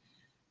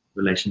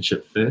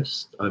 Relationship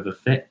first over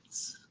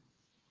facts,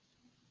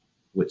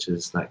 which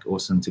is like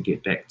awesome to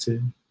get back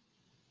to.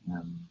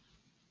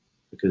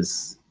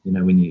 Because,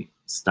 when you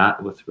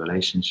start with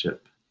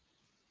relationship,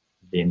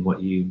 then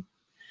what you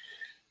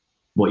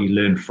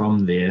learn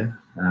from there,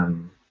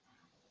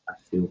 I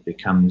feel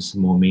becomes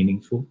more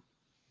meaningful.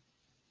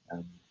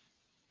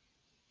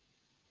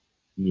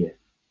 Yeah.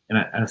 And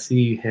I see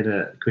you had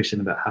a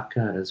question about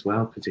haka as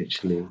well,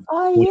 potentially.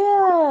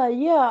 Oh,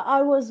 yeah.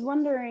 I was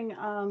wondering,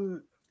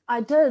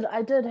 I did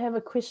have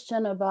a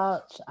question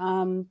about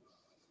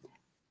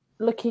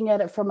looking at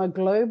it from a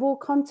global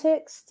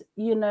context,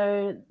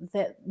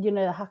 that,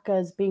 haka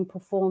is being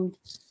performed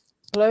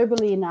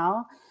globally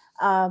now.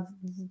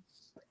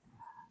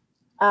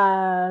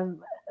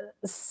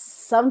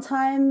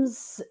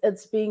 Sometimes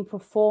it's being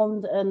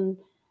performed in,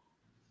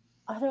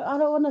 I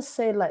don't want to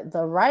say like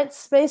the right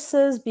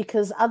spaces,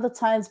 because other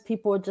times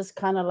people are just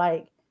kind of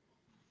like,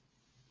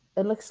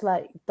 it looks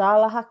like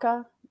Dala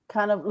haka,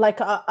 kind of like,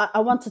 I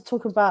want to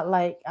talk about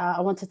like, I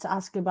wanted to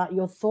ask about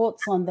your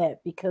thoughts on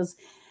that, because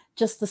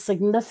just the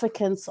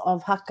significance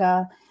of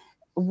haka,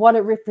 what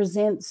it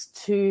represents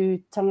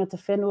to tangata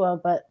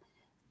whenua, but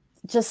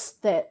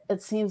just that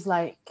it seems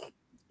like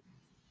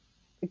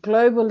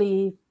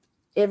globally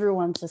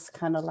everyone's just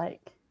kind of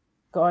like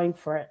going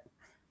for it.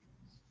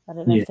 I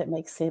don't know if that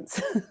makes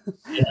sense.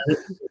 Yeah,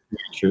 that's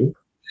very true.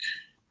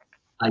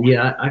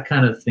 I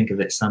kind of think of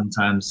it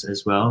sometimes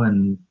as well,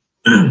 and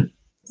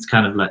it's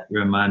kind of like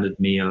reminded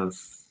me of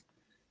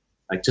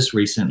like just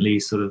recently,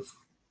 sort of,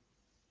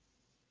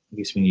 I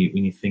guess when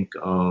you think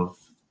of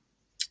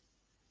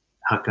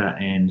haka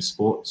and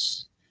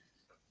sports,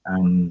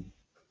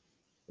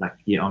 like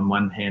on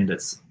one hand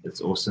it's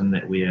awesome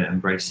that we are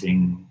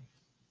embracing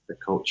the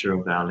culture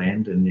of our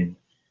land, and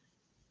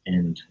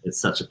it's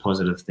such a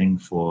positive thing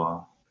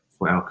for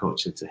our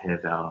culture to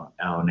have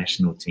our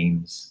national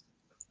teams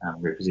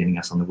representing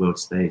us on the world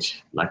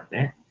stage like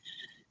that.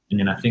 And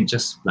then I think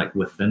just like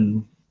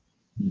within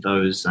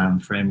those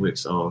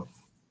frameworks or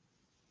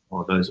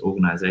those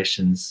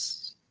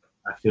organizations,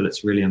 I feel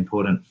it's really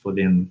important for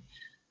them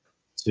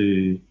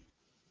to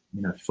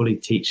fully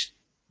teach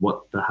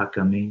what the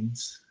haka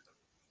means,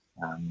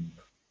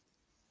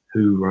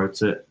 who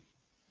wrote it,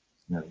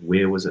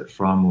 where was it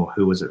from, or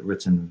who was it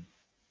written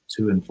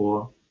to and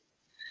for.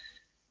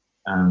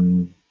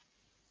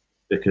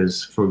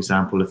 Because, for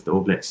example, if the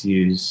All Blacks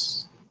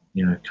use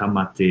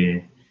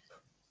kamate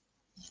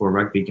for a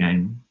rugby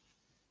game,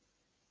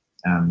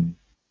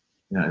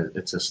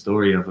 it's a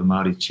story of a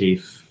Māori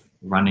chief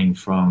running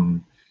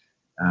from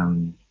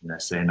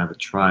say another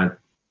tribe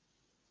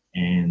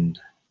and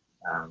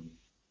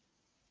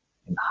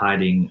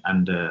hiding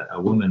under a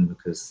woman,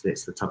 because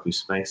that's the tapu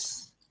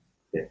space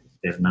that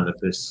another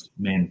first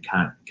man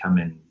can't come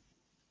and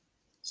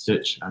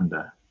search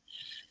under,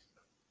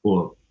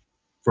 or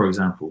for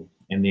example.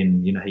 And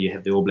then you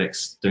have the All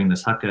Blacks doing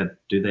this haka.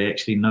 Do they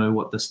actually know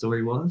what the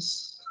story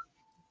was?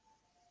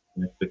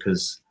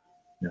 Because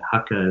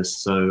haka is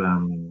so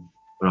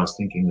what I was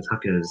thinking was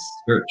haka is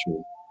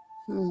spiritual.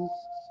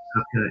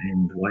 Haka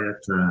and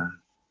waiata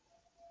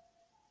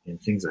and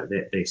things like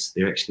that,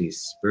 they're actually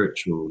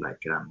spiritual,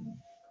 like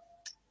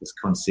this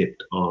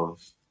concept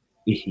of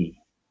ihi.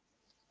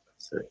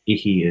 So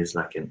ihi is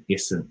like an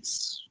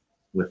essence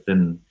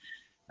within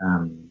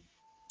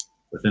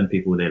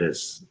people, that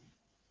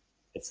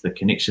it's the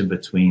connection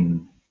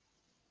between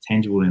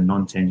tangible and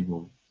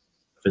non-tangible,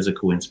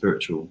 physical and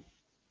spiritual.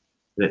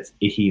 That's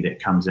ihi that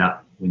comes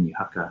out when you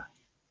haka.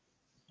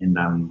 And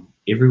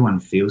everyone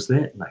feels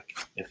that. Like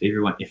if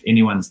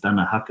anyone's done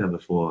a haka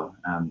before,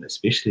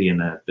 especially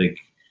in a big,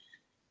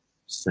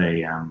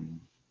 say,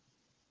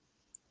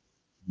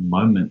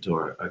 moment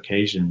or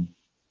occasion,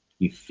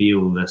 you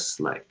feel this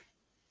like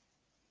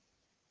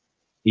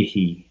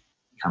ihi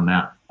come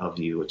out of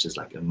you, which is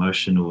like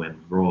emotional and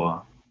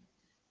raw,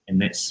 and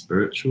that's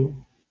spiritual.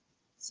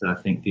 So I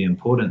think the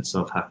importance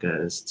of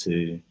haka is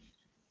to,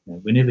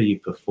 whenever you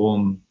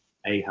perform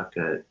a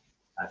haka,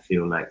 I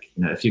feel like,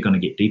 if you're going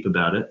to get deep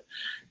about it,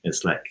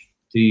 it's like,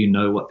 do you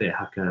know what that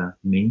haka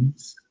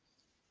means?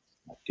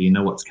 Do you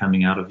know what's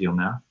coming out of your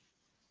mouth?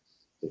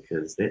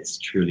 Because that's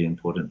truly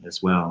important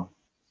as well.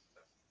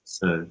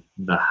 So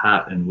the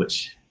heart in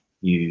which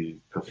you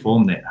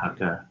perform that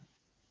haka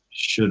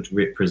should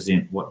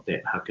represent what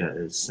that haka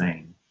is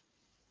saying,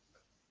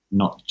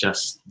 not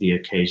just the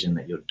occasion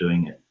that you're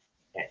doing it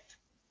at.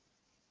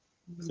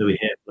 So we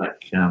have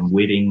like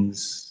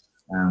weddings,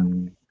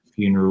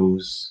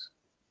 funerals,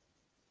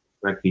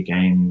 rugby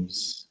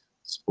games,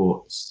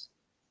 sports.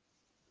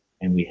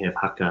 and we have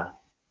haka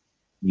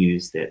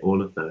used at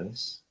all of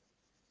those.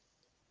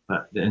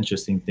 But the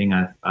interesting thing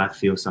I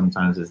feel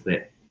sometimes is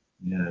that,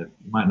 you know, it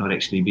might not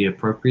actually be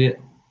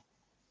appropriate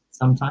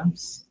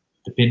sometimes,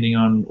 depending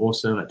on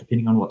what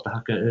the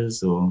haka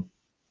is or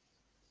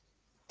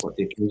what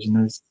the occasion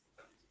is.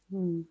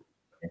 Mm.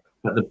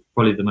 But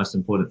probably the most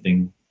important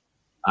thing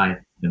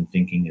I've been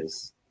thinking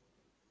is,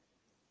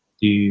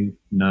 do you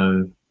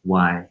know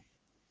why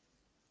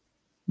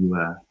you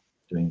are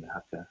doing the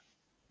haka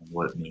and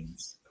what it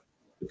means?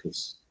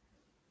 Because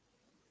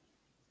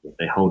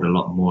they hold a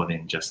lot more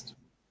than just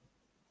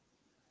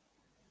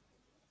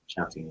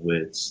shouting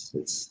words.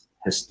 It's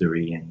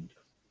history and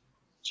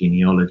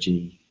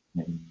genealogy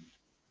and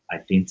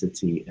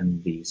identity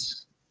in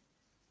these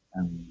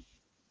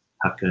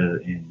haka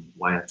and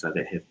waiata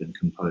that have been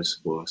composed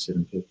for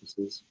certain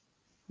purposes.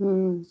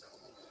 Mm.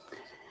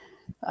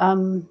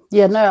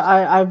 Yeah,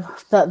 no,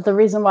 the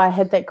reason why I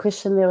had that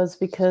question there was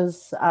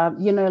because,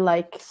 you know,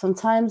 like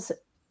sometimes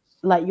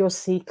like you'll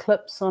see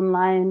clips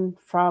online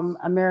from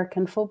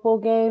American football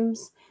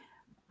games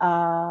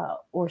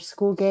or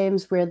school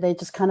games where they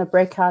just kind of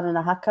break out in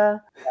a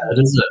haka. It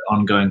is an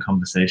ongoing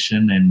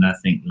conversation, and I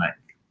think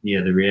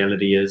the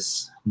reality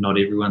is not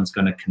everyone's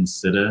going to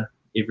consider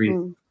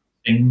everything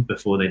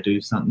before they do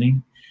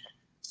something.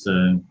 So,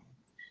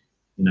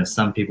 you know,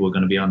 some people are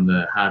going to be on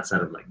the hard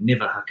side of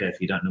never haka if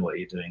you don't know what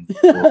you're doing.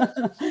 Or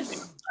going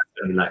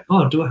to be like,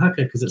 oh, do a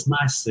haka because it's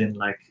nice and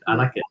I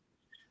like it.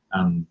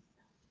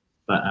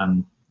 But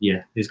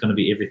yeah, there's going to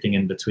be everything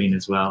in between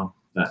as well.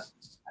 But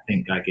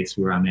I guess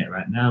where I'm at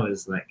right now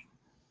is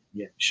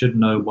should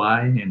know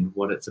why and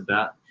what it's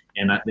about.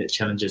 And that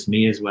challenges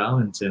me as well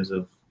in terms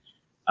of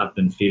I've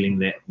been feeling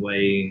that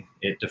way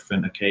at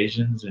different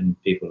occasions,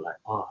 and people are like,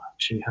 oh,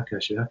 shui haka.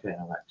 And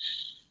I'm like,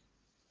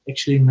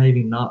 actually,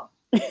 maybe not.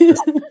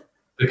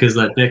 Because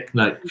back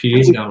a few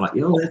years ago, I'm like,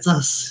 yo, that's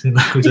us. And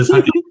we just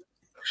haka.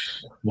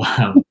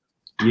 Wow.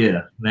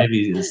 Yeah,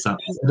 maybe there's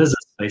something. It is a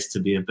space to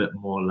be a bit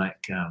more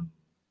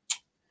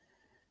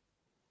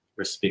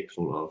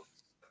respectful of,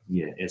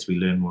 as we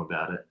learn more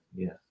about it.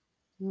 Yeah.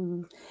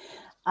 Do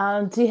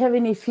you have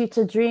any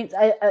future dreams?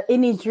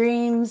 Any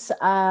dreams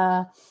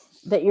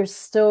that you're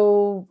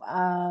still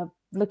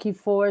looking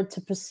forward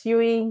to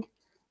pursuing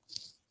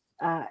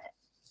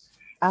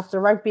after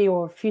rugby,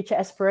 or future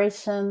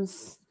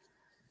aspirations?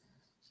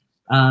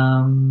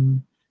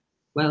 Well,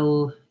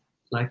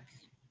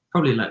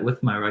 probably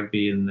with my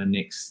rugby in the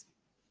next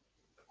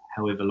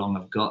however long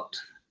I've got,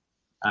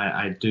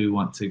 I do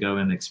want to go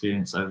and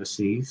experience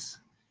overseas,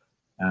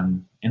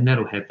 and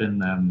that'll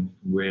happen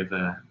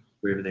wherever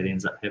that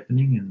ends up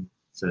happening. And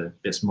so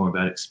that's more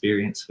about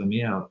experience for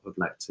me. I would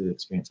like to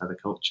experience other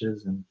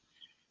cultures and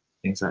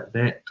things like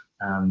that.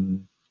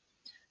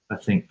 I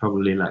think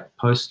probably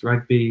post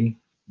rugby,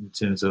 in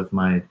terms of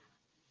my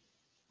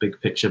big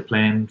picture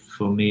plan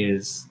for me,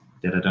 is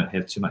that I don't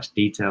have too much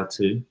detail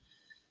to.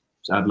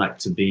 So I'd like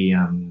to be,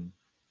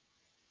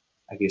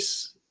 I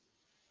guess,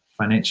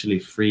 financially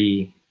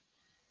free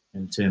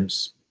in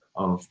terms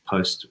of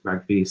post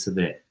rugby, so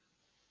that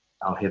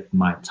I'll have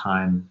my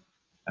time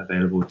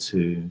available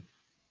to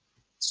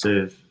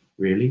serve,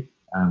 really.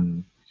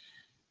 And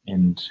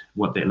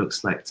what that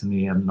looks like to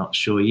me, I'm not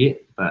sure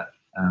yet, but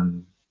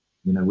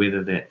you know,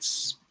 whether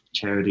that's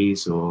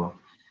charities or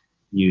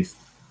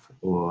youth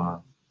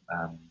or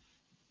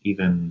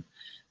even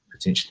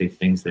potentially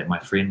things that my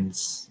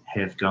friends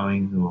have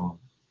going, or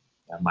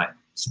I might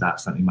start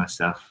something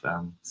myself,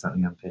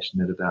 something I'm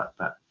passionate about.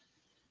 But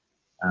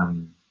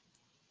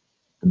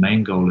the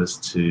main goal is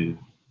to,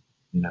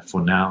 you know,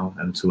 for now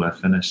until I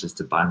finish, is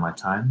to buy my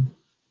time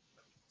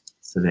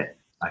so that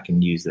I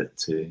can use it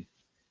to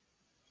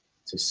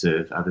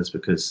serve others.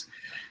 Because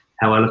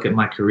how I look at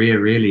my career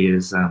really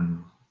is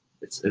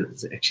it's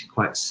actually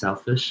quite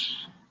selfish,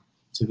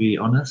 to be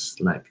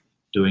honest,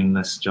 doing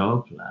this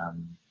job. You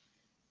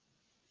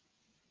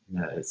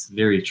know, it's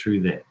very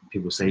true that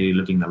people say you're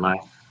living the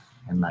life,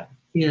 and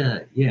yeah,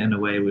 in a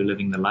way we're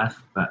living the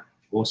life, but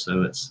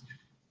also it's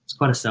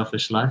quite a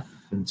selfish life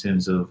in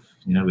terms of,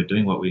 you know, we're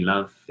doing what we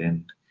love,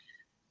 and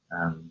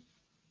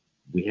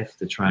we have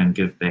to try and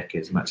give back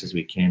as much as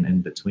we can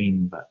in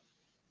between. But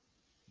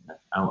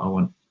I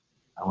want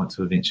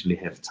to eventually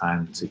have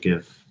time to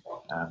give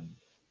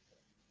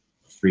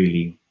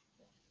freely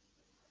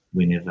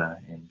whenever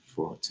and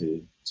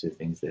to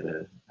things that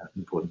are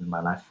important in my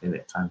life at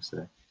that time.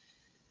 So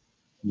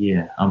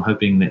yeah, I'm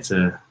hoping that's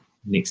a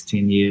next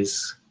 10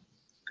 years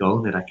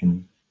goal, that I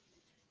can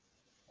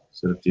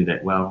sort of do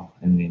that well,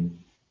 and then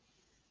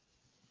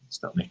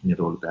stop making it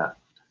all about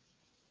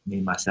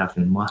me, myself,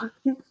 and moi.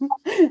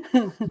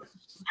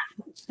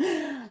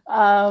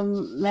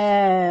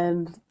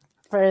 Man,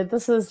 Fred,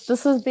 this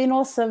has been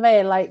awesome,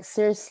 eh?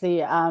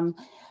 Seriously,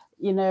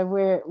 you know,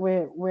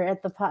 we're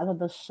at the part of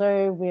the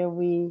show where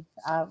we,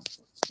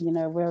 you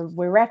know,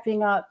 we're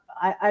wrapping up.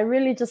 I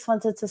really just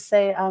wanted to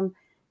say,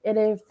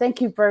 Ere,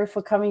 thank you, bro,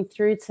 for coming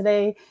through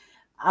today.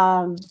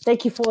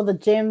 Thank you for all the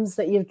gems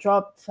that you've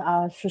dropped,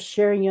 for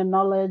sharing your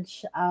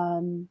knowledge,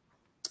 and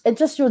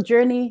just your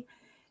journey.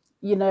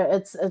 you know,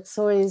 it's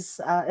always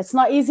it's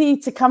not easy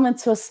to come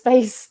into a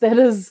space that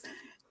is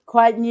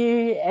quite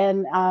new,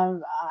 and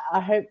I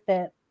hope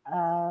that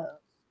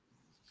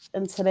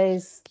in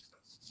today's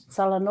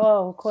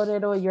salanoa or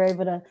kōrero, you're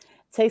able to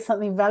take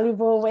something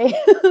valuable away.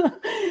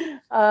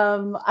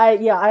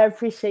 I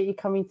appreciate you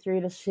coming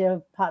through to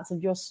share parts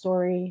of your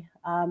story,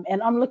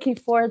 and I'm looking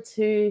forward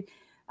to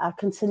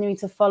continuing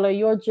to follow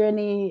your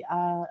journey,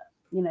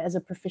 you know, as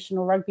a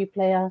professional rugby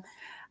player.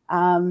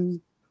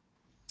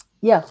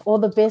 Yeah, all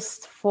the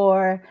best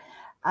for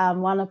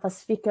Wana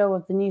Pacifica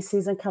with the new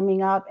season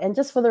coming up, and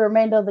just for the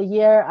remainder of the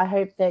year. I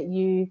hope that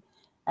you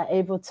are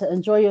able to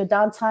enjoy your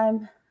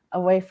downtime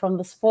away from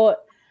the sport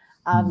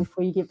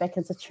before you get back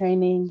into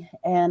training.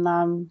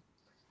 And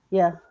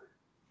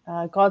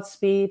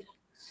Godspeed,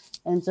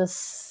 and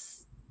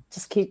just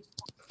keep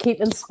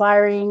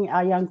inspiring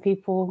our young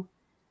people,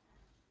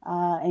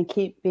 and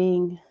keep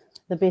being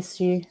the best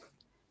you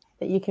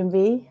that you can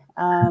be.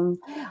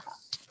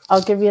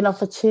 I'll give you an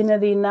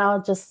opportunity now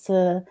just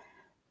to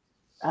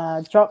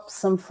drop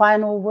some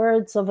final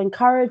words of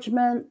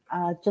encouragement,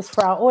 just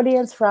for our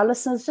audience, for our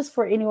listeners, just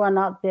for anyone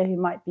out there who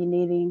might be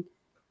needing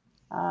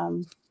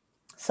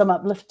some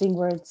uplifting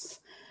words.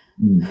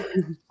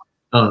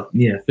 Oh,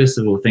 yeah. First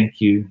of all, thank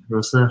you,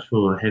 Rosa,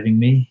 for having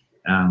me.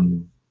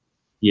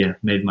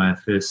 Made my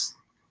first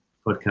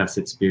podcast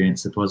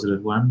experience a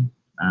positive one.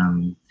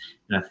 And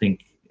I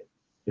think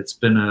it's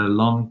been a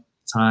long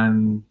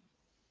time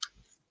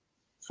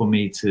for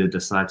me to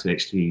decide to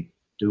actually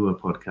do a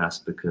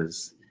podcast,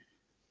 because,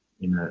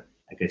 you know,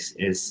 I guess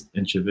as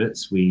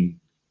introverts, we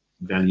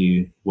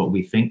value what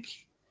we think,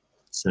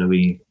 so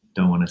we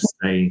don't want to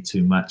say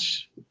too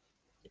much,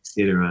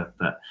 etc.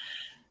 But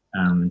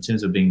in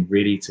terms of being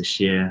ready to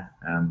share,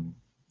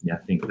 I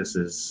think this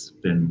has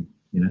been,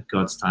 you know,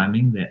 God's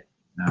timing that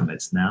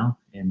it's now,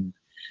 and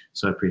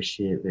so I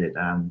appreciate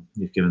that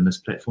you've given this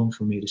platform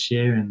for me to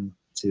share and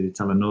to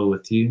talanoa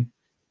with you,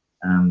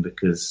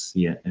 because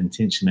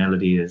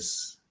intentionality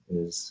is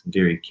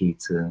very key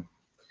to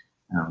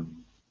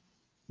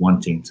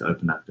wanting to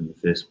open up in the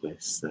first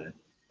place. So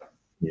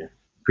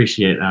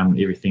appreciate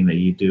everything that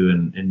you do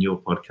in your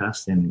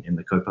podcast and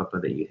the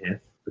kaupapa that you have,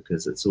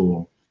 because it's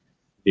all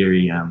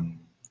very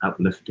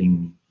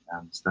uplifting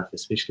stuff,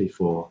 especially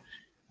for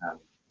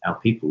our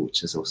people,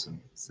 which is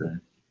awesome. So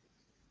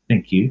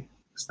thank you,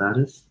 for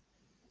starters.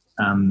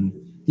 And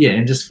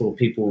just for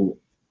people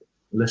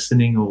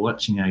listening or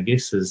watching, I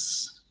guess,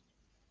 is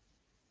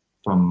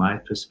from my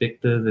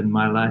perspective in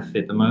my life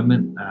at the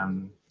moment,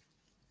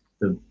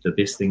 the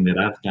best thing that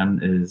I've done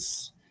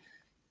is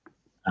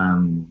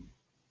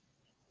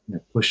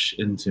push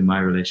into my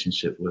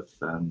relationship with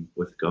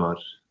God,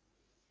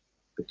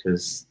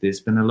 because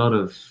there's been a lot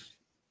of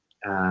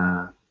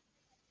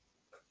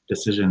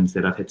decisions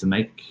that I've had to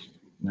make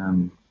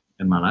in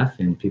my life,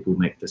 and people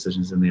make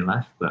decisions in their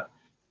life, but,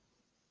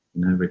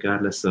 you know,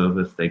 regardless of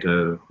if they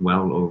go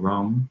well or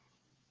wrong,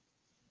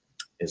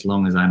 as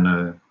long as I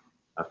know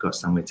I've got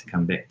somewhere to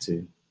come back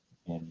to,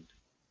 and,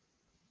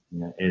 you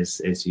know,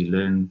 as you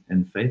learn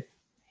in faith,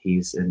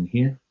 He's in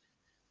here,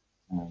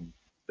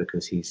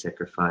 because He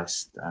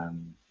sacrificed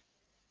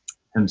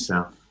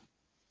Himself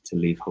to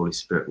leave Holy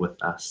Spirit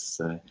with us.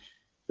 So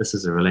this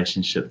is a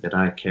relationship that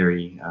I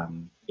carry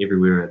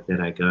everywhere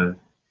that I go,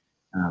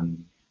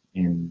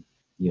 and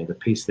the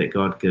peace that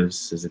God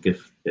gives is a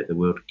gift that the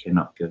world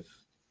cannot give.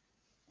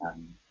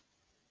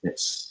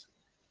 That's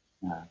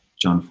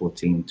John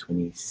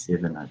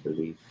 14:27, I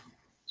believe.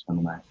 It's one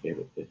of my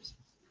favorite verses.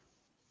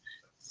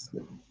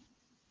 So,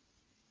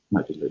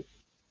 might be Luke.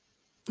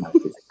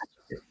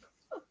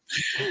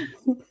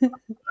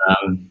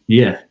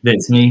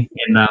 That's me.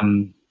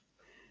 And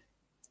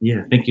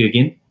thank you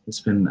again.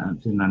 It's been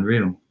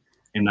unreal.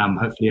 And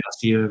hopefully I'll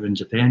see you over in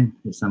Japan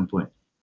at some point.